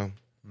world right now.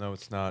 No,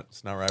 it's not.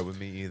 It's not right with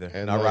me either.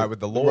 And not right with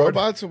the Lord.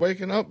 Robots are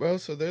waking up, bro,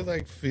 so they're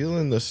like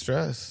feeling the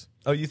stress.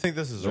 Oh, you think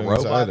this is a They're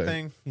robot anxiety.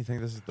 thing? You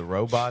think this is the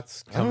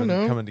robots I don't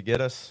know. coming to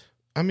get us?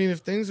 I mean, if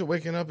things are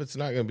waking up, it's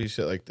not gonna be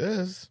shit like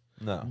this.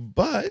 No.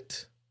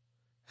 But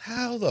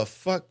how the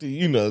fuck do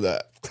you know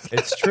that?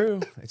 It's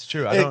true. It's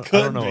true. I It don't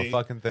could know be. a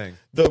fucking thing.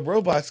 The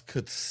robots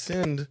could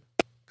send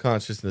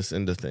consciousness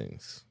into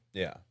things.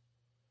 Yeah.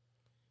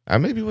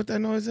 Maybe what that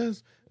noise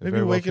is. Maybe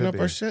very well waking could up be.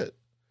 our shit.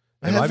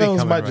 My It might be headphones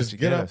coming might right just to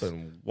get get up us.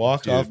 and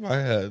walk Dude. off my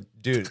head.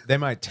 Dude, they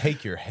might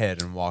take your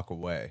head and walk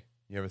away.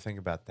 You ever think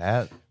about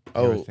that?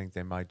 You ever think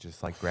they might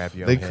just like grab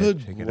your They head,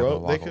 could pick it up grow.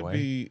 and They walk could away?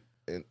 be,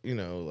 you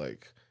know,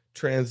 like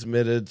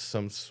transmitted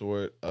some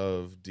sort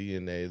of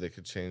DNA that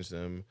could change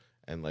them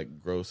and like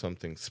grow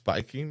something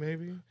spiky,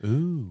 maybe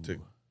Ooh. to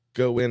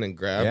go in and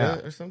grab Yeah.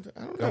 it or something.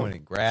 I don't Go know. in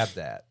and grab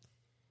that.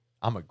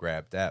 I'm going to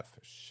grab that for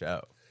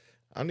sure.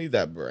 I need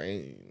that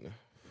brain.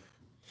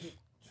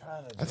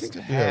 Trying to I think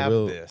it'd be have a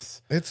real.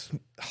 this. It's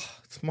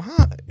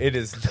mine. It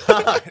is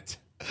not. What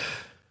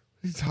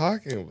are you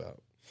talking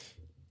about?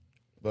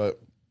 But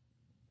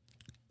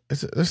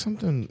there's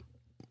something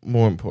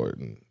more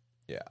important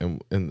Yeah.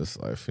 in this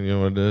life. And you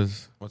know what it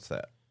is? What's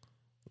that?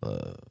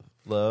 Love.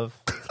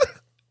 Love.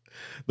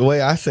 The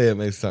way I say it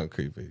makes it sound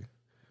creepy.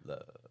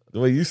 Love. The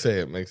way you say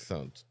it makes it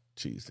sound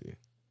cheesy.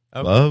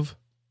 Okay. Love?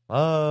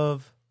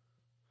 Love.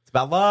 It's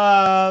about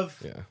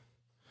love. Yeah.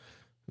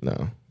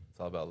 No. It's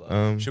all about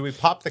love. Should we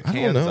pop the I don't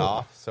cans know.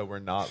 off so we're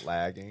not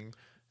lagging?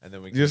 And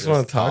then we can You just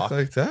want to talk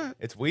like that?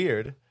 It's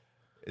weird.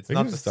 It's We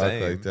not can the just talk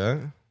same. like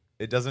that.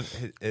 It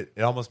doesn't. It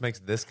almost makes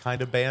this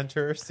kind of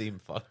banter seem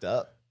fucked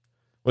up.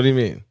 What do you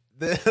mean?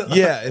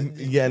 Yeah,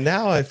 yeah.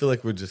 Now I feel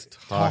like we're just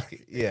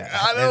talking. Yeah,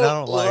 I and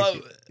don't like love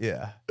it.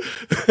 Yeah,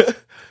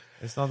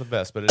 it's not the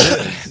best, but it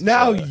is.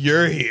 Now But,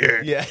 you're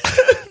here. yeah,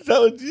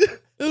 That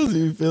was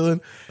you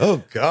feeling.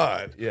 Oh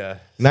God. yeah.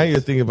 Now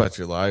you're thinking about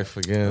your life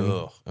again.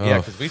 Ugh. Oh, Yeah,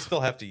 because we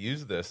still have to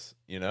use this.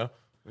 You know,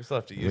 we still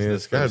have to I use mean,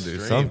 this. it's got to for the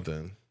do stream.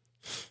 something.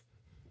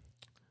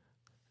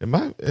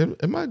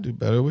 It might do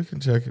better. We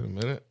can check in a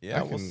minute.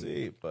 Yeah, we'll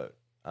see. But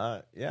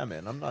yeah,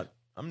 man,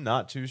 I'm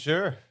not too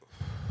sure.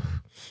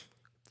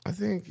 I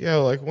think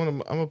like I'm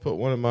gonna put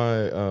one of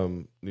my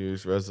New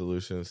Year's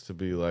resolutions to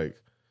be like,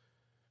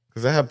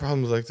 because I have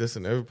problems like this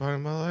in every part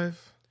of my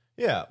life.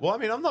 Yeah. Well, I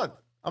mean, I'm not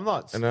And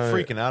I-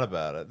 freaking out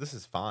about it. This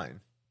is fine.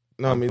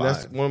 No, I I'm mean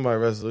that's fine. one of my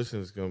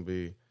resolutions is gonna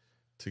be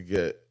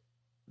to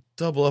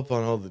double up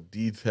on all the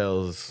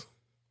details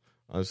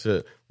on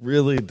shit.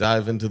 Really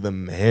dive into the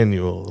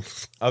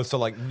manuals. Oh, so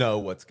like know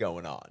what's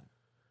going on.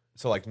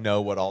 So like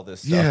know what all this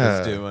stuff Yeah.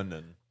 is doing,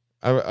 and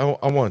I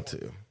want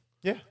to.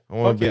 yeah, I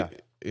want to Fuck be,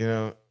 you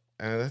know,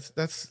 and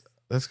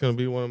that's gonna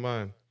be one of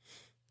mine.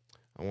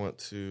 I want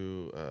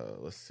to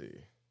let's see.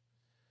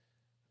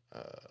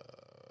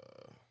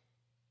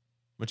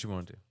 what you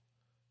want to do?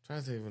 Trying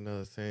to think of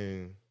another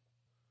thing.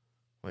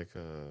 Like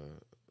I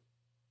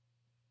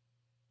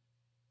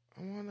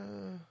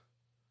wanna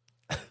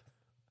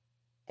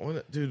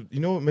dude, you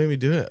know what made me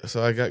do it?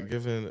 So I got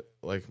given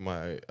like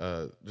my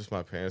just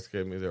my parents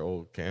gave me their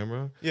old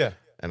camera. Yeah,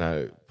 And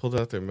I pulled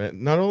out their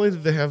not only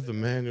did they have the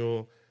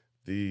manual,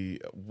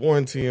 the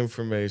warranty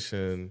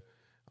information,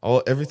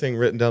 everything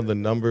written down, the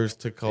numbers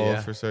to call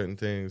Yeah. for certain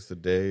things, the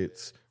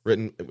dates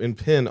written in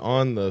pen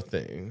on the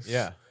things.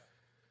 yeah.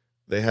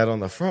 They had on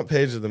the front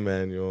page of the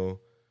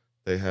manual,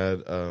 they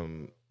had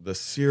the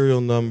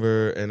serial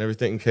number and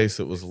everything in case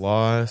it was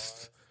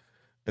lost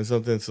and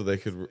something, so they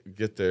could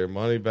get their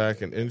money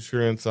back and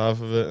insurance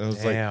off of it. And I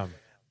was like, Damn.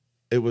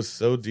 it was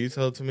so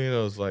detailed to me, and I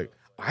was like,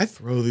 I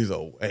throw these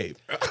away.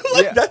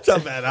 That's how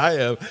bad I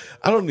am.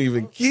 I don't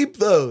even keep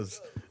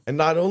those. And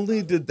not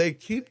only did they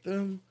keep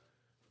them,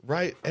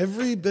 write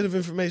every bit of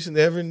information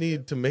they ever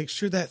need to make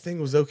sure that thing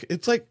was okay.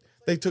 It's like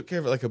they took care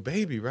of it like a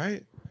baby,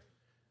 right?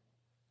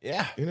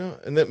 Yeah. You know,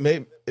 and that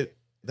made it.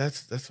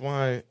 That's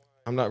why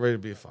I'm not ready to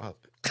be a father.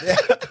 Yeah.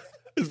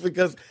 It's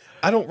because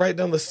I don't write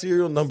down the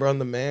serial number on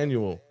the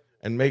manual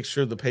and make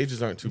sure the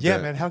pages aren't too bad. Yeah,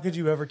 man. How could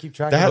you ever keep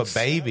track of a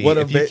baby what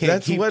if you can't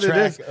that's keep what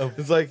track it is. of?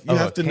 It's like you of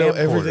have a to know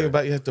everything camcorder.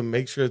 about. You have to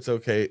make sure it's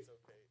okay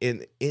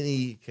in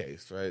any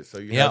case, right? So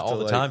you Yeah, have to, all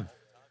the like, time,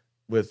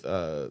 with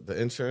the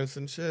insurance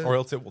and shit. or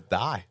else it will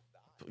die.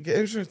 Get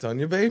insurance on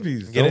your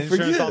babies. Get Don't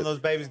insurance forget. on those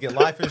babies. Get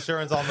life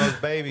insurance on those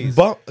babies.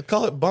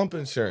 Call it bump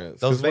insurance.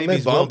 Those 'Cause when they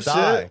babies will bump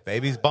die. shit,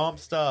 Babies bump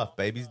stuff.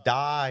 Babies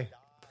die.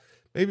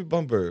 baby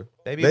bumper,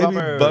 Baby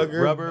bumper,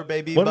 bugger, rubber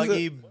baby What is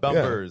buggy it?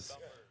 bumpers. Yeah.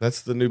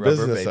 That's the new Rubber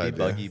business baby idea.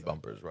 buggy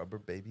bumpers. Rubber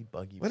baby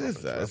buggy. What is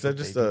bumpers. that? Is Rubber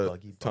that just baby a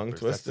buggy tongue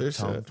bumpers. That's a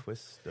twister? tongue Shit.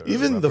 twister.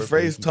 Even the Rubber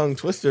phrase baby- tongue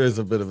twister is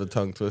a bit of a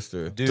tongue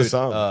twister. Dude, to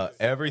some.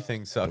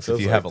 everything sucks It if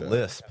you feels have like a that.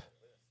 lisp.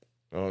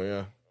 Oh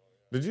yeah.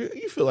 Did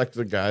you feel like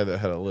the guy that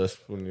had a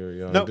lisp when you were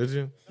young? Nope. Did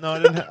you? No, I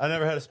didn't. I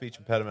never had a speech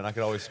impediment. I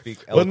could always speak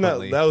Wasn't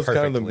eloquently. that was kind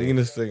of the perfectly.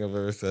 meanest thing I've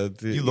ever said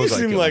to you. You look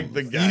seem like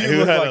the guy you who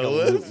look had like a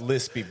lisp.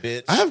 lispy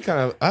bitch. I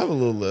have a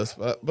little lisp,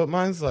 but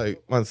mine's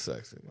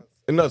sexy.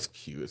 And no, it's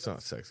cute. It's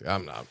not sexy.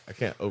 I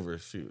can't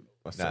overshoot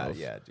Nah, myself.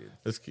 yeah, dude.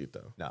 It's cute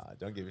though. Nah,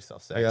 don't give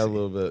yourself sexy. I got a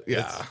little bit.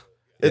 Yeah,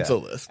 It's it's a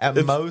lisp. At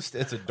It's- most,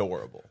 it's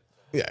adorable.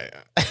 Yeah.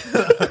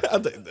 I'll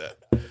take that.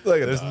 It's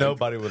like a There's dog.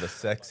 nobody with a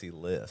sexy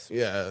lisp.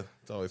 Yeah,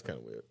 it's always kind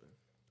of weird.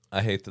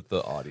 I hate that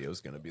the audio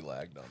is going to be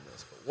lagged on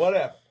this, but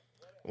whatever.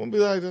 Won't be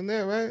like in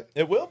there, right?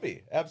 It will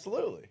be.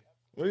 Absolutely.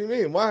 What do you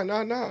mean? Why?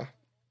 Nah. Where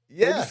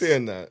Yes. you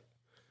seeing that?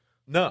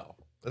 No,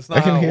 that's I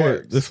not can how it hear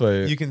works. it this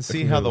way. You can I see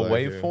can how hear the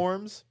lag here.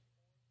 waveforms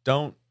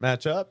don't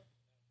match up.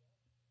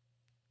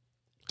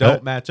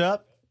 Don't match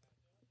up.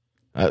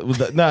 No,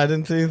 I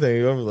didn't see anything.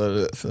 You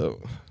overloaded it,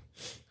 so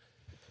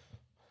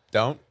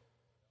Don't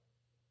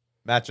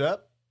match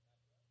up.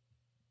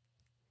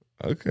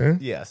 okay.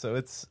 Yeah, so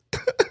it's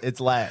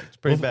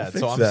lagged pretty Well, bad. fix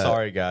So I'm that.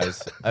 sorry,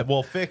 guys.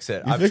 We'll fix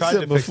it. You I've fixed tried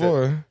it to fix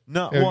before. it.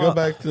 No, Here, well,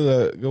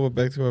 go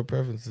back to our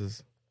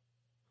preferences.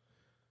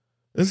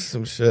 This is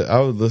some shit I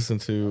would listen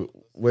to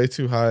way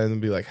too high and then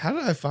be like, "How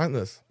did I find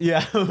this?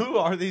 yeah. Who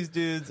are these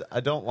dudes?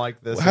 I don't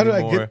like this. How did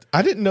anymore.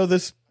 I didn't know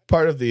this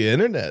part of the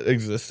internet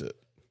existed."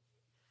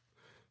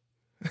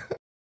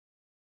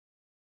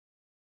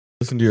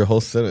 Listen to your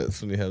whole sentence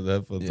when you have the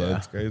headphones on. Yeah.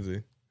 It's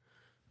crazy.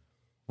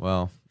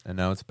 Well, and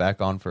now it's back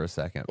on for a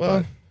second. Well,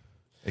 but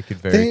it could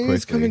very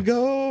things quickly. come and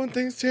go and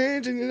things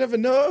change and you never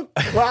know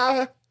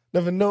why.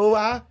 Never know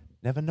why.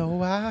 Never know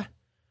why.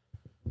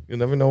 You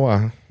never know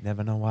why.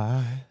 Never know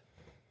why.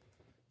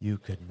 You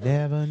could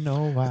never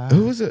know why.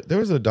 Who was it? There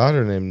was a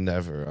daughter named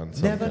Never on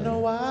something. Never know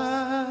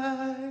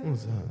why. What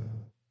was that?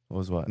 What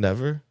was what?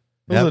 Never?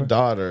 There was Never? a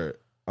daughter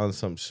on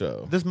some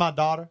show. This is my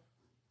daughter.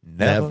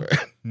 Never.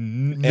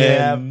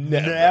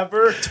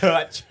 Never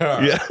touch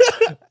her. Yeah.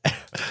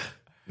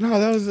 No,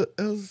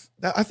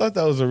 I thought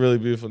that was a really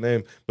beautiful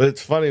name, but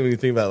it's funny when you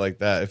think about it like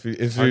that. If you're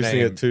introducing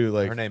it to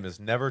like her name is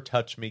Never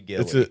Touch Me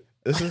Gilly.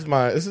 this is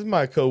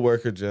my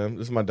coworker Jim.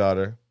 This is my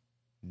daughter.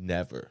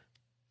 Never.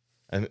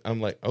 And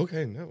I'm like,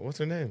 okay, no, what's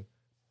her name?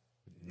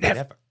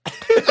 Never.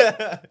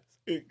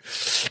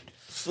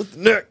 Slit the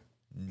neck.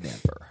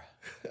 Never.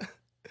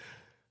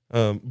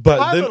 But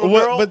Hi, then little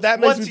girl. but that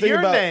makes What's me think your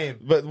about name?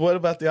 But what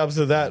about the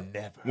opposite of that?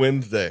 Never.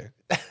 Wednesday.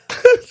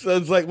 So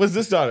it's like, what's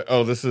this daughter?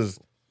 Oh, this is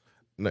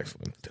next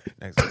Wednesday.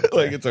 Next Wednesday.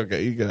 Like it's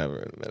okay, you can have her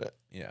in a minute.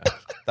 Yeah.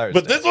 Thursday.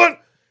 But this one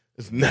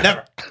is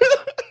never.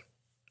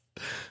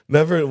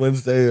 Never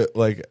Wednesday,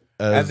 like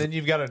and as, then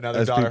you've got another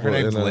as daughter. Her people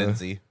name's in,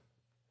 Lindsay.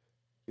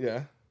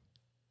 yeah.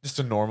 Just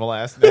a normal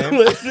ass name.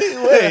 Let's see,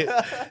 wait,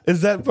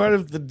 is that part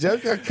of the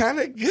joke? I kind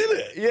of get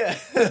it.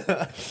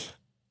 Yeah.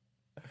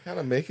 I kind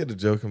of make it a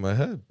joke in my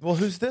head. Well,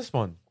 who's this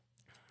one?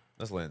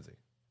 That's Lindsay.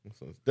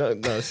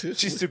 No,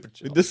 She's super We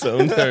chill.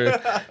 disowned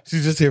her.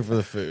 She's just here for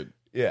the food.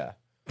 Yeah.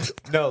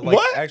 No, like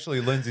What?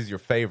 actually Lindsay's your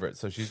favorite,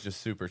 so she's just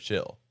super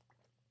chill.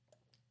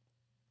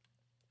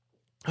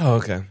 Oh,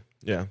 okay.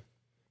 Yeah.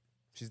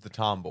 She's the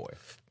tomboy.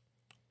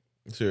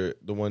 So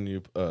the one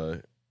you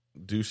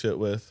do shit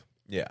with.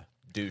 Yeah.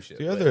 Do shit.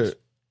 Your other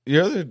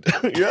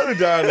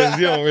daughters,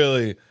 you don't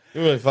really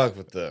fuck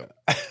with them.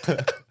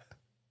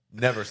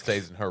 Never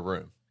stays in her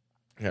room.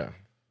 Yeah.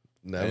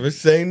 Never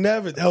say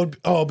never. That would,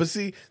 but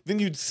see, then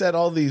you'd set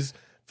all these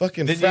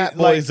fucking Then you, frat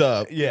like, boys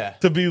up Yeah.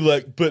 to be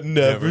like, but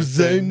never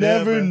say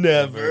never.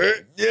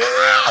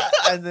 Yeah.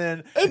 And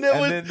then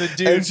the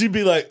dude. And she'd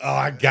be like, oh,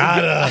 I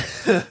gotta.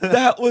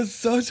 That was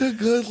such a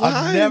good line.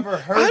 I've never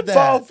heard I'd that.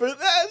 fall for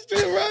that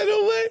shit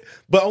right away.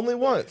 But only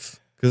once.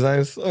 Because I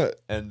ain't slut.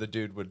 And the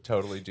dude would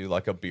totally do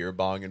like a beer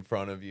bong in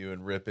front of you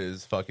and rip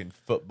his fucking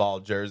football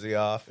jersey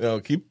off. You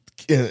know,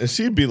 and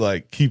she'd be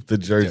like, keep the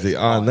jersey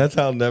on. That's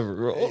how never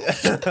rolls.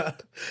 It's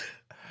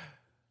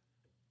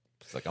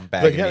like I'm Like,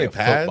 bagging got me any a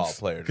football pads?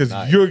 player Because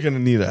tonight. you're going to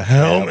need a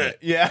helmet.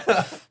 Yeah.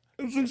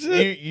 and some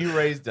shit. You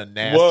raised a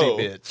nasty Whoa.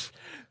 bitch.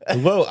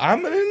 Whoa,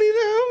 I'm gonna need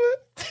a helmet.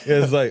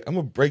 Yeah, it's like I'm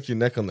gonna break your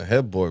neck on the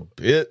headboard,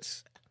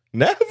 bitch.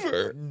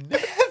 Never.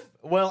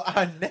 Well,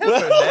 I never.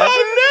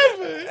 I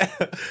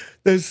never.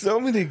 There's so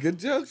many good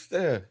jokes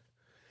there.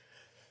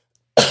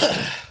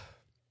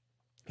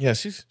 Yeah,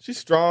 she's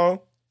strong.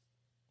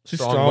 She's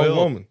a strong Strong-willed.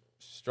 woman.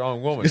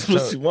 Strong woman. It's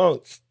what she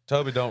wants.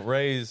 Toby don't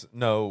raise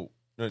no.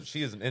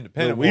 She is an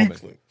independent The woman.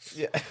 weakling.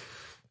 Yeah.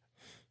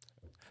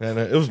 And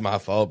it was my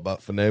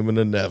fault for naming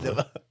her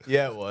Never.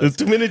 Yeah, it There's was.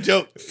 too many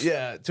jokes.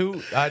 Yeah,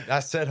 I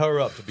set her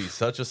up to be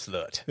such a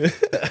slut.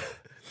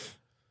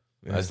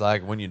 It's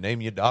like when you name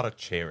your daughter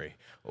Cherry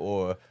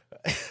or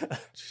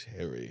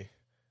Cherry.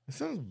 It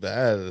sounds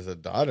bad as a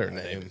daughter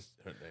name.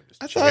 Her name is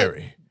I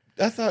Cherry.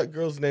 I thought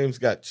girls' names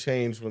got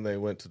changed when they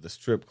went to the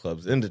strip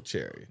clubs into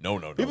Cherry. No.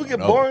 People no, get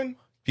no. born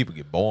People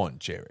get born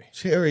Cherry.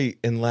 Cherry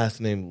and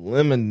last name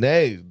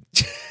Lemonade.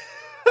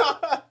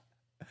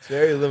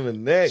 Cherry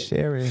Lemonade.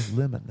 Cherry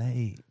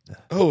lemonade.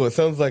 Oh, it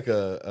sounds like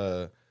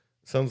a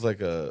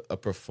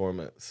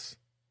performance,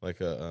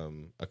 like a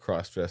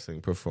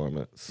cross-dressing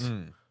performance.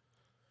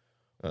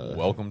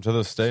 Welcome to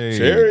the stage.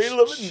 Cherry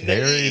lemonade.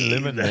 Cherry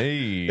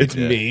lemonade. It's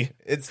me.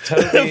 It's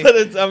Toby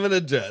But I'm in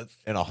a dress.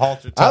 in a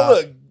halter top. I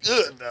look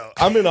good though.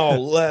 I'm in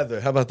all leather.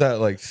 How about that?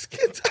 Like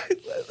skin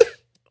tight leather.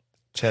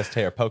 Chest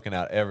hair poking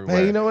out everywhere.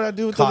 Man, you know what I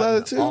do with the Cotton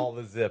leather too? all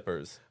the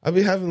zippers. I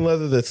be having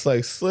leather that's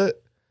like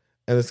slit,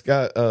 and it's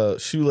got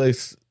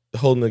shoelace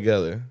holding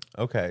together.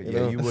 Okay, You yeah,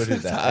 know? you would do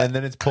It's that. hot. And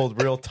then it's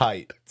pulled real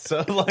tight.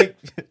 So like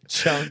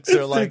chunks It's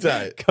are like too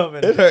tight.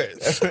 coming. It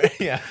hurts.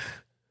 Yeah.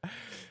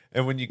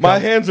 And when you My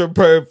come, hands are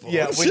purple.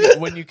 yeah,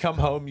 when you come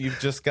home, you've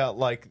just got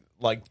like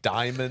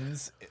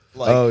diamonds,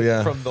 like Oh,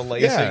 yeah. from the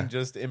lacing, Yeah.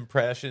 just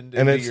impressioned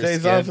and into it your stays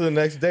skin. on for the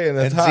next day, and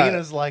that's And hot.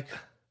 Zena's like,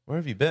 "Where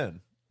have you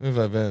been?" Where have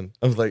I been?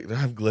 I was like, do I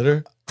have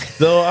glitter?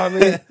 So I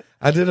mean,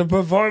 I did a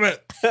performance.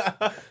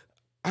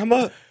 I'm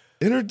a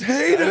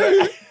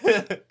entertainer.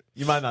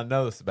 You might not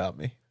know this about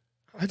me.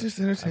 I just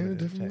entertain I'm a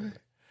different way.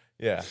 entertainer.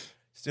 Yeah,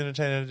 just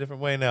entertain in a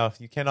different way now.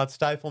 You cannot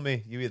stifle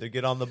me. You either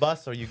get on the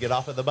bus or you get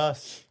off of the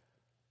bus.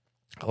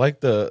 I like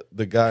the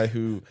guy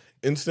who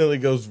instantly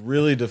goes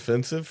really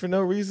defensive for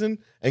no reason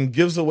and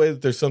gives away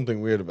that there's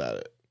something weird about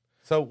it.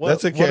 So what?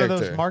 That's a What are those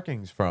character.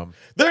 markings from?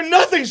 They're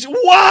nothing.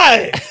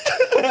 Why?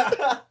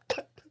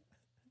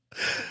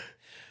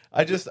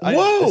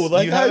 Whoa!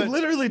 Like you I haven't-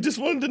 literally just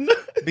wanted to know.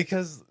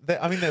 because they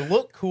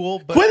look cool,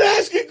 but Quit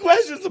asking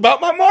questions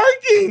about my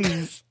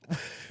markings.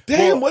 Damn,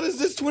 Well- what is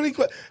this 20?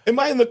 Am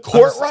I in the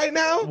court I'm right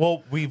now?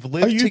 well, we've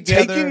lived Are you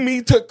together. taking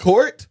me to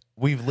court?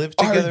 We've lived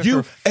together. Are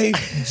you for a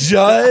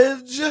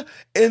judge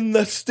in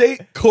the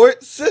state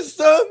court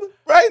system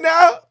right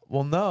now?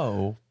 Well,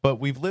 no,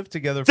 but we've lived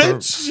together Then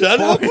for shut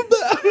up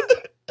about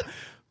it.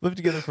 lived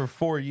together for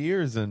 4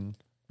 years, and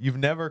you've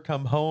never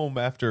come home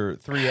after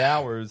 3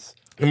 hours.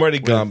 I'm already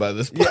gone by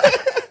this point.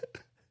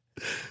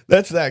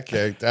 That's that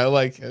character. I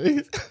like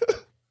it.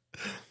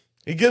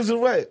 He gives it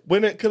away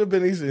when it could have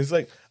been easy. It's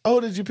like, oh,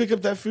 did you pick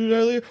up that food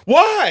earlier?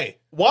 Why?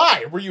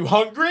 Why were you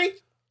hungry?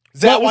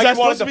 Is that What, was why I you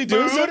wanted supposed to the be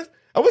doing food? something?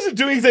 I wasn't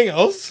doing anything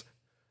else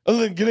other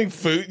than getting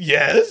food.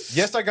 Yes.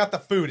 Yes, I got the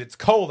food. It's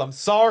cold. I'm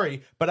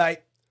sorry, but I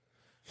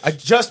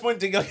just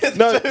went to go get the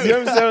No, food. you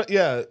understand?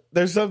 Yeah,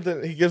 there's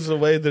something he gives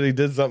away that he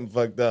did something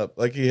fucked up,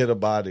 like he hit a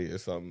body or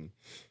something.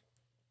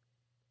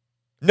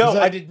 No, Is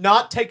that- I did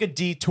not take a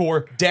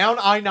detour down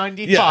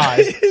I-95. Yeah,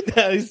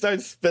 now he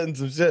starts spitting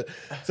some shit.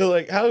 So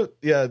like, how?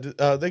 Yeah,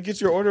 they get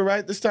your order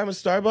right this time at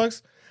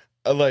Starbucks.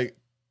 Like,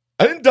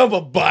 I didn't dump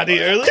a body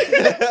early.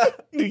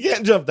 You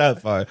can't jump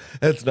that far.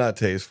 That's not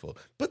tasteful.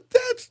 But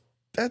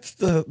that's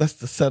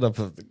the setup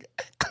of the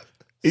guy.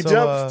 He So,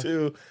 jumps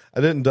to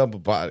I didn't dump a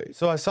body.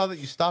 So I saw that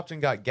you stopped and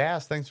got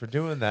gas. Thanks for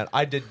doing that.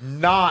 I did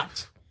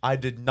not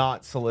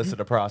solicit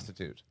a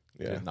prostitute.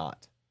 I Yeah. did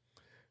not.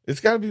 It's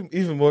got to be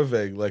even more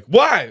vague. Like,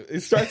 why?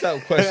 It starts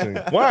out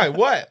questioning. Why?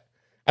 What?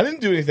 I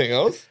didn't do anything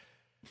else.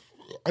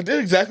 I did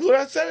exactly what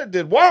I said I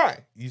did.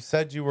 Why? You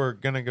said you were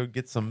going to go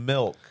get some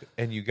milk,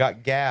 and you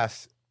got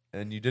gas,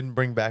 and you didn't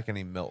bring back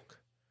any milk.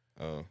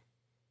 Oh.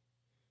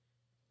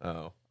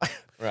 Oh.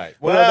 Right.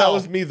 Well, that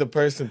was me, the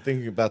person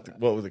thinking about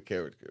what would the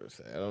character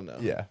say. I don't know.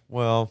 Yeah.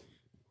 Well.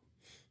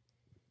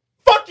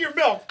 Fuck your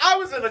milk. I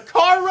was in a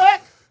car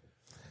wreck.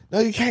 No,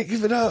 you can't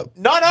give it up.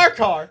 Not our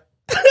car.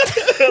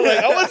 Like,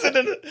 I wasn't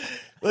in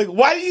like,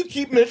 why do you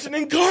keep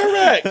mentioning car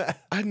wreck?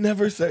 I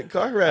never said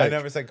car wreck. I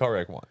never said car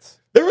wreck once.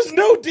 There was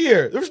no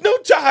deer. There was no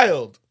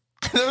child.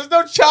 There was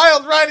no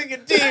child riding a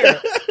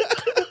deer.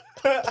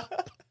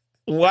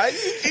 Why do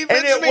you keep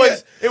And mentioning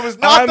it was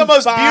not the I'm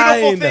most fine.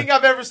 beautiful thing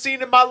I've ever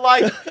seen in my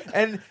life.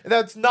 And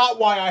that's not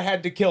why I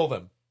had to kill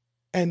them.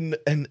 And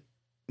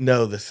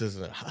no, this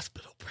isn't a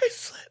hospital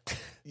bracelet.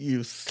 You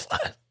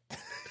slut.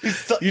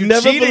 You're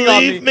never cheating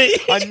on believe me.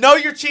 I know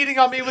you're cheating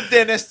on me with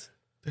Dennis.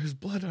 There's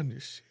blood on your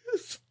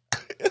shoes.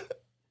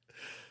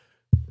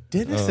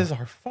 Dennis is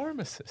our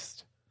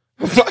pharmacist.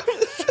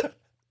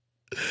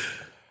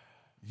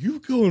 You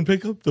go and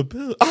pick up the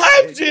bill.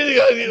 I'm cheating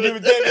on you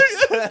with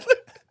Dennis.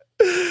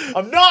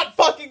 I'm not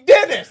fucking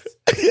Dennis.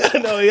 Yeah,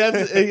 no,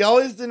 he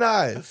always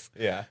denies.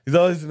 Yeah. He's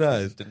always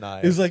denies.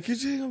 He's like,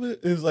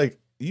 he's like,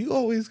 you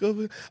always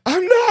go,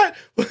 I'm not.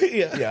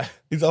 Yeah. Yeah.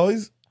 He's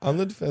always on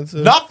the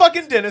defensive. Not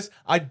fucking Dennis.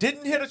 I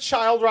didn't hit a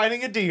child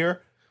riding a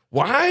deer.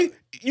 Why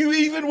you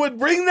even would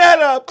bring that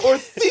up or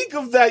think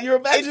of that? Your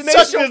imagination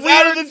It's such a is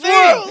out of weird this thing.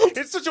 world.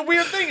 It's such a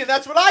weird thing, and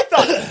that's what I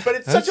thought. But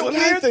it's That's such a what I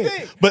weird think.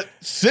 thing. But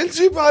since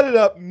you brought it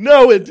up,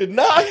 no, it did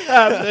not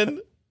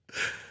happen.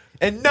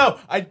 And no,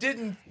 I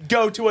didn't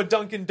go to a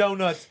Dunkin'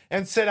 Donuts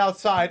and sit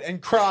outside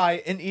and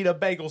cry and eat a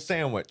bagel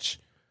sandwich.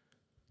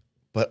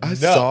 But I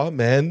saw a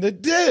man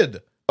that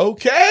did.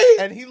 Okay?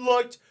 And he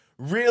looked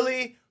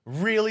really,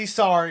 really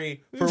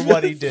sorry for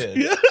what he did.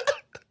 Yeah.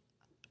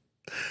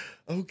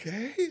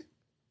 Okay. Is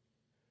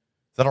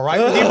that all right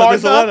with you,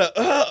 There's a lot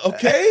Martha? of,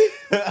 okay?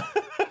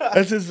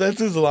 That's his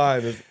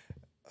line. Okay.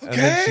 And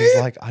then she's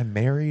like, I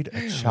married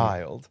a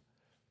child.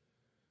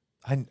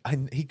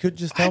 He could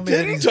just tell me that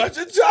didn't he's touch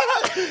a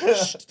child.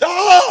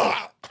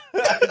 Stop.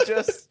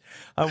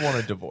 I want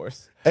a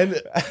divorce.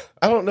 And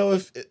I don't know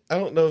if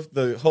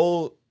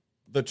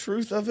the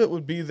truth of it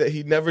would be that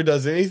he never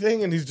does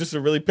anything and he's just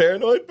a really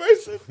paranoid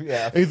person.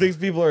 Yeah. And he thinks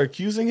people are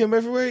accusing him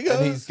everywhere he goes.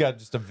 And he's got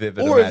just a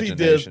vivid or if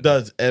imagination. he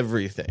does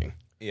everything.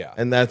 Yeah.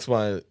 And that's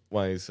why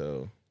he's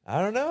so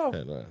I don't know.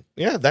 paranoid.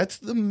 Yeah, that's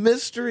the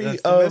mystery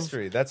That's of the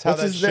mystery. That's how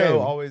what's that his show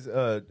name? always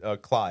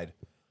Clyde.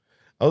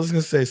 I was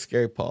gonna say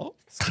Scary Paul.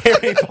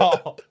 Scary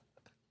Paul.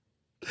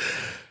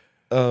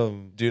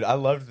 Um, Dude, I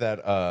loved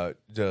that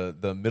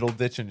the Middle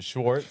Ditch and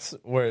Schwartz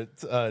where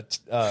it's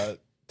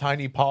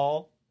Tiny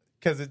Paul,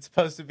 because it's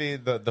supposed to be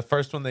the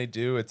first one they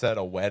do. It's at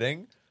a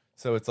wedding,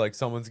 so it's like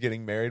someone's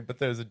getting married, but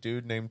there's a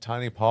dude named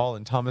Tiny Paul,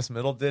 and Thomas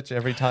Middleditch,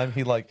 every time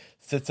he like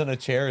sits in a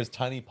chair as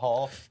Tiny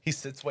Paul, he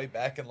sits way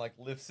back and like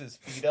lifts his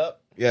feet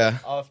up. yeah.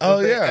 Off the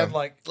Oh thing yeah. and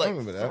like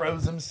remember that.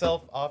 throws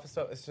himself off.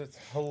 So it's just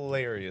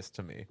hilarious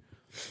to me.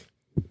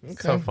 It's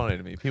Okay. so funny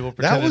to me. People That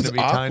pretending was to be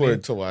awkward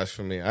tiny. to watch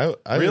for me. I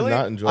Really? did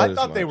not enjoy it I as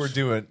thought they much.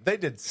 they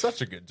did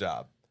such a good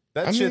job.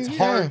 That I shit's mean,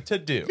 yeah. hard to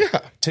do. Yeah.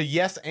 To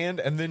yes and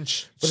then But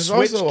it's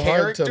switch also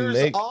hard to characters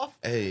make off.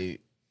 a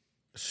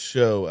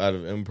show out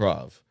of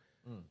improv.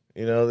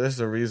 You know, there's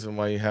a reason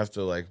why you have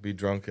to like be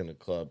drunk in a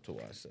club to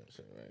watch that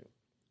shit, right?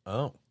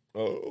 Oh.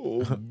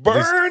 Oh,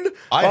 burn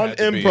I on had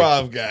to be.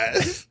 improv,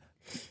 guys.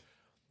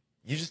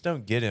 You just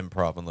don't get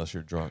improv unless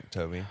you're drunk,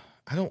 Toby.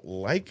 I don't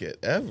like it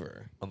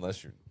ever.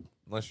 Unless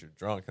you're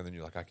drunk and then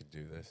you're like, I could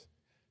do this.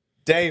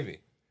 Davey,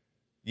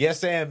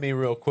 yes and me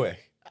real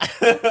quick.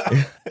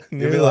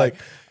 You're like,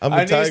 I'm a I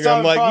need tiger. I'm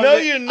something like, from no,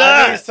 the- you're I need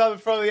not. something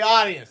from the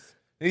audience.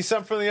 I need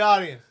something from the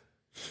audience.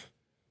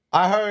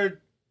 I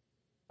heard.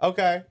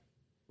 Okay.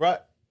 Right.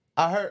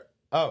 I heard.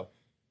 Oh.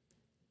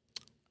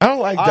 I don't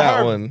like I that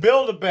heard one.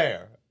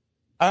 Build-A-Bear.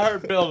 I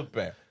heard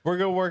Build-A-Bear. We're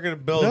going to work at a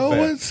Build-A-Bear.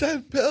 No one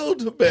said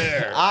build a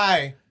bear.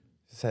 I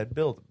said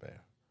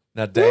Build-A-Bear.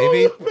 Now,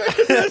 Davey.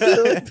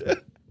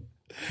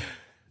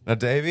 Now,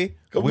 Davey.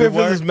 Go we pay for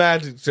work- this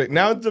magic trick.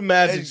 Now it's a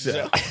magic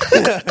show.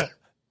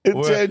 It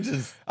We're-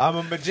 changes. I'm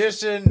a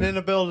magician and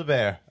a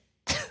Build-A-Bear.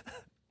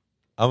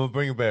 I'm going to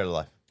bring a bear to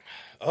life.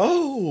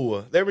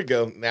 Oh, there we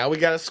go. Now we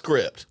got a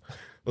script.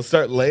 We'll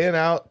start laying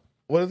out.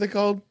 What are they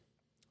called?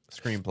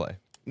 Screenplay.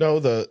 No,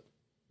 the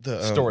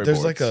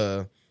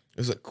Storyboards.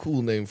 there's a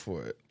cool name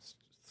for it.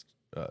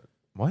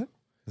 What?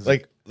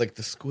 Like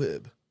the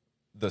squib.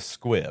 The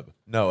squib.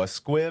 No, a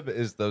squib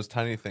is those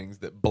tiny things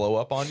that blow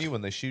up on you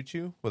when they shoot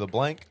you with a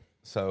blank.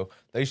 So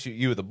they shoot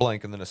you with a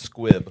blank and then a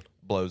squib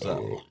blows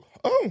up.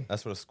 Oh,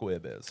 That's what a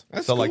squib is.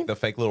 That's so cool. like the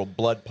fake little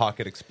blood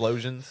pocket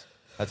explosions,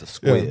 that's a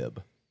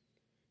squib.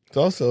 it's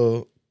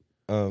also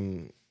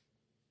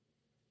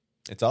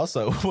It's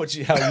also what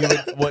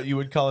you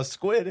would call a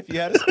squid if you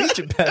had a speech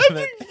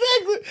impediment.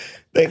 exactly.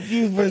 Thank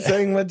you for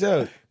saying my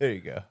joke. There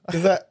you go.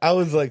 Because I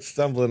was like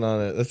stumbling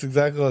on it. That's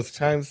exactly what I was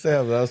trying to say,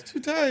 but I was too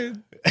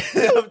tired.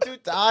 I'm too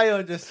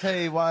tired to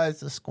say why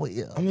it's a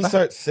squib. I'm gonna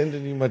start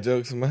sending you my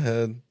jokes in my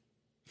head.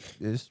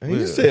 It's And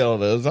you say all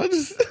those. I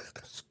just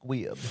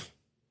squib.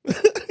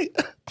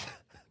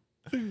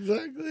 That's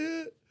exactly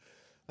it.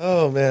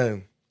 Oh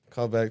man.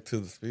 Call back to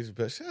the speech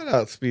impediments. Shout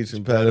out speech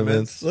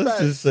impediments. Let's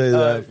just say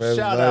that for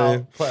shout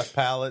everybody. out cleft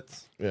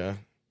palates. Yeah.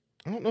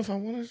 I don't know if I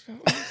want to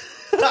shout out.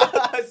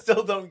 I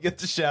still don't get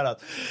the shout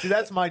outs. See,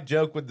 that's my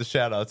joke with the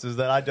shout outs is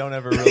that I don't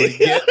ever really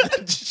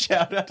get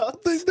shout I outs.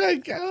 think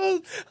that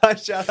counts. I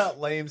shout out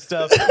lame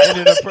stuff and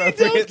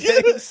inappropriate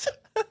get things.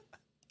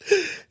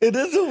 It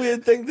is a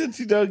weird thing that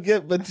you don't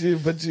get, but you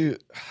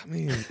I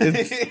mean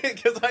it's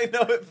Because I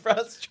know it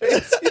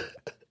frustrates you.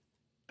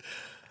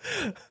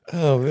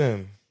 oh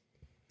man.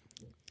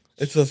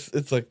 It's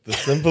like the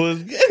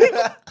simplest game.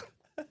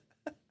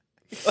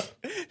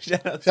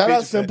 Shout out, Shout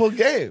out speech simple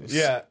games.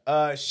 Yeah.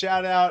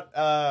 Shout out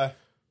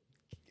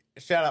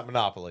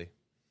Monopoly.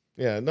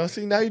 Yeah. No,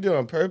 see now you do it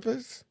on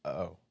purpose.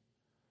 Oh.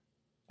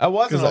 I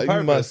wasn't 'Cause on you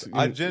purpose. must-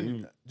 I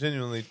you-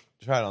 genuinely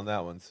tried on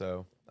that one,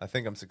 so I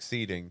think I'm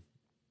succeeding.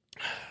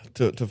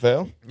 To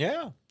fail?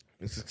 Yeah.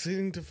 It's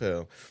succeeding to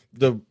fail.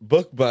 The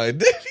book by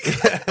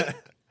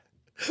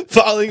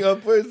falling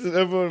upwards and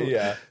everyone.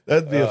 Yeah.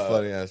 That'd be a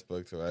funny ass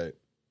book to write.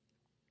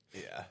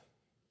 Yeah.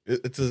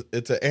 It's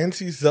an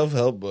anti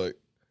self-help book.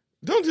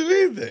 Don't do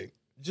anything.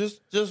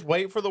 Just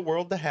wait for the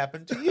world to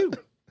happen to you.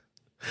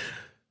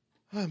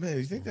 Oh man,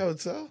 you think that would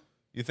sell?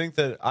 You think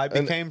that I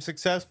became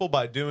successful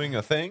by doing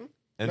a thing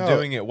and No.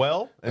 doing it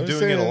well and I'm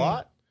doing it a saying-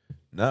 lot?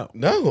 No.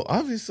 No,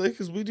 obviously,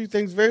 because we do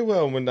things very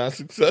well and we're not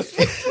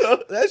successful.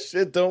 So that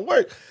shit don't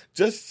work.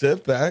 Just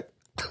sit back.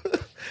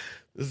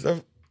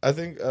 I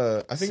think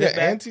Sit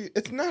back.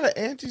 it's not an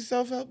anti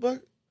self-help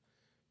book,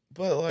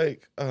 but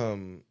like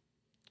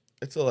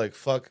it's a like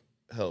fuck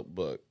help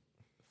book.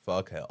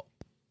 Fuck help.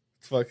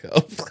 It's fuck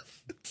help.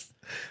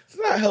 It's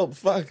not help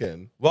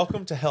fucking.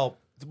 Welcome to help.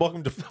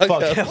 Welcome to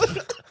fuck help.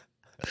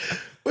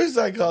 We're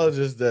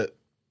psychologists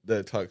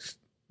that talks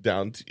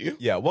down to you.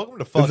 Yeah, welcome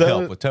to Fuck that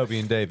Help what- with Toby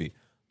and Davey.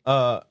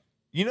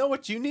 You know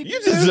what you need You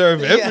to do?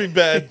 deserve every Yeah.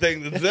 bad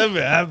thing that's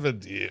ever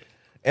happened to you.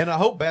 And I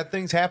hope bad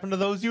things happen to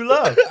those you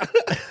love.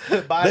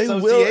 By They will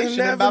association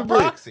and by inevitably.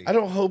 proxy. I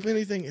don't hope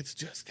anything. It's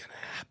just gonna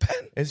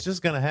happen. It's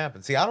just going to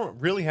happen. See, I don't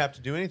really have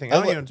to do anything. I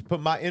don't even have to put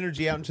my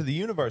energy out into the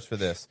universe for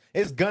this.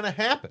 It's going to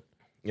happen.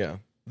 Yeah.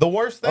 The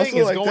worst thing Also,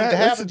 is like going that, to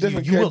that's happen a to you.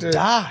 different You will character.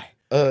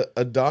 die.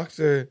 A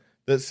doctor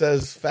that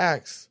says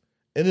facts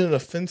in an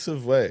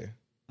offensive way.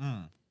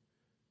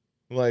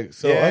 Like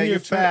so, Yeah, on your you're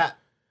fat.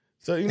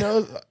 So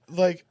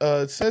like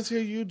it says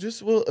here, you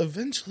just will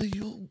eventually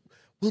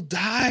will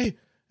die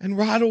and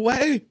rot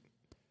away.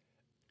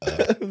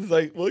 It's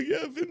like, well, yeah,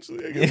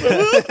 eventually I guess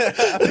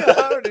I will.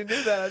 I already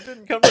knew that. I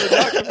didn't come to the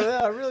doctor for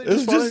that. I really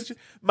It's just wanted just- you.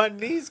 My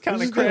knee's kind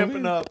of just kinda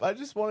cramping weird. up. I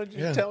just wanted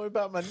you Yeah. to tell me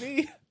about my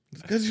knee.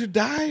 Because you're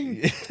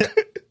dying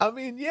I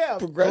mean, yeah,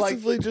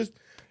 progressively, just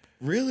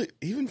really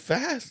even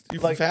fast. You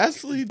Like,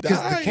 fastly because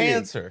dying. the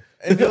cancer.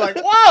 And you're like,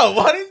 whoa,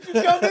 why didn't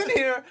you come in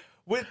here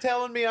with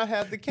telling me I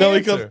had the No,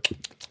 he cancer?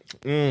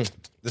 comes-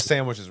 The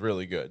sandwich is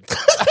really good.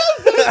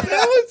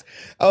 I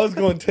was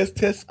going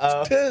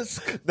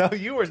tisk. No,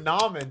 you were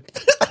nomming.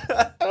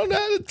 I don't know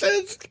how to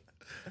tisk.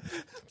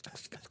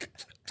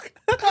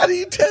 How do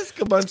you tisk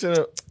a bunch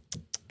of?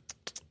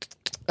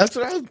 That's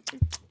what I was.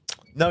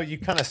 No, you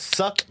kind of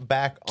suck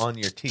back on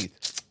your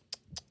teeth.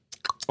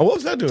 Oh, what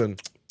was I doing?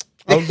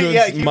 I was doing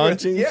you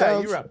munching were,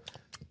 sounds. you were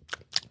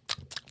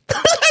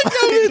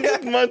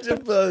Just munching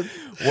puss.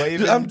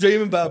 waving. I'm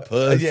dreaming about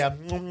puss. Yeah.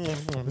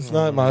 It's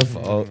not my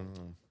fault.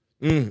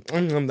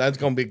 That's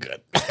gonna be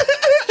good.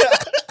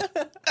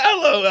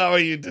 Hello, how are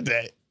you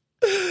today?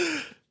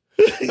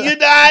 You're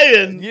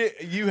dying.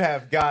 You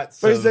have got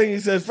First some. thing he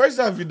says. First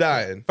off, you're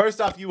dying. First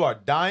off, you are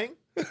dying.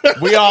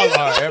 We all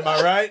are. Am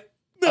I right?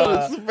 No,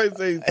 that's the first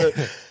thing he said.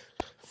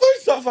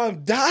 First off,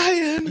 I'm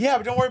dying. Yeah,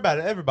 but don't worry about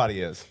it.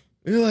 Everybody is.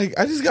 You're like,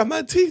 I just got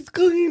my teeth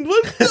cleaned.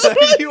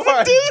 What? You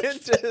are a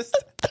dentist.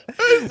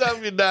 First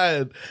off, you're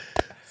dying.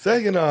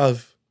 Second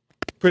off,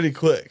 pretty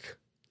quick.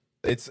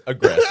 It's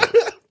aggressive.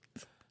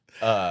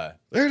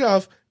 Third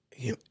off,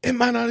 it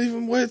might not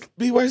even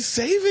be worth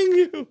saving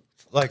you.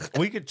 Like,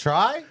 we could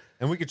try,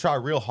 and we could try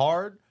real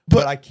hard,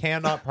 but I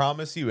cannot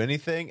promise you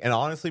anything. And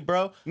honestly,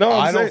 bro, No,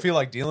 I'm I don't saying- feel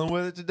like dealing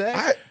with it today.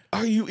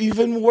 Are you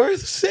even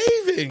worth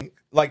saving?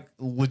 Like,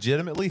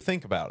 legitimately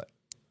think about it.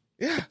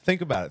 Yeah. Think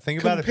about it. Think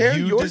about Compare if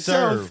you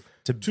yourself deserve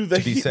to to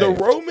be the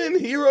saved. Roman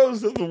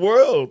heroes of the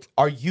world.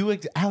 Are you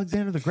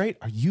Alexander the Great?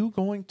 Are you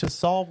going to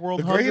solve world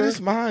The hunger? greatest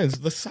minds,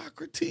 the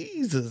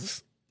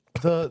Socrateses.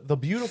 The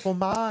beautiful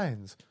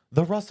minds,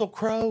 the Russell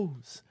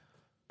Crowes.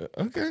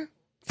 Okay.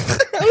 I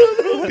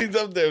don't know if he's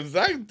up there with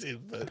Socrates,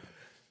 but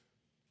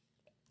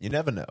You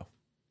never know.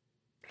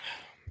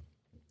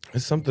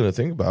 it's something to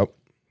think about.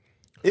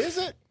 Is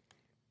it?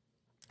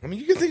 I mean,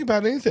 you can think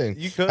about anything.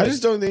 You could. I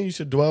just don't think you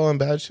should dwell on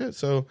bad shit.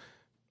 So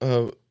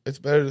it's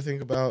better to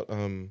think about.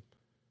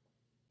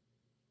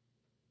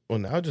 Well,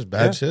 now just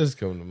bad shit is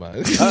coming to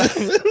mind.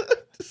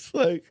 Just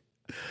like,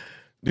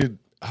 dude,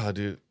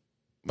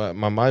 my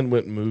mind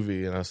went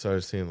movie and I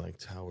started seeing like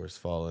towers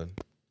falling.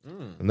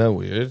 Isn't that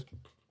weird?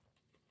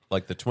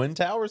 Like the Twin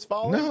Towers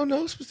falling? No,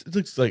 it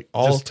looks like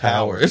all Just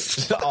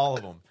towers. All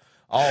of them.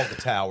 All the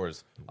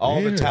towers.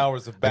 All Yeah. the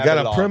towers of I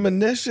Babylon. got a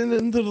premonition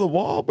into the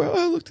wall, bro.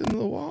 I looked into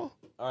the wall.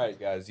 All right,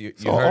 guys. You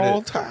So heard all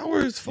it.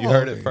 towers You falling.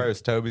 heard it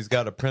first. Toby's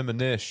got a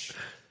premonition.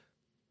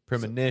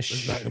 There's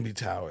Premonition not gonna be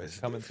towers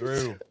coming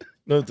through.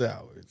 No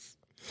towers.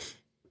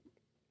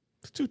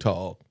 It's too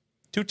tall.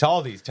 Too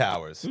tall, these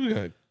towers. We're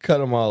gonna cut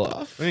them all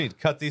off. We need to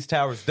cut these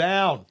towers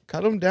down.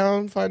 Cut them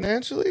down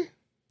financially.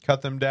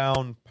 Cut them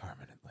down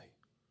permanently.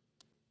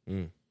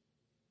 Mm.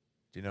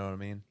 Do you know what I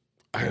mean?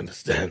 I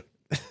understand.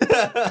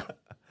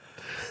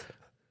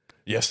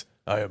 Yes,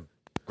 I am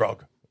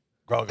Grog.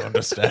 Grog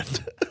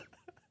understand.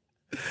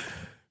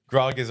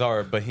 Grog is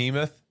our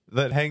behemoth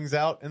that hangs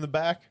out in the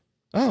back.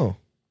 Oh,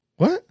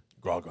 what?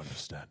 Grog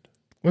understand.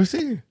 Where's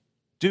he?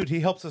 Dude, he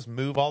helps us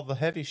move all the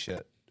heavy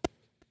shit.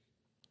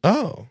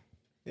 Oh,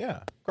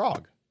 Yeah,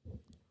 Grog.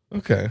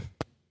 okay.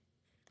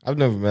 I've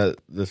never met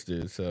this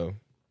dude, so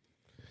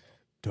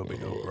Toby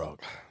no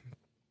Grog.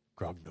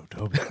 Grog no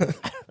Toby.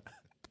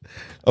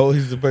 oh,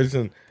 he's the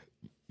person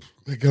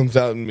that comes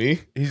out in me.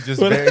 He's just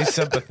very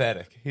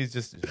sympathetic. He's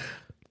just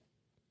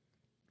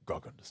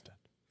Grog understand.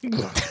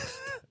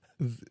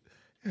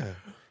 Yeah,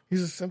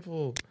 he's a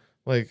simple,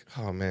 like,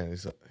 oh man,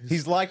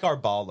 He's like our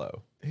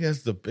Ballo. he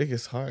has the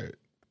biggest heart.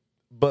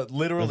 But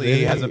literally,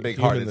 he has a big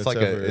heart. It's like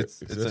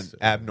it's an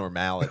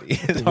abnormality.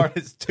 His heart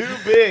is too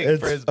big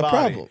for his body. It's a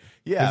problem.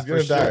 Yeah, he's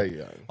gonna die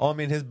young. Oh, I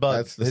mean, his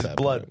blood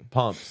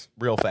pumps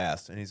real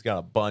fast, and he's got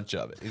a bunch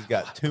of it. He's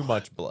got too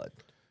much blood.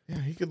 Yeah,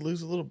 he could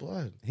lose a little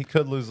blood. He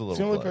could lose a little. He's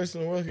the only blood.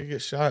 person in the world who could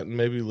get shot and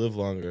maybe live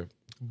longer.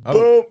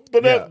 Oh,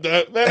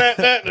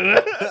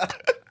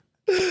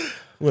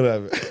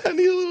 Whatever. I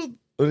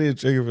need a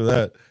trigger for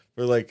that.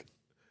 For like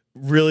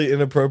really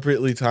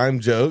inappropriately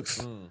timed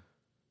jokes.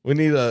 We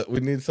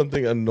need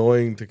something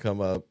annoying to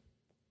come up.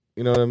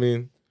 You know what I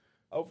mean?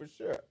 Oh, for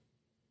sure.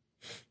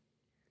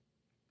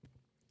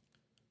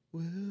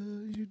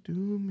 Will you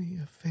do me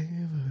a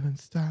favor and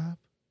stop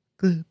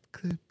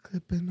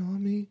clipping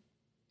on me?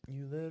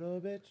 You little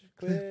bitch,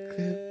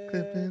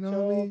 clipping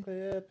on me.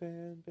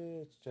 Clipping,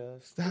 bitch,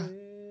 just Stop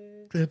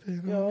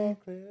clipping on me.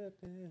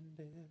 Clipping,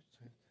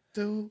 bitch.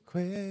 Do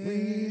Quit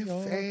me a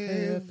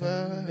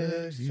favor.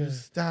 bitch, You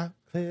just stop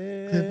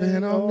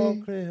clipping on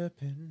me.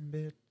 Clipping,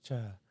 bitch.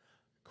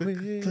 Quit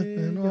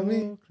clipping on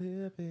me.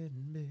 Clipping,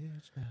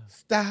 bitch. Now.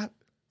 Stop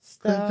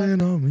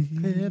clipping on me.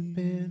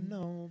 Clipping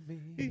on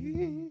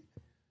me.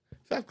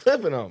 Stop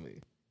clipping on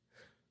me.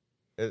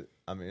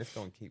 I mean, it's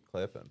going to keep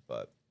clipping,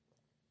 but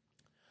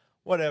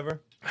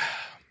whatever.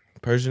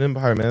 Persian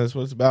Empire, man. That's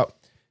what it's about.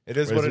 It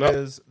is Raising what it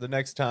up. is. The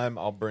next time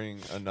I'll bring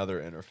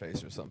another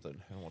interface or something,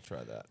 and we'll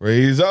try that.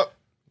 Raise up.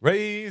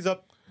 Raise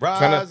up.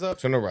 Rise up.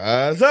 Trying to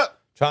rise up.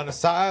 Trying to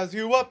size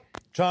you up.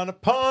 Trying to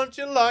punch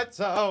your lights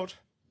out.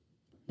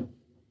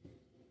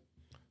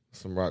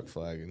 Some rock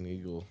flag and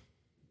eagle.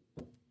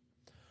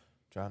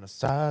 Trying to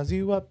size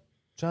you up.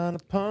 Trying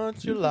to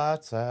punch your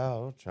lights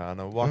out. Trying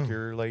to walk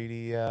your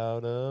lady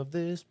out of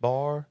this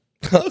bar.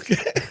 Okay.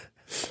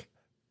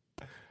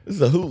 This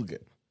is a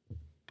hooligan.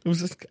 Who's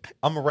this guy?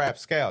 I'm a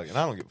rapscallion.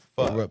 I don't give a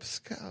fuck. A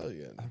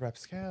rapscallion. A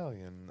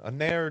rapscallion. A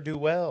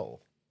ne'er-do-well.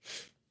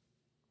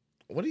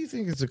 What do you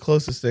think is the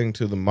closest thing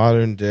to the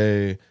modern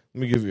day?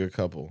 Let me give you a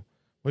couple.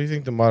 What do you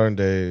think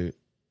the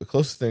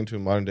closest thing to a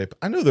modern day?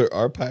 I know there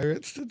are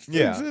pirates that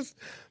still exist,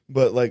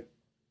 but like,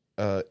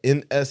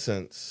 in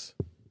essence,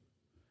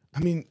 I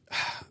mean,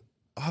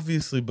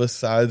 obviously,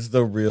 besides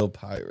the real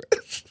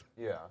pirates,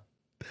 Yeah.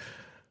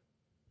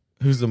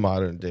 who's the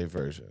modern day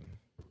version?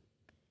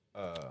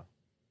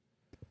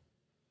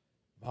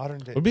 Modern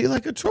day. Would be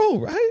like a troll,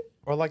 right?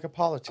 Or like a I would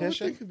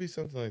politician. think it could be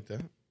something like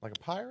that. Like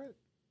a pirate.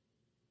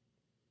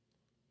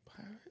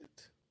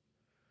 Pirate?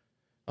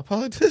 A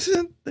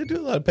politician? They do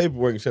a lot of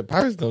paperwork and shit.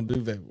 Pirates don't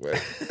do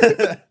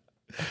paperwork.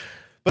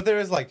 But there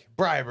is like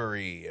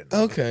bribery. And,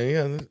 Okay,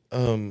 yeah.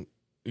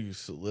 You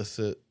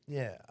solicit.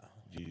 Yeah.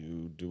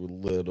 You do a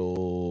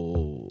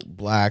little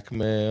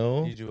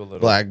blackmail. You do a little.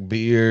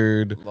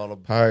 Blackbeard. A lot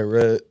of.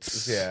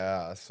 Pirates.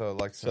 Yeah. So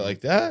like So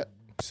like that.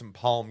 Some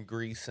palm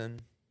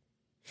greasing.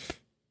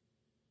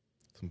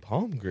 Some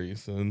palm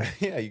grease. And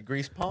Yeah, you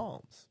grease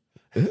palms.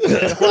 they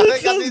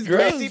They got these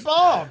greasy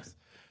palms.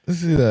 Let's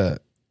see that.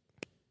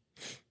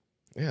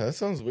 Yeah, that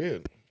sounds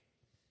weird.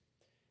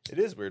 It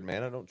is weird,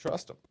 man. I don't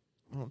trust them.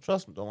 I don't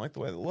trust them. Don't like the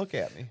way they look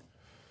at me.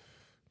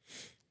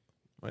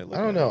 I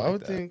don't know. I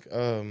would think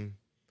modern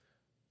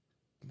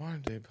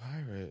day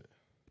pirate.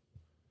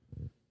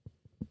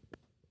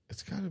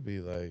 It's got to be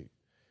like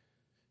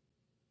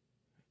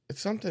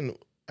it's something.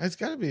 It's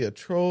got to be a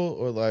troll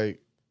or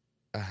like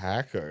a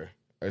hacker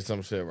or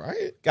some shit,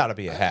 right? Gotta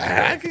be a A hacker.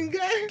 hacking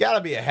guy.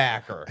 Gotta be a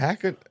hacker.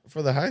 Hacker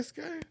for the heist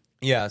guy.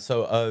 Yeah.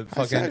 So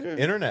fucking hacker.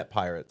 internet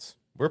pirates.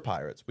 We're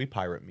pirates. We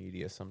pirate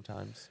media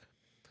sometimes.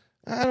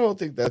 I don't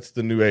think that's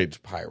the new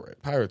age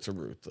pirate. Pirates are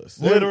ruthless.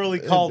 Literally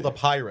They're- called a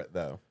pirate,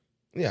 though.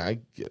 Yeah, I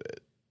get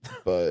it,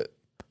 but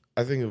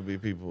I think it would be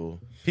people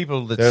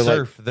People that They're, like,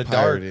 surf the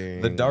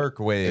pirating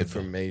dark web.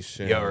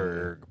 information.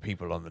 Yarg,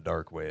 people on the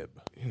dark web.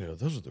 You know,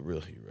 those are the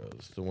real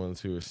heroes. The ones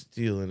who are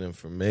stealing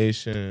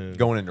information.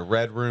 Going into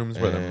red rooms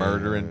where they're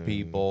murdering And-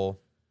 people.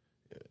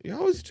 You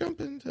always jump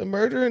into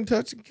murder and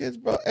touching kids,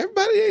 bro.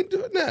 Everybody ain't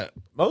doing that.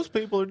 Most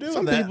people are doing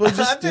Some that. people are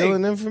just I think.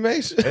 stealing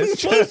information.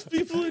 It's Most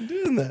people are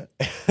doing that.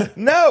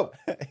 No.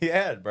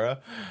 Yeah, bro.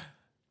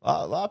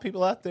 A lot of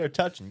people out there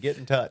touching,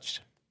 getting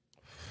touched.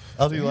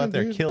 A lot of people Man, out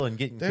there dude, killing,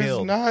 getting There's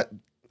killed. not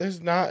as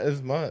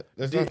much.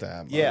 There's not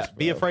that much. Yeah,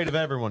 be bro. afraid of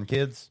everyone,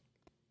 kids.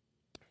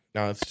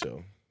 No, it's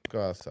chill.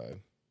 Go outside.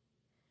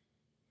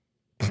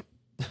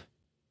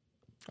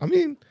 I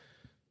mean,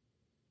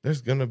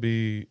 there's gonna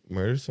be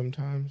murder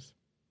sometimes,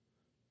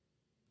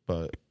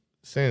 but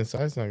staying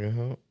inside's not gonna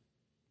help.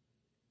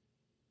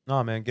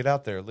 No, man, get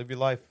out there, live your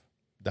life.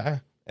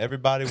 Die.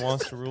 Everybody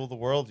wants to rule the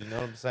world. You know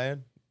what I'm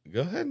saying?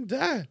 Go ahead and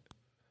die.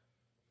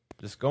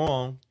 Just go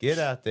on, get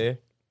out there,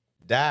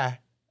 die,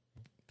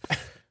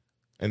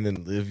 And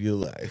then live your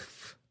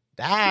life.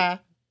 die,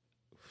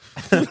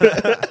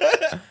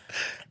 I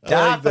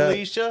die, like that.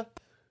 Felicia.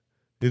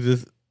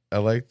 I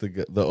like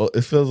the.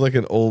 It feels like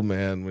an old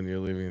man when you're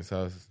leaving his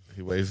house.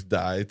 He waves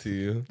 "die" to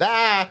you.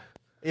 Die.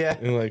 Yeah.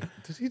 And you're like,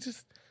 did he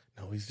just?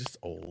 No, he's just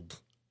old.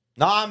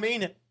 No, I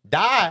mean it.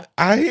 Die.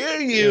 I hear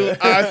you.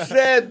 I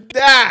said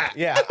die.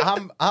 Yeah,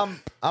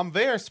 I'm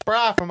very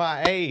spry for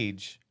my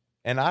age,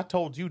 and I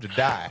told you to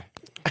die.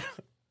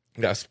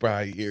 Got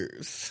spry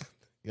years.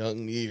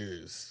 Young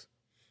years.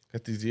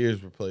 Got these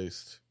years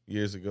replaced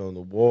years ago in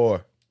the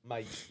war. My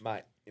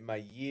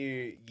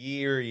years.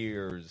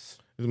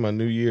 This is my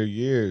New Year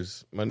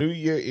years. My New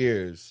Year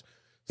ears.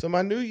 So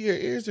my New Year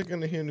ears are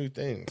going to hear new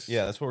things.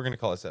 Yeah, that's what we're going to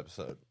call this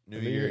episode. New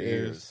Year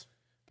ears.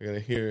 They're going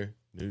to hear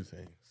new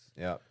things.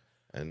 Yeah.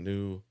 And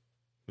new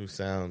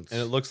sounds.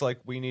 And it looks like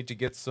we need to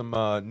get some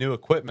new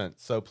equipment,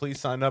 so please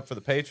sign up for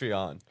the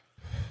Patreon.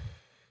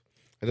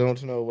 I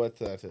don't know what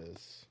that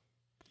is.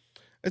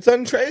 It's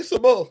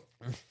untraceable.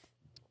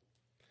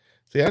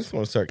 See, I just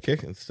want to start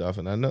kicking stuff,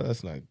 and I know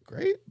that's not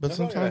great, but That's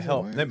sometimes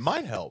help. It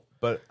might help,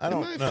 but I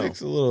don't might know.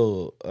 fix a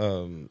little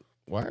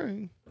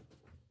wiring.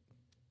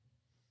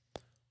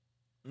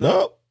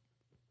 Nope.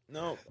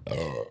 No.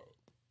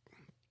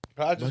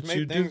 Probably just But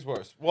you made things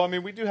worse. Well, I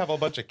mean, we do have a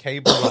bunch of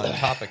cables on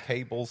top of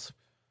cables,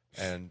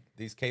 and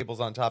these cables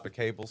on top of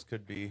cables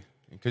could be,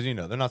 because, you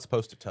know, they're not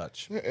supposed to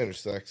touch. They're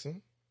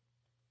intersecting.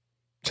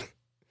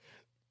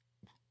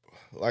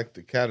 Like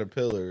the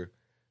caterpillar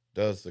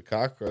does the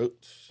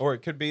cockroach. Or it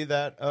could be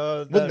that...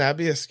 Wouldn't that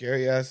be a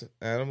scary ass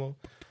animal?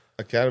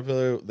 A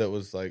caterpillar that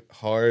was like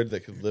hard,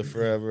 that could live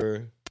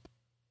forever.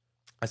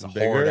 That's a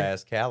bigger?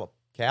 hard-ass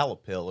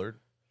caterpillar.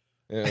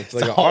 Yeah, it's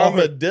like an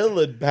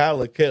armadillo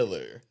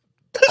palakiller.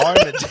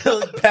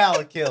 Armadillo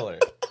palakiller.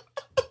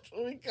 That's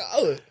what we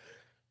call it.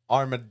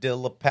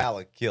 Armadillo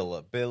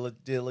palakiller.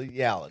 Billadilla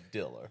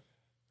yalladiller.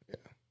 Yeah.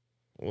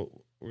 Well,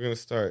 we're going to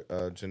start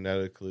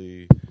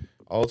genetically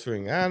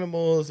altering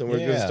animals, and we're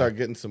going to start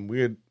getting some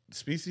weird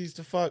species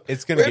to fuck.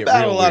 It's going to get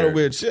about real a lot weird. of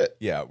weird shit.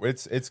 Yeah,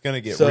 it's going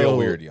to get real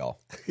weird, y'all.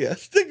 Yeah,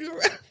 stick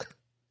around.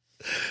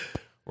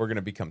 We're going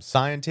to become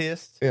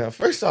scientists. Yeah,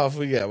 first off,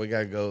 we got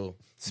to go be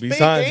Speak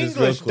scientists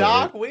English, real quick.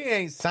 Doc. We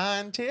ain't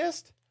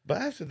scientists. But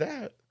after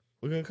that,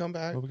 we're going to come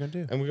back. What are we going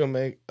to do? And we're going to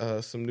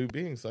make some new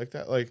beings like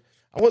that. Like,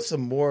 I want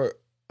some more...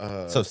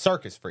 So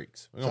circus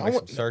freaks. We're going to make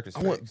some circus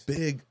freaks. I want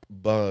big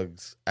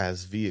bugs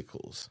as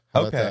vehicles.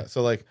 How about Okay. that?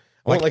 So, like,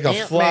 I want like a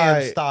Ant-Man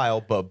fly...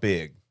 style, but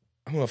big.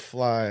 I want a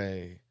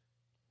fly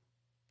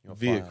You know,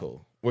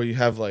 vehicle where you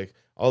have, like,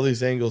 all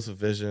these angles of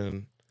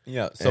vision.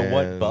 Yeah, so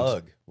what And-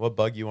 bug? What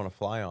bug you want to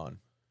fly on?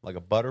 Like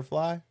a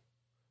butterfly?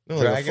 No,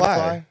 like a Dragonfly?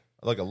 fly.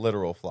 Like a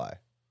literal fly?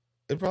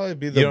 It'd probably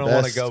be the You don't best...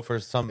 want to go for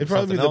It'd probably be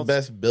something the else?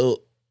 best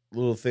built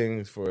little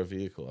things for a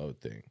vehicle, I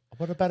would think.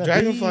 What about a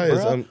Dragonfly bee,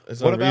 is bro?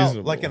 is What about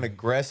unreasonable. like an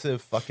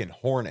aggressive fucking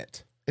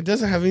hornet? It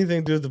doesn't have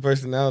anything to do with the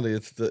personality.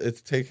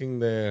 It's taking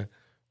their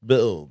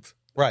build.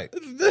 Right.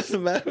 It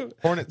doesn't matter.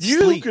 Hornets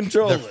You sleek.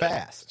 control They're it.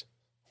 fast.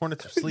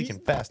 Hornets are sleek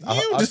and fast.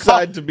 You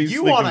decide to be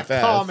You sleek want and a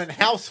fast. common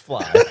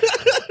housefly.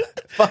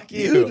 Fuck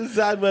You you.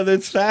 decide whether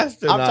it's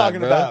fast or I'm not. talking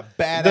bro. about a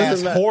It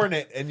doesn't badass matter.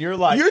 hornet, and you're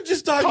like, You're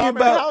just talking common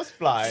about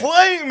housefly.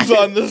 flames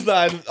on the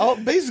side.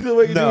 Basically,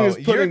 what you're No, doing is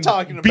you're putting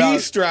talking bee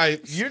about-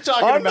 stripes. You're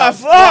talking on about my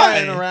fly.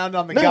 flying around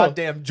on the No.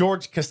 goddamn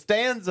George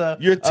Costanza.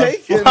 You're of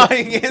taking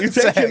flying you're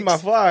insects. taking my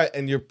fly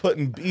and you're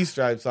putting bee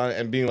stripes on it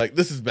and being like,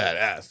 "This is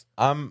badass."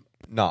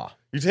 Nah.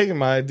 You're taking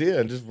my idea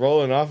and just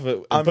rolling off of it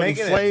and I'm putting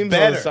making it flames on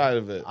better. the side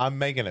of it. I'm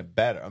making it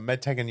better. I'm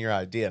taking your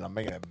idea and I'm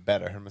making it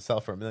better. I'm gonna sell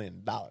for $1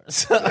 million.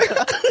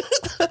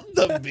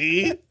 The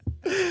bee.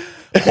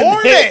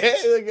 Hornet!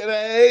 They're gonna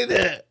hate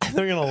it.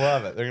 They're gonna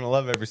love it. They're gonna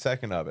love every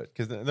second of it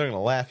because they're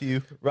gonna laugh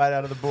you right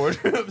out of the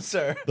boardroom,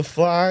 sir. The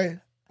fly.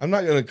 I'm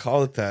not gonna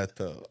call it that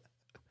though.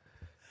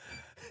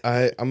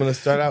 I'm gonna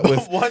start out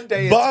with One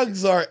day it's-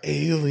 bugs are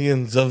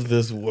aliens of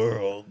this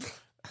world.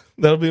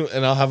 That'll be,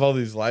 and I'll have all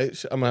these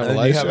lights. I'm gonna have And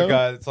a light you have show. a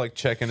guy that's like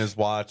checking his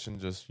watch and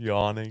just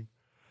yawning.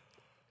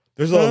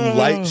 There's a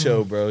light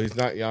show, bro. He's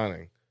not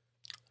yawning.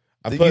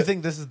 Do you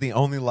think this is the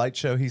only light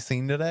show he's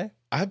seen today?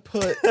 I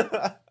put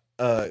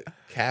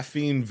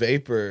caffeine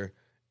vapor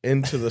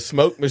into the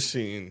smoke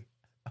machine.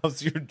 Oh,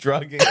 so you're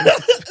drugging.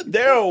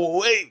 They're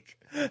awake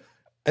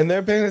and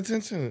they're paying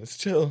attention. It's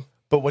chill.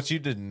 But what you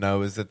didn't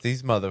know is that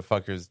these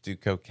motherfuckers do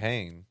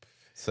cocaine,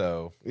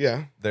 so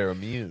Yeah. they're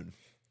immune.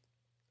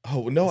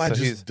 Oh no! I So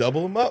he's- just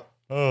double them up.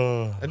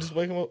 Oh, I just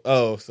wake them up.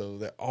 Oh, so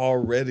they're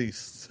already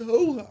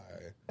so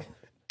high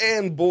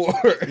and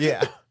bored.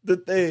 yeah.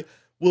 that they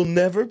will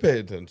never pay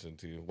attention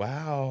to you.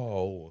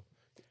 Wow.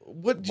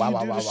 What do Wow, you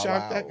wow, do wow, to wow,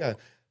 shock wow. that guy?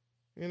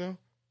 You know,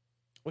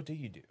 What do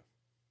you do?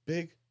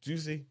 big,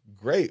 juicy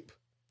grape.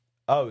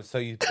 Oh, so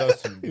you throw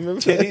some You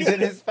remember titties that? in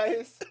his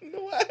face?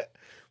 What?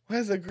 Why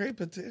is a grape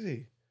a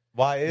titty?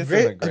 Why isn't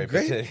Grape- a grape a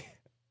grape- titty?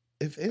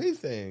 If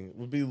anything,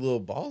 would be little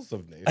balls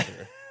of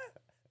nature.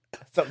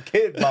 Some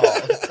kid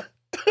balls.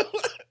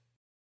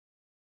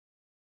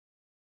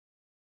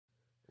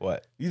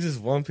 What? You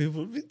just want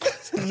people to be.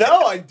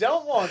 No, I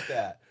don't want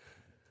that.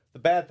 The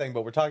bad thing,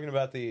 but we're talking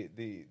about the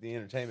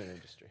entertainment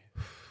industry.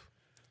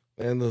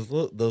 And those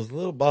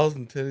little balls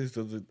and titties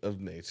of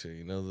nature.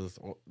 You know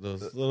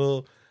those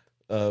little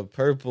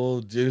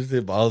purple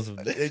juicy balls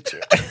of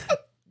nature.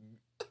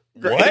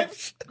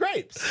 What?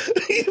 Grapes.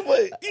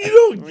 Wait, you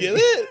don't get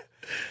it?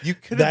 You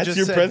could have That's just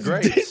your said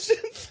grapes. presentation.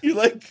 be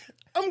like,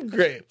 I'm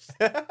grapes.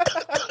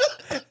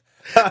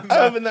 I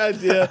have an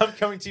idea. I'm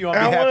coming to you on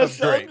behalf of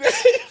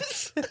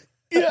grapes.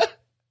 Yeah.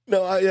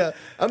 No, yeah.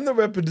 I'm the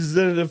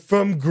representative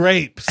from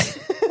grapes.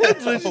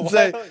 That's what you should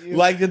say.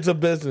 Like it's a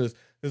business.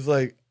 It's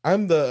like,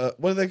 I'm the,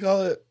 what do they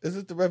call it? Is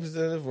it the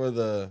representative or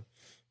the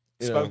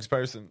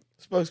spokesperson?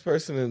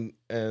 Spokesperson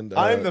and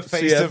I'm the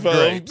face CFO of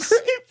grapes.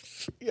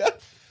 Yeah.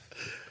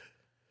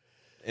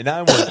 And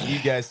I want you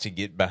guys to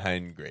get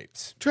behind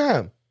grapes. Try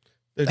them.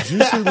 They're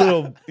juicy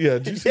little,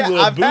 little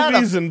I've had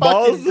boobies a and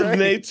balls fucking of grape.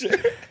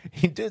 nature.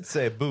 He did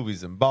say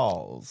boobies and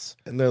balls.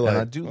 And they're like,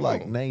 I do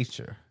like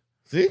nature.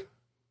 See?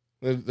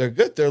 They're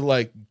good. They're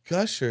like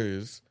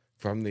gushers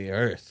from the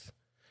earth.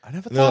 I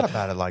never thought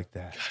about it like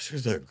that.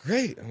 Gushers are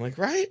great. I'm like,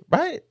 right?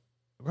 Right.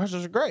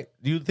 Gushers are great.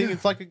 Do you think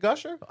it's like a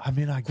gusher? I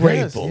mean, I guess.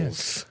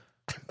 Graples.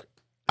 Yeah.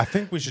 I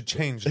think we should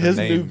change the His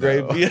name, new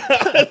grape. though. Yeah,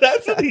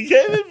 that's what he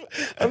gave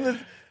it.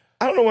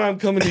 I don't know why I'm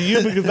coming to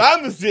you because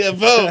I'm the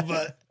CFO,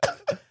 but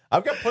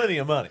I've got plenty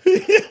of money.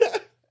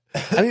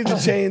 I need to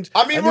change.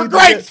 I mean, we're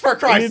grapes, for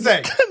Christ's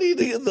sake. I need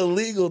to get the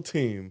legal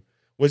team,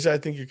 which I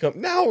think you're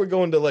coming. Now we're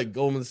going to like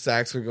Goldman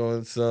Sachs. We're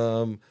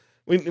going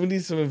we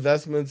need some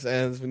investments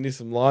and we need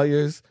some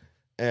lawyers.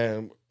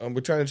 And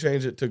we're trying to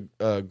change it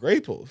to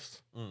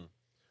graples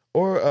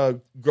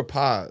or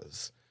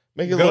grapas.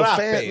 Make it a little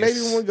fancy. Maybe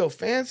we want to go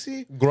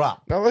fancy.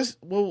 Grap. Now let's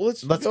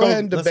go ahead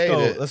and debate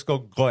it. Let's go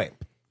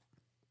grape.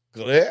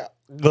 Grape.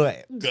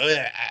 Grape.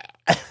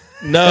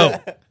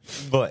 No.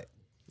 But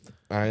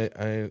I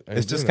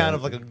it's just kind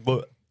of like a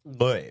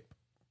grape.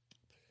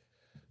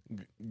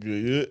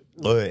 Good.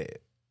 Grape.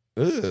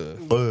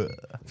 Ugh.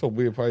 It's a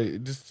weird part. You're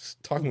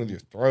just talking with your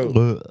throat.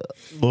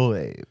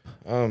 Grape.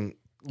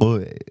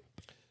 Grape.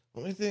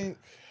 Let me think.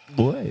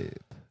 Grape.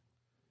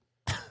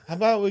 How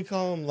about we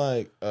call them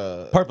like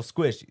Purple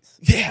squishies.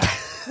 Yeah.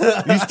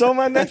 You stole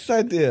my next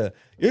idea.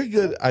 You're a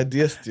good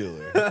idea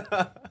stealer.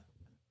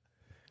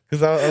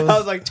 Because I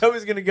was like,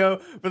 Toby's gonna go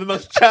for the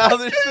most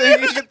childish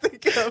thing you can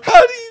think of.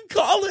 How do you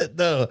call it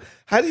though?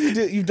 How do you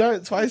do? You've done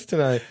it twice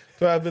tonight.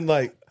 So I've been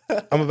like,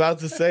 I'm about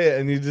to say it,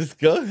 and you just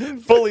go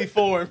Fully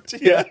formed.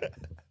 Yeah.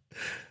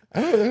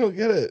 I don't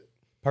get it.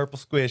 Purple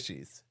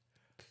squishies.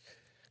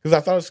 Because I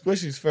thought of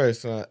squishies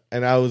first,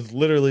 and I was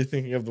literally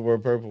thinking of the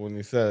word purple when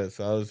you said it.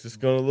 So I was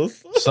just going to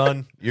listen.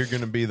 Son, you're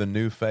gonna be the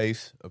new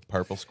face of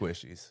purple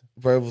squishies.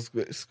 Purple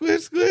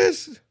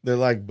squish. They're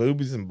like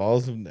boobies and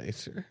balls of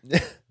nature.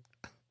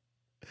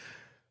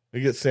 We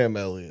get Sam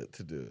Elliott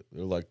to do it.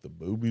 They're like the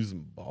boobies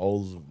and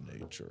balls of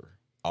nature.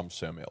 I'm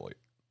Sam Elliott.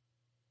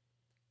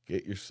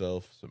 Get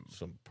yourself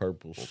some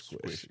purple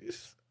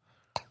squishies.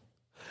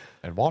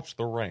 And watch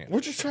The Ranch. We're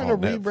just trying to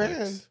rebrand.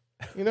 Netflix.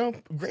 You know,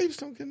 grapes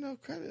don't get no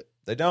credit.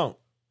 They don't.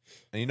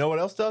 And you know what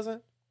else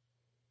doesn't?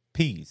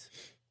 Peas.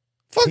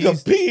 Fuck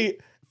Peas. a pea.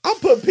 I'll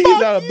put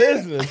peas out of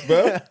business,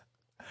 bro.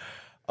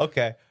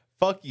 Okay.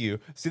 Fuck you.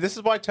 See, this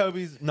is why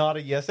Toby's not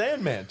a yes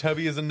and man.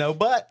 Toby is a no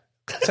but.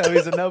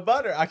 Toby's a no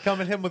butter. I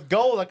come at him with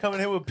gold. I come at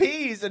him with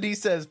peas, and he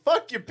says,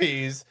 "Fuck your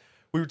peas."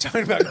 We were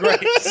talking about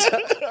grapes.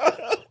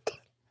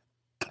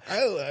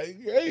 I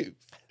like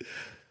grapes.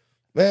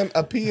 Man,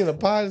 a pea in a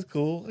pie is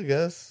cool, I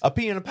guess. A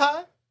pea in a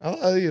pie?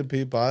 I'll eat a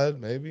pea pie,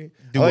 maybe.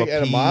 Do I like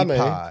a pea edamame.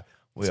 pie.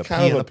 It's A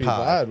kind pea of in a pea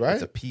pod, right?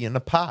 It's a pea in a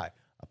pie.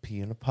 A pea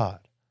in a pod.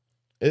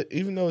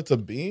 Even though it's a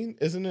bean,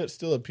 isn't it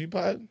still a pea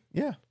pod?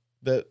 Yeah.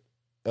 That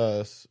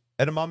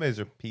Edamames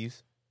are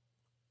peas.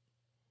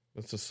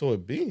 it's a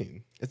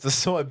soybean. It's a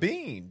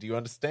soybean. Do you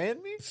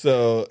understand me?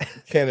 So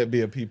can it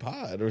be a pea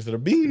pod or is it a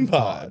bean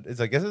pod?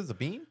 I guess it's a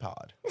bean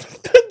pod.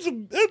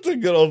 That's a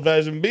good old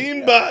fashioned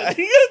bean pod.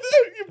 You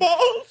got your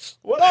balls.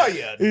 What are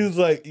you? He was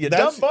like, You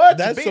that's, dumb bud.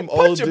 that's Put some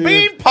old your dude.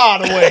 bean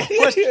pod away.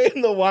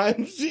 In the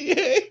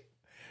YMCA.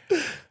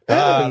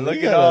 Look You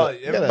at got all a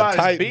everybody's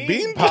tight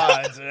bean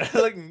pods are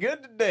looking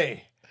good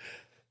today.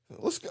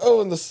 Let's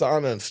go in the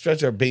sauna and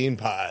stretch our bean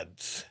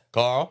pods.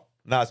 Carl,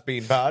 nice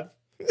bean pod.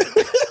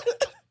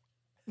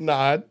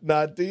 Nod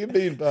to your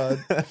bean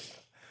pod.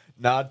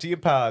 Nod to your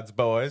pods,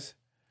 boys.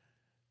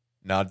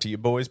 Nod to your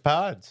boys'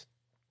 pods.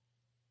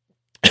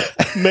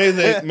 may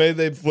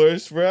they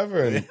flourish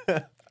forever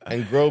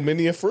and grow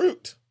many a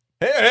fruit.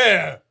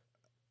 Here.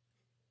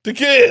 The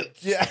kids.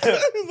 Yeah.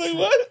 Like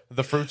what?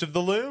 The fruit of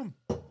the loom.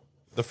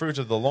 The fruit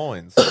of the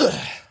loins.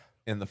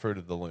 In the fruit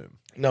of the loom.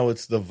 No,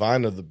 it's the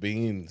vine of the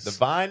beans. The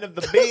vine of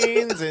the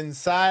beans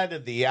inside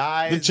of the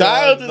eyes. The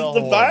child of is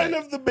the the vine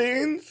hornet. of the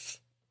beans.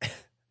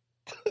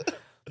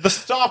 The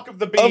stalk of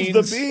the beans.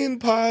 Of the bean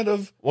pod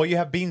of Well, you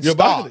have bean your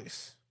stalks. body.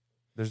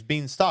 There's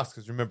bean stalks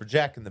because remember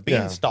Jack and the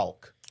Yeah.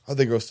 beanstalk. Oh,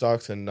 they grow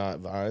stalks and not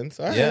vines.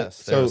 All right. Yes,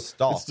 so they're a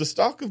stalk. it's the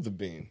stalk of the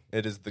bean.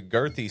 It is the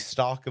girthy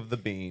stalk of the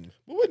bean.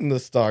 Wouldn't the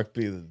stalk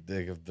be the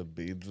dick of the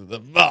beans with the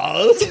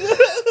balls?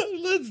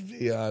 Let's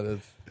be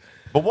honest.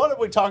 But what are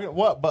we talking?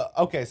 What? But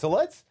okay, so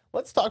let's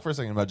talk for a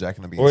second about Jack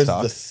and the Or is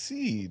beanstalk. the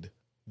seed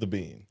the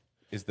bean?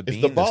 Is the If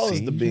bean the ball is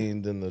seed? the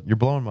bean, then the You're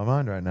blowing my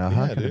mind right now. Yeah,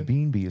 How can a dude.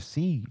 bean be a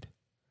seed?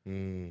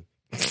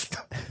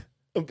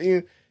 a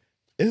bean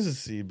is a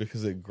seed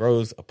because it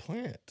grows a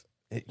plant.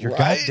 You're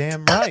Right?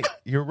 goddamn right.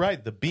 You're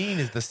right. The bean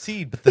is the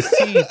seed, but the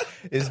seed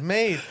is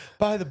made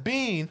by the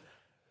bean.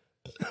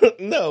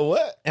 No,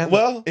 what? And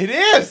well, it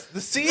is. The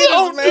seed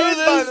Don't is made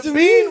do by this the to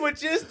bean, me.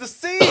 which is the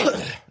seed.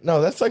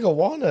 no, that's like a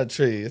walnut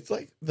tree. It's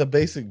like the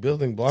basic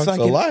building blocks It's like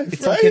of life,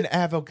 it's right? like an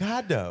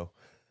avocado.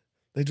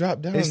 They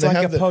drop down. It's they like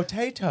have a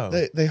potato.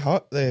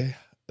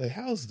 they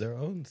house their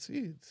own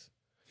seeds.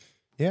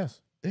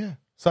 Yes. Yeah,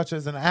 Such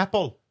as an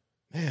apple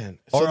man.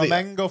 or So a the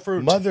mango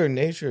fruit. Mother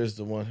Nature is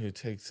the one who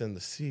takes in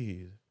the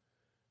seed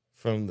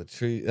from the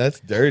tree. That's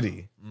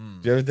dirty.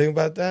 Do you ever think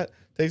about that?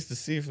 Takes the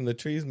seed from the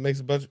trees and makes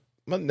a bunch.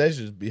 Mother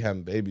Nature just be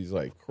having babies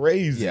like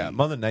crazy. Yeah,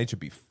 Mother Nature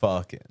be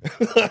fucking.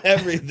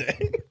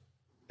 everything.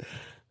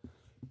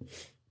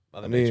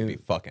 Mother Nature be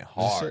fucking Just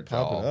hard, shit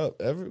popping dog.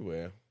 up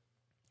everywhere.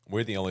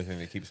 We're the only thing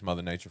that keeps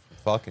Mother Nature from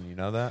fucking. You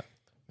know that?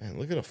 Man,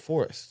 look at a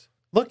forest.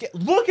 Look at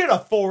a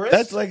forest.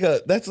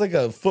 That's like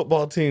a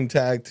football team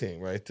tag team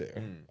right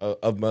there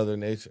of Mother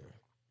Nature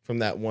from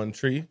that one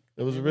tree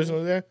that was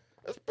originally there.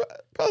 That's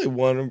probably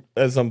one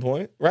at some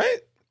point, right?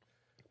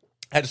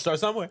 had to start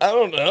somewhere. I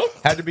don't know.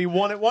 Had to be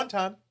one at one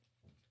time.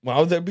 Why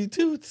would there be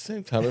two at the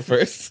same time at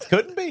first?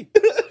 Couldn't be.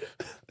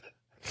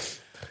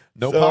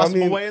 No So,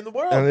 possible way in the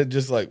world. And it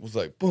just was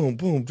like boom,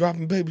 boom,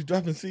 dropping babies,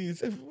 dropping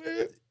seeds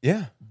everywhere,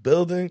 Yeah.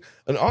 building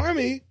an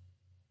army.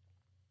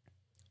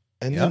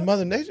 And Yeah. then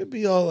Mother Nature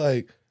be all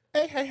like,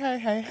 Hey.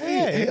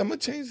 hey, I'm gonna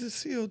change the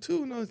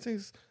CO2 and all these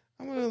things.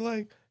 I'm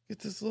gonna get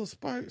this little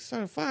spark,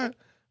 start a fire,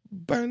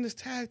 burn this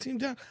tag team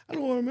down. I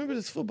don't want to remember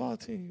this football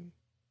team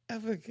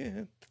ever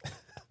again.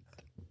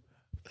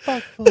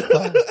 Fuck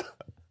football.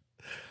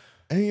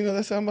 And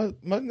that's how Mother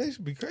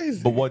Nature be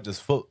crazy. But what does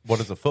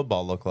a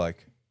football look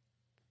like?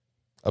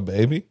 A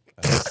baby,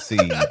 A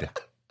seed.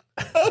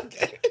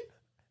 okay.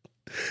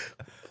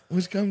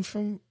 Which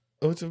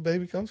a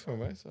baby comes from,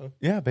 right? So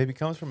Yeah, baby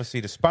comes from a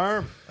seed, a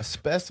sperm, a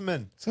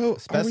specimen. So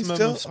Specimen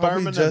are of we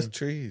sperm just and-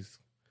 trees?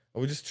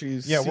 Are we just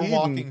trees? Yeah, we're seeding-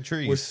 walking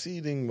trees. We're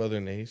seeding Mother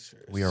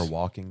Nature. We are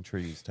walking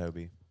trees,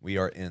 Toby. We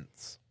are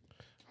ints.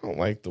 I don't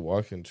like the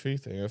walking tree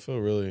thing. I feel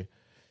really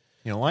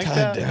You don't like tied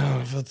that?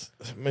 down. It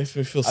makes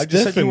me feel I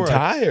just stiff said you and were a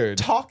tired.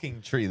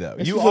 Talking tree, though.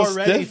 Makes You me feel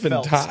already stiff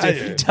and felt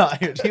stiff and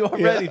tired. You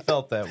already Yeah.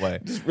 felt that way.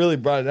 Just really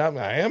brought it out.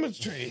 I am a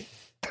tree.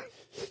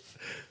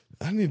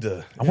 I need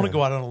to. I want to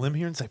go out on a limb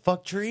here and say,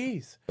 fuck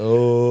trees.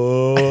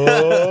 Oh.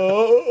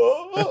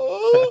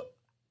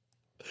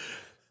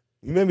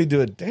 You made me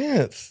do a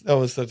dance. That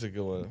was such a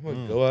good one. I'm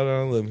going to go out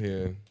on a limb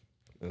here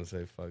and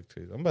say fuck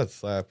trees. I'm about to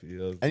slap you.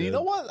 That was And you good.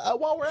 know what?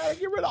 While we're at it,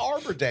 get rid of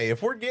Arbor Day.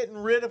 If we're getting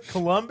rid of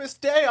Columbus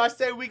Day, I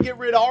say we get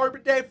rid of Arbor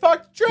Day.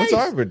 Fuck the trees. What's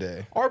Arbor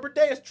Day? Arbor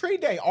Day is tree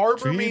day. Arbor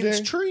Tree means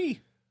day?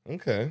 tree.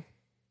 Okay.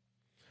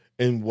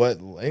 In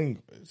what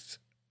language?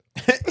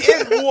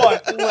 In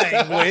what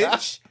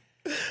language?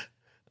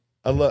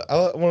 I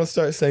want to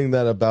start saying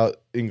that about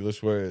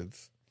English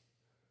words.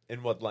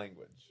 In what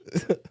language?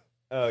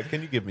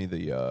 Can you give me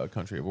the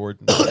country of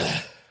origin?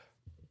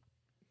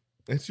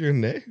 It's your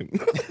name.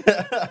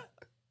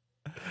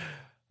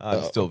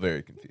 I'm still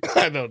very confused.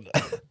 I don't know.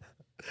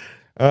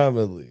 I'm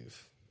going to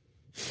leave.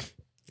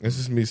 It's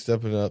just me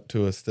stepping up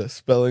to a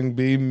spelling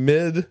bee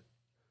midway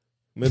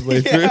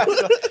Yeah.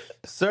 through.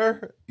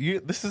 Sir,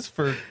 this is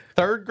for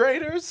third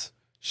graders?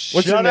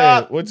 What's your Shut name?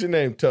 up. What's your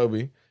name,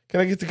 Toby? Can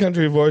I get the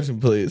country of origin,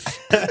 please?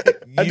 I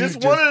You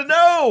just wanted to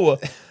know.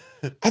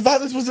 I thought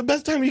this was the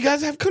best time. You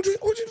guys have country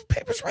of origin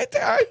papers right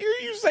there. I hear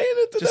you saying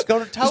it. Just go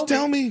to Toby. Just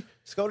tell me.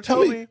 Just go to Tell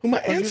Toby. me who my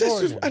Country of ancestors.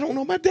 origin. I don't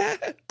know my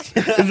dad.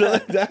 Is it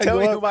like that? Tell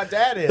Go me up, who my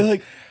dad is.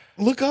 like,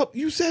 look up.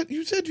 You said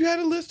you had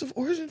a list of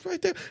origins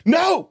right there.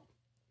 No,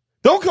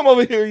 don't come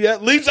over here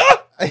yet, Lisa.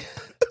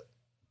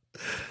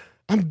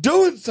 I'm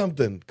doing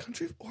something.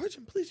 Country of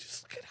origin, please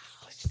just look it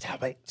out. Just tell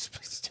me. Just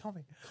please tell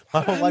me.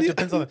 My whole life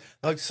depends on it.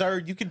 Like, sir,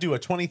 you can do a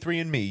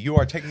 23andMe. You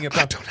are taking up.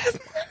 I don't have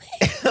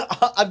money.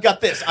 I've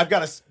got this. I've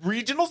got a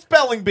regional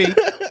spelling bee,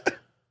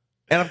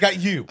 and I've got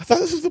you. I thought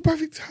this was the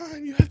perfect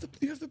time. You have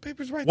the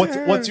papers right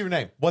there. What's your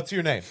name? What's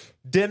your name?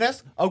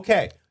 Dennis?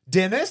 Okay.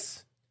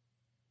 Dennis?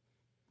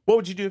 What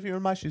would you do if you were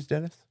in my shoes,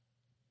 Dennis?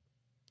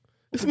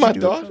 It's What'd my you do?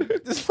 daughter.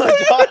 This is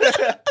my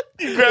daughter.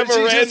 You grab a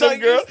She's just random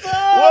like, girl.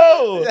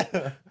 Whoa!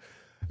 Whoa.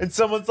 And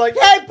someone's like,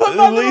 "Hey, put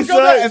my little Lisa, girl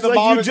down." And it's the like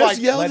mom you is just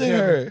like, yelled "Let at him.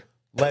 her.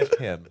 Let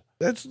him."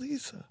 That's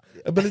Lisa,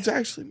 but it's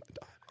actually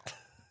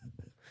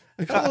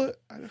my daughter.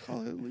 I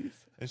call her Lisa.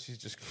 And she's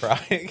just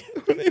crying.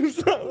 Her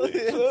name's not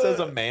Lisa. It says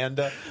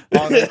Amanda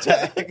on the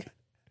tag.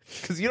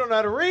 Because you don't know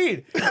how to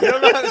read. You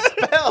don't know how to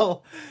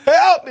spell.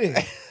 Help me!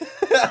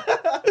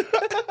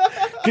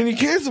 Can you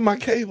cancel my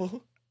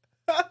cable?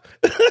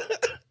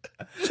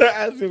 Start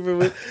asking for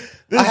me.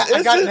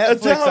 I got isn't a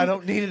Netflix. town- I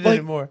don't need it like,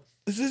 anymore.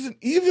 This isn't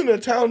even a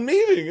town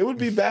meeting. It would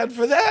be bad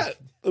for that.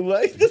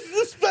 Like, this is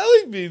a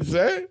spelling bee,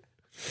 sir.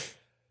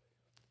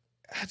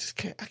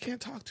 I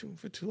can't talk to him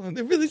for too long.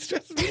 They're really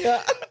stressing me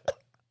out.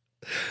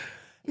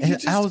 And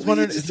I was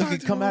wondering if you talk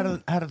could to come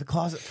him? out of the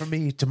closet for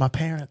me to my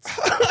parents.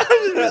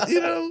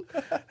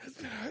 It's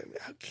been hurting me.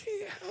 Can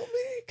you help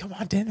me? Come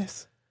on,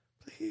 Dennis.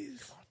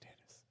 Please. Come on,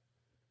 Dennis.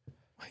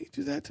 Why you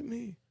do that to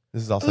me?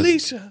 This is also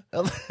Alicia.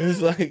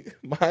 It's like,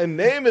 my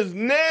name is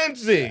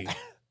Nancy.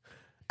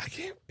 I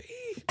can't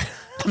read.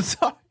 I'm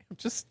sorry. I'm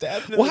just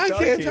stabbing. Why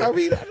can't I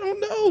read? I don't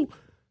know.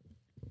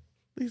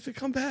 Lisa,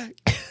 come back.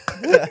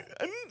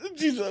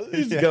 She's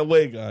got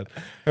way gone.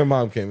 Her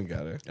mom came and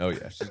got her. Oh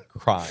yeah, she's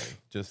crying,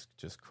 just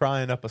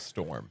crying up a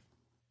storm.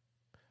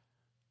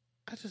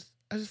 I just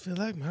feel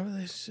like my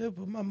relationship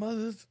with my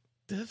mother's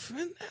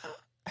different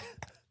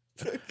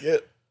now.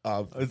 Get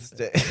off.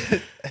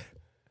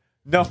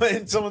 No,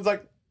 and someone's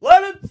like,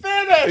 "Let him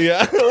finish."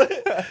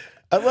 Yeah,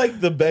 I like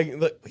the begging.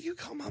 Like, will you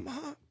call my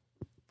mom?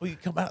 Will you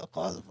come out of the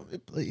closet for me,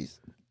 please?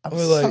 I'm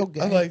Or like, so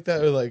gay. I like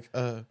that. Or like,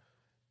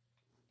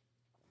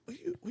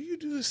 will you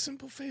do a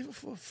simple favor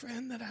for a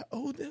friend that I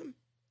owe them?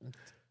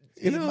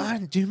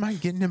 Do you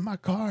mind getting in my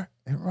car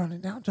and running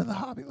down to the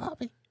Hobby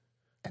Lobby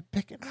and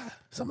picking up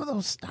some of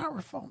those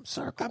styrofoam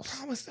circles? I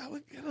promised I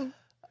would get them.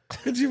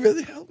 Could you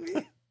really help me?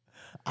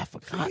 I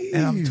forgot, Please.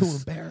 and I'm too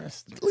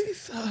embarrassed.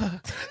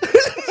 Lisa.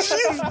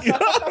 She's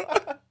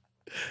gone.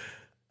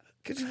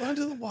 Could you run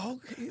to the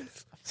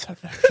Walgreens? I'm so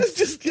nervous.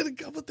 Just get a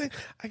couple things.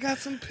 I got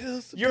some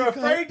pills to You're pick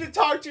afraid up. to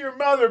talk to your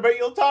mother, but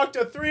you'll talk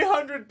to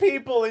 300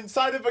 people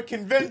inside of a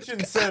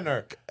convention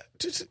center.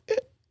 Just,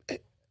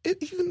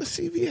 even the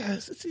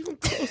CVS, it's even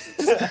closer.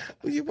 Just,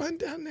 will you run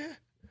down there?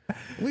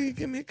 Will you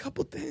give me a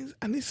couple things?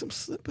 I need some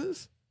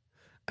slippers.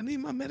 I need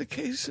my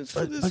medications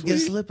for this But get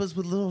week. slippers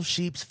with little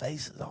sheep's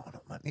faces on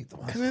them. I need the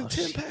ones And then with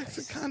 10 little packs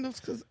of sheep condoms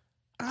because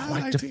I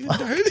like like to to get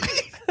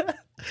dirty.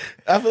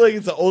 I feel like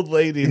it's an old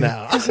lady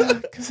now.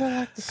 Because I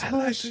like the I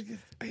like smush. to get,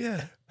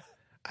 yeah.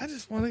 I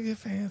just want to get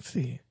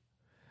fancy.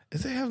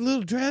 Does they have a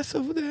little dress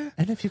over there?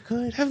 And if you They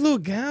could, have little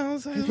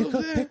gowns if you over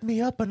could there. pick me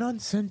up an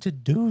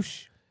unscented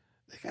douche.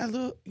 They got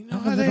little, you know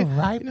Have a how they, little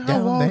ripe you know how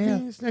down there.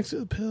 Walgreens next to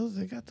the pills,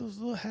 they got those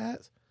little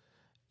hats.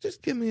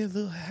 Just give me a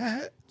little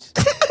hat.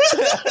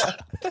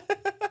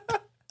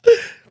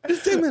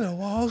 Just take me to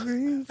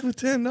Walgreens for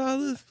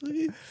 $10,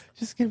 please.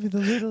 Just give me the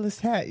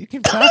littlest hat you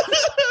can find.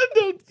 I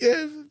don't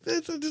care if it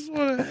fits. I just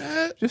want a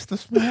hat. Just the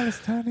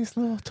smallest, tiniest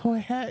little toy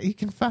hat you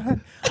can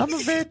find. I'm a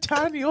very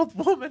tiny old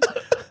woman.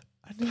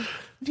 I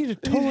need a I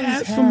toy need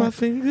hats hat for my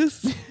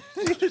fingers.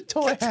 I need a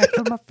toy hat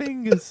for my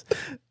fingers.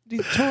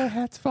 Need toy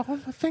hats for all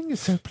my fingers,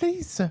 sir.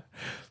 Please, sir.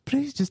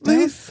 Please just tell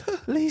Lisa.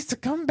 Lisa,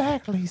 come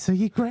back, Lisa.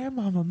 Your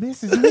grandmama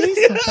misses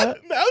Lisa.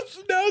 Now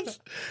it's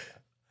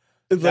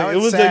Now like, it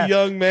it's was sad, a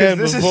young man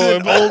 'cause before. This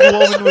is an old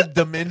woman with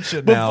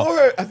dementia now.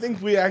 Before, I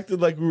think we acted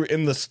like we were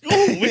in the school.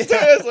 We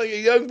started as like a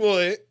young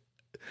boy.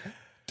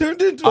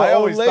 Turned into an I old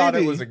always lady. thought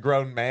it was a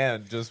grown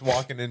man just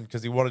walking in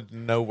because he wanted to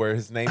know where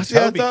his name See,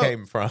 I Toby thought-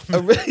 came from.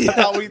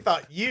 Yeah. We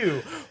thought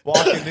you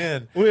walking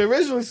in. When we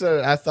originally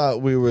started, I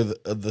thought we were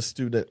the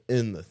student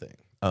in the thing.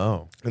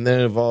 Oh. And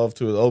then it evolved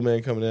to an old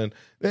man coming in.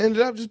 It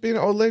ended up just being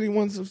an old lady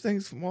wanting some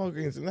things from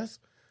Walgreens. And that's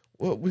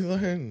what we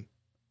learned.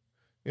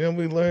 You know,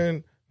 we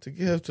learned to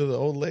give to the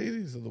old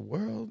ladies of the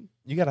world.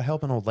 You got to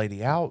help an old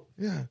lady out.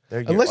 Yeah.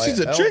 They're your Unless she's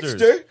a elders. trickster.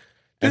 Dude,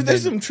 And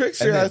there's then- some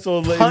trickster and then ass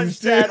old ladies. punch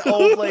that too.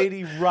 old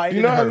lady right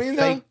You know in what I her mean,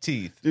 fake though?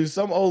 teeth. Dude,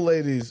 some old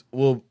ladies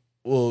will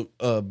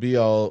be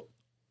all,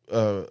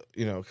 kind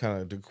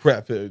of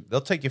decrepit,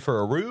 They'll take you for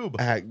a rube.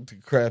 act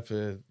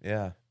decrepit,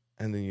 Yeah.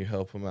 and then you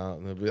help them out,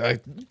 and they'll be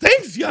like,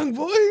 "Thanks, young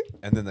boy."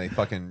 And then they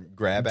fucking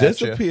grab at you.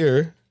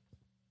 Disappear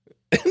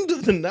into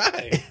the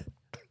night.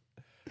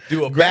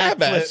 Do a Grab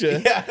backflip. at you.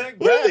 Yeah,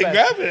 What are they grab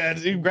grabbing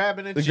at you?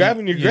 grabbing at They're you.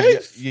 grabbing your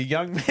grapes? Your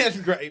young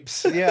man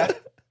grapes. Yeah.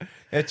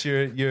 At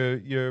your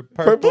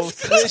Purple purple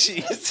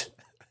squishies.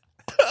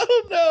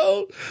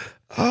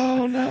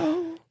 Oh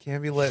no!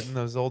 Can't be letting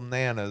those old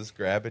nanas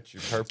grab at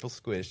your purple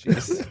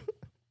squishies.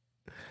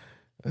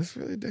 That's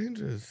really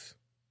dangerous.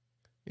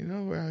 You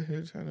know, we're out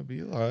here trying to be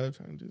alive,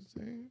 trying to do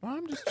things.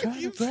 I'm just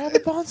trying to grab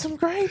up on some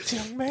grapes,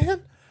 young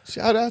man.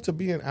 Shout out to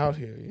being out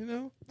here, you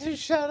know?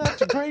 Just shout out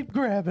to grape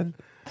grabbing.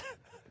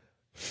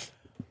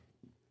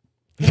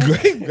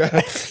 Great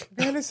guy.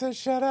 Granny says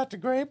shout out to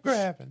grape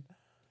grabbing.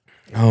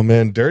 Oh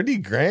man, Dirty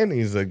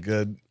Granny's a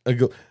good,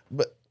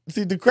 but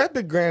see,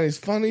 Decrepit Granny's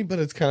funny, but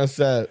it's kind of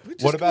sad. We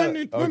just What about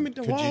went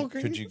to could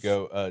you Walgreens.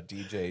 go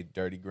DJ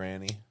Dirty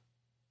Granny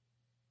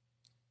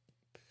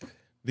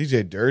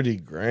DJ Dirty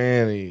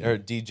Granny or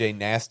DJ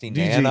Nasty DJ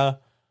Nana?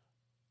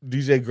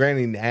 DJ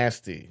Granny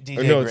Nasty. DJ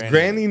Or no, it's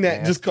Granny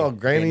Nasty. Just called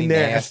Granny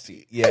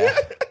Nasty. Yeah.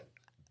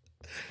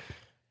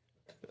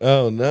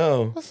 Oh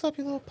no. What's up,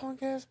 you little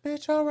punk ass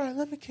bitch? All right,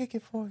 let me kick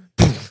it for you.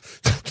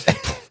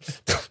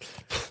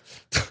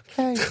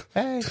 hey,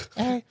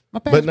 my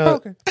back's But no-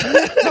 broken. My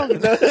back's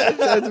broken.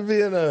 Had to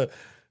be in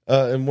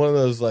one of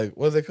those, like,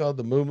 what are they called,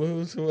 the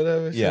moo-moos or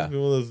whatever? Yeah. One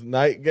of those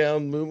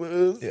nightgown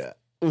moo-moos. Yeah.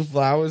 With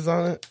flowers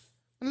on it.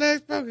 My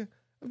leg's broken.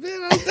 I've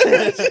been on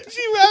stage.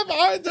 She rap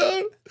hard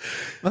though.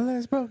 My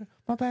leg's broken.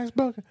 My back's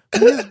broken. My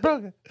leg's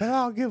broken. But I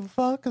don't give a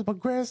fuck because my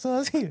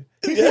grandson's here.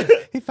 He's here.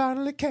 He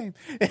finally came.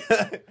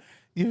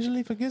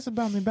 Usually forgets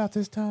about me about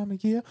this time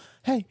of year.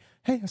 Hey,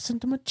 I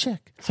sent him a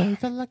check. So he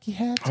felt like he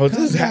had to Oh,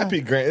 this is come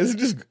happy by. granny. This is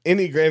just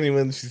any granny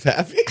when she's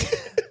happy.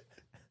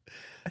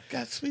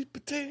 Got sweet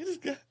potatoes,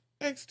 got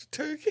extra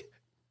turkey.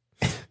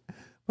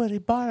 but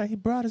he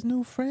brought his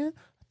new friend.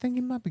 I think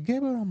he might be gay,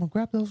 but I'm gonna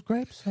grab those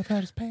grapes out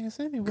his pants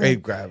anyway.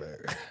 Grape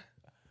grabber.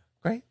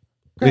 Grape.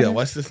 Yeah,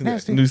 watch this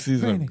new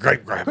season granny, of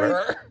Grape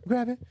Grabber. Grape,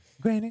 grab it,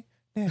 granny,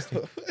 nasty.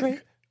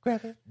 Grape,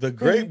 grab it. The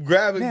Grape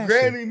Grabbing nasty.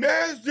 Granny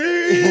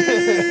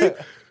Nasty.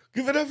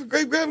 Give it up for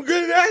Grape Grabbing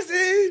Granny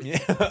Nasty.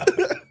 Yeah.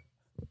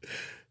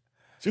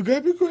 So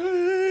grab your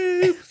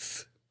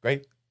grapes.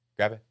 Grape,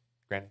 grab it,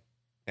 granny,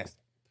 nasty.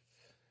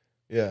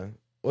 Yeah.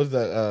 What's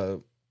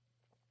that?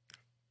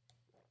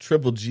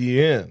 Triple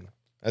GN.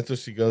 That's what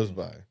she goes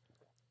by.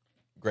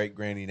 Great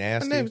Granny Her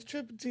Nasty. name is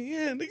Triple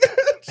GN.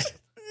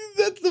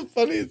 That's the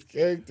funniest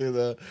character,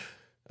 though.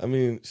 I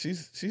mean,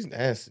 she's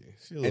nasty.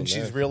 And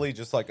she's really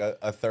just like a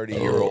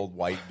 30-year-old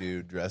white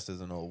dude dressed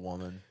as an old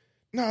woman.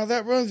 No,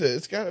 that runs it.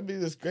 It's got to be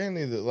this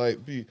granny that like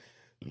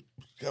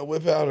got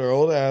whip out her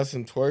old ass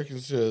and twerk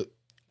and shit.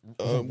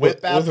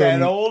 Whip out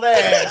that old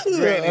ass,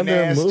 Granny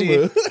Nasty.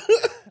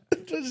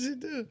 That's what she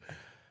do.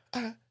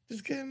 I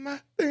just get my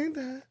thing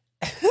done.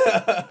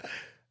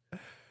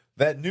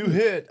 That new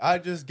hit, I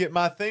Just Get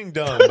My Thing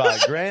Done by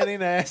Granny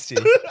Nasty.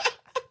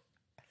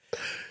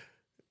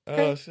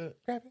 Oh, shit.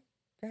 Grab it,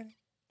 granny,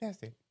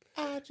 nasty.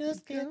 I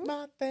just get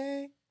my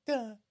thing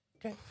done.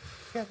 Grab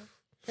it,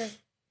 granny,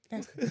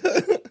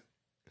 nasty.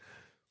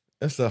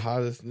 That's the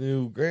hottest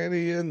new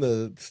granny in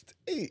the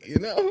state, you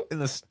know? In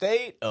the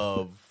state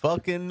of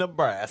fucking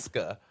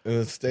Nebraska. In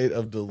a state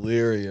of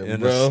delirium,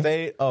 In bro. a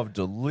state of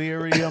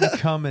delirium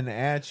coming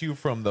at you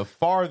from the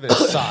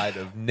farthest side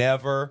of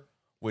Never,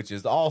 which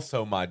is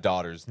also my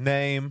daughter's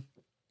name.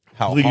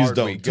 How Please hard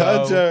don't we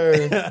touch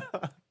go. her.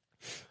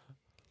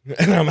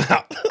 And I'm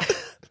out.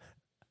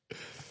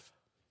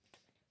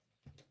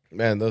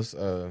 Man, those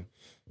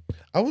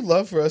I would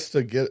love for us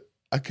to get,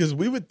 because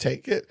we would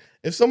take it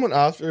if someone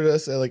offered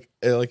us like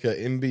an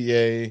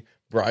NBA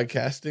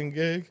broadcasting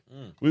gig.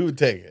 We would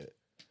take it.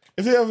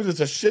 If they offered us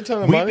a shit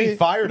ton of We'd money, be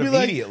fired we'd be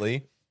like-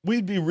 immediately.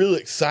 we'd be really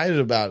excited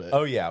about it.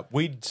 Oh, yeah.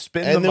 We'd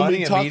spend And the then money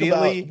we talk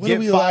immediately, about what are get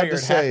we allowed fired, to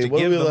have say, to what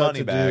are give we the allowed money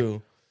to back.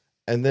 do,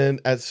 and then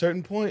at a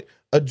certain point,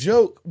 a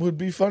joke would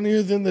be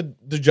funnier than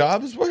the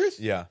job is worth.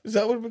 Yeah. Is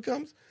that what it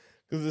becomes?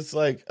 Because it's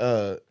like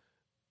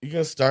you're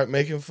gonna start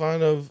making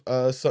fun of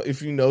so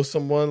if you know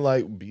someone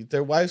like beat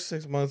their wife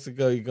 6 months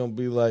ago, you're gonna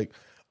be like,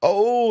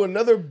 oh,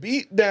 another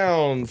beat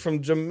down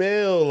from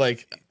Jamil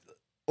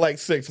like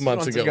 6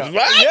 months ago. ago.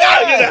 Get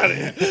out of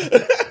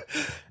here.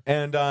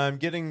 And I'm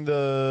getting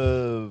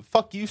the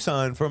fuck you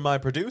sign from my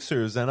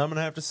producers, and I'm going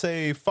to have to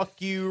say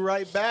fuck you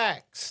right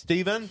back,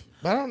 Steven.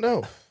 I don't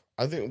know.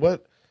 I think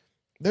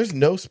there's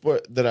no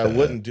sport that I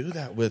wouldn't do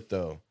that with,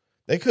 though.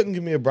 They couldn't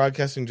give me a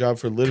broadcasting job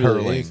for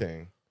literally Curling.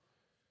 anything.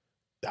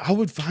 I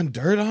would find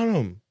dirt on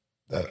them.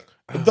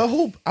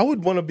 I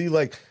would want to be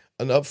like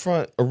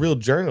a real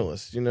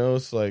journalist. You know,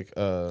 it's like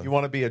You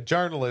want to be a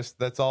journalist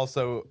that's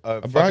also a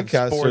fucking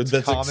broadcaster sports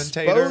that's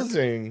commentator?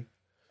 exposing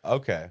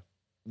Okay.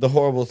 the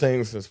horrible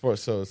things in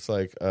sports. So it's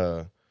like,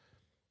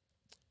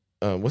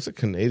 what's a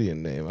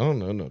Canadian name? I don't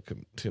know no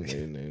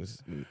Canadian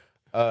names.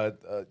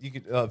 You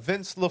could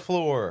Vince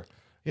LaFleur.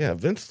 Yeah,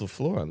 Vince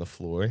LaFleur on the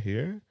floor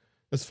here.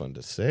 It's fun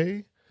to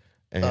say.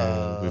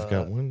 And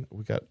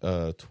we've got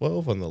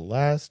 12 on the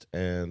last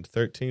and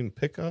 13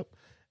 pickup.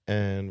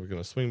 And we're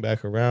going to swing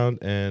back around.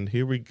 And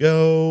here we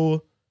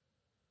go.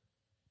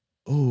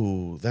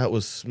 Ooh, that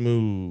was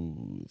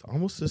smooth.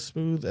 Almost as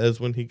smooth as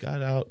when he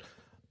got out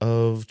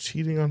of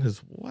cheating on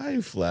his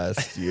wife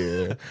last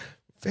year.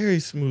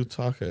 Very smooth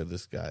talker,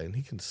 this guy. And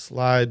he can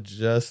slide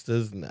just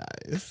as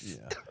nice.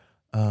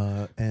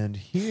 Yeah. And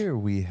here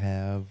we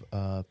have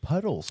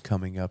Puddles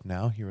coming up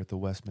now here at the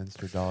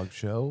Westminster Dog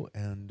Show.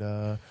 And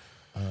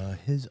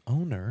his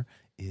owner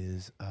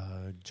is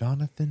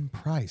Jonathan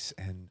Price.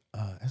 And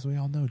as we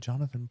all know,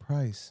 Jonathan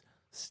Price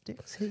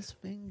sticks his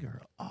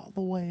finger all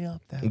the way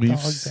up that We've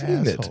dog's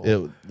seen asshole.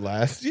 it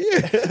last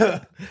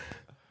year.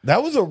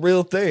 That was a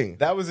real thing.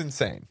 That was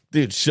insane.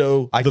 Dude,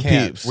 show I the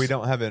can't. peeps. We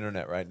don't have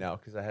internet right now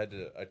because I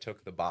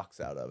took the box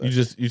out of it.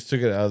 You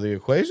took it out of the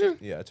equation?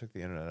 Yeah, I took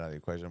the internet out of the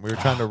equation. We were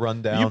trying to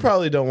run down. You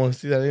probably don't want to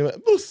see that anyway.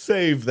 We'll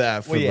save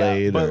that for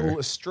later.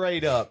 But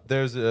straight up,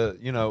 there's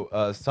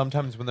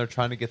sometimes when they're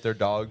trying to get their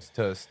dogs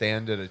to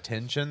stand at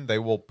attention, they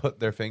will put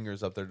their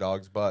fingers up their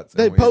dogs' butts.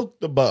 They poke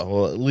the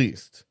butthole at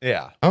least.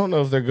 Yeah. I don't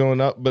know if they're going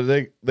up, but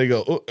they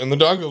go, oh, and the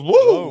dog goes, whoa.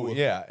 Oh,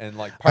 yeah. And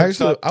like,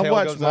 perched Actually, up, I tail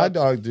watched goes my up.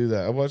 dog do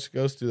that. I watched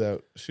Ghost do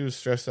that. She was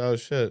stressed out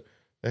as shit.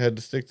 They had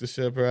to stick the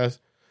shit up her ass.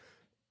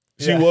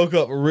 She Yeah. woke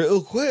up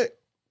real quick.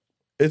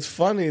 It's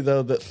funny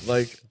though that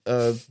like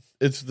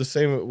it's the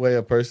same way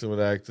a person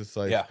would act. It's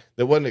like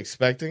they wasn't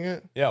expecting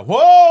it. Yeah.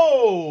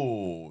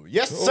 Whoa!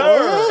 Yes,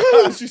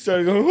 sir. She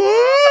started going,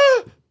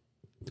 "Whoa!"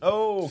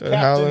 Oh, Started Captain,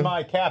 howling.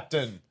 my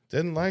Captain.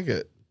 Didn't like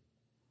it.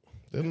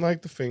 Didn't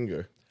like the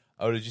finger.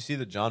 Oh, did you see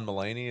that John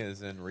Mulaney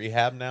is in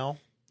rehab now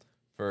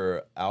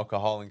for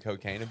alcohol and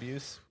cocaine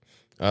abuse?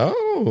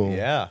 Oh.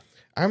 Yeah.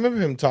 I remember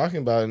him talking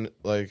about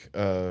like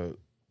that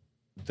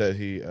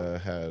he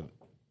had.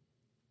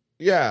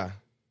 Yeah.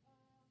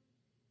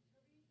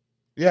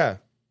 Yeah.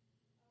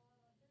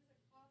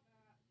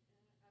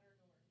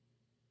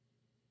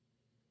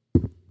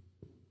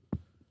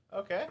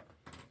 Okay.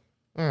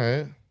 All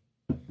right.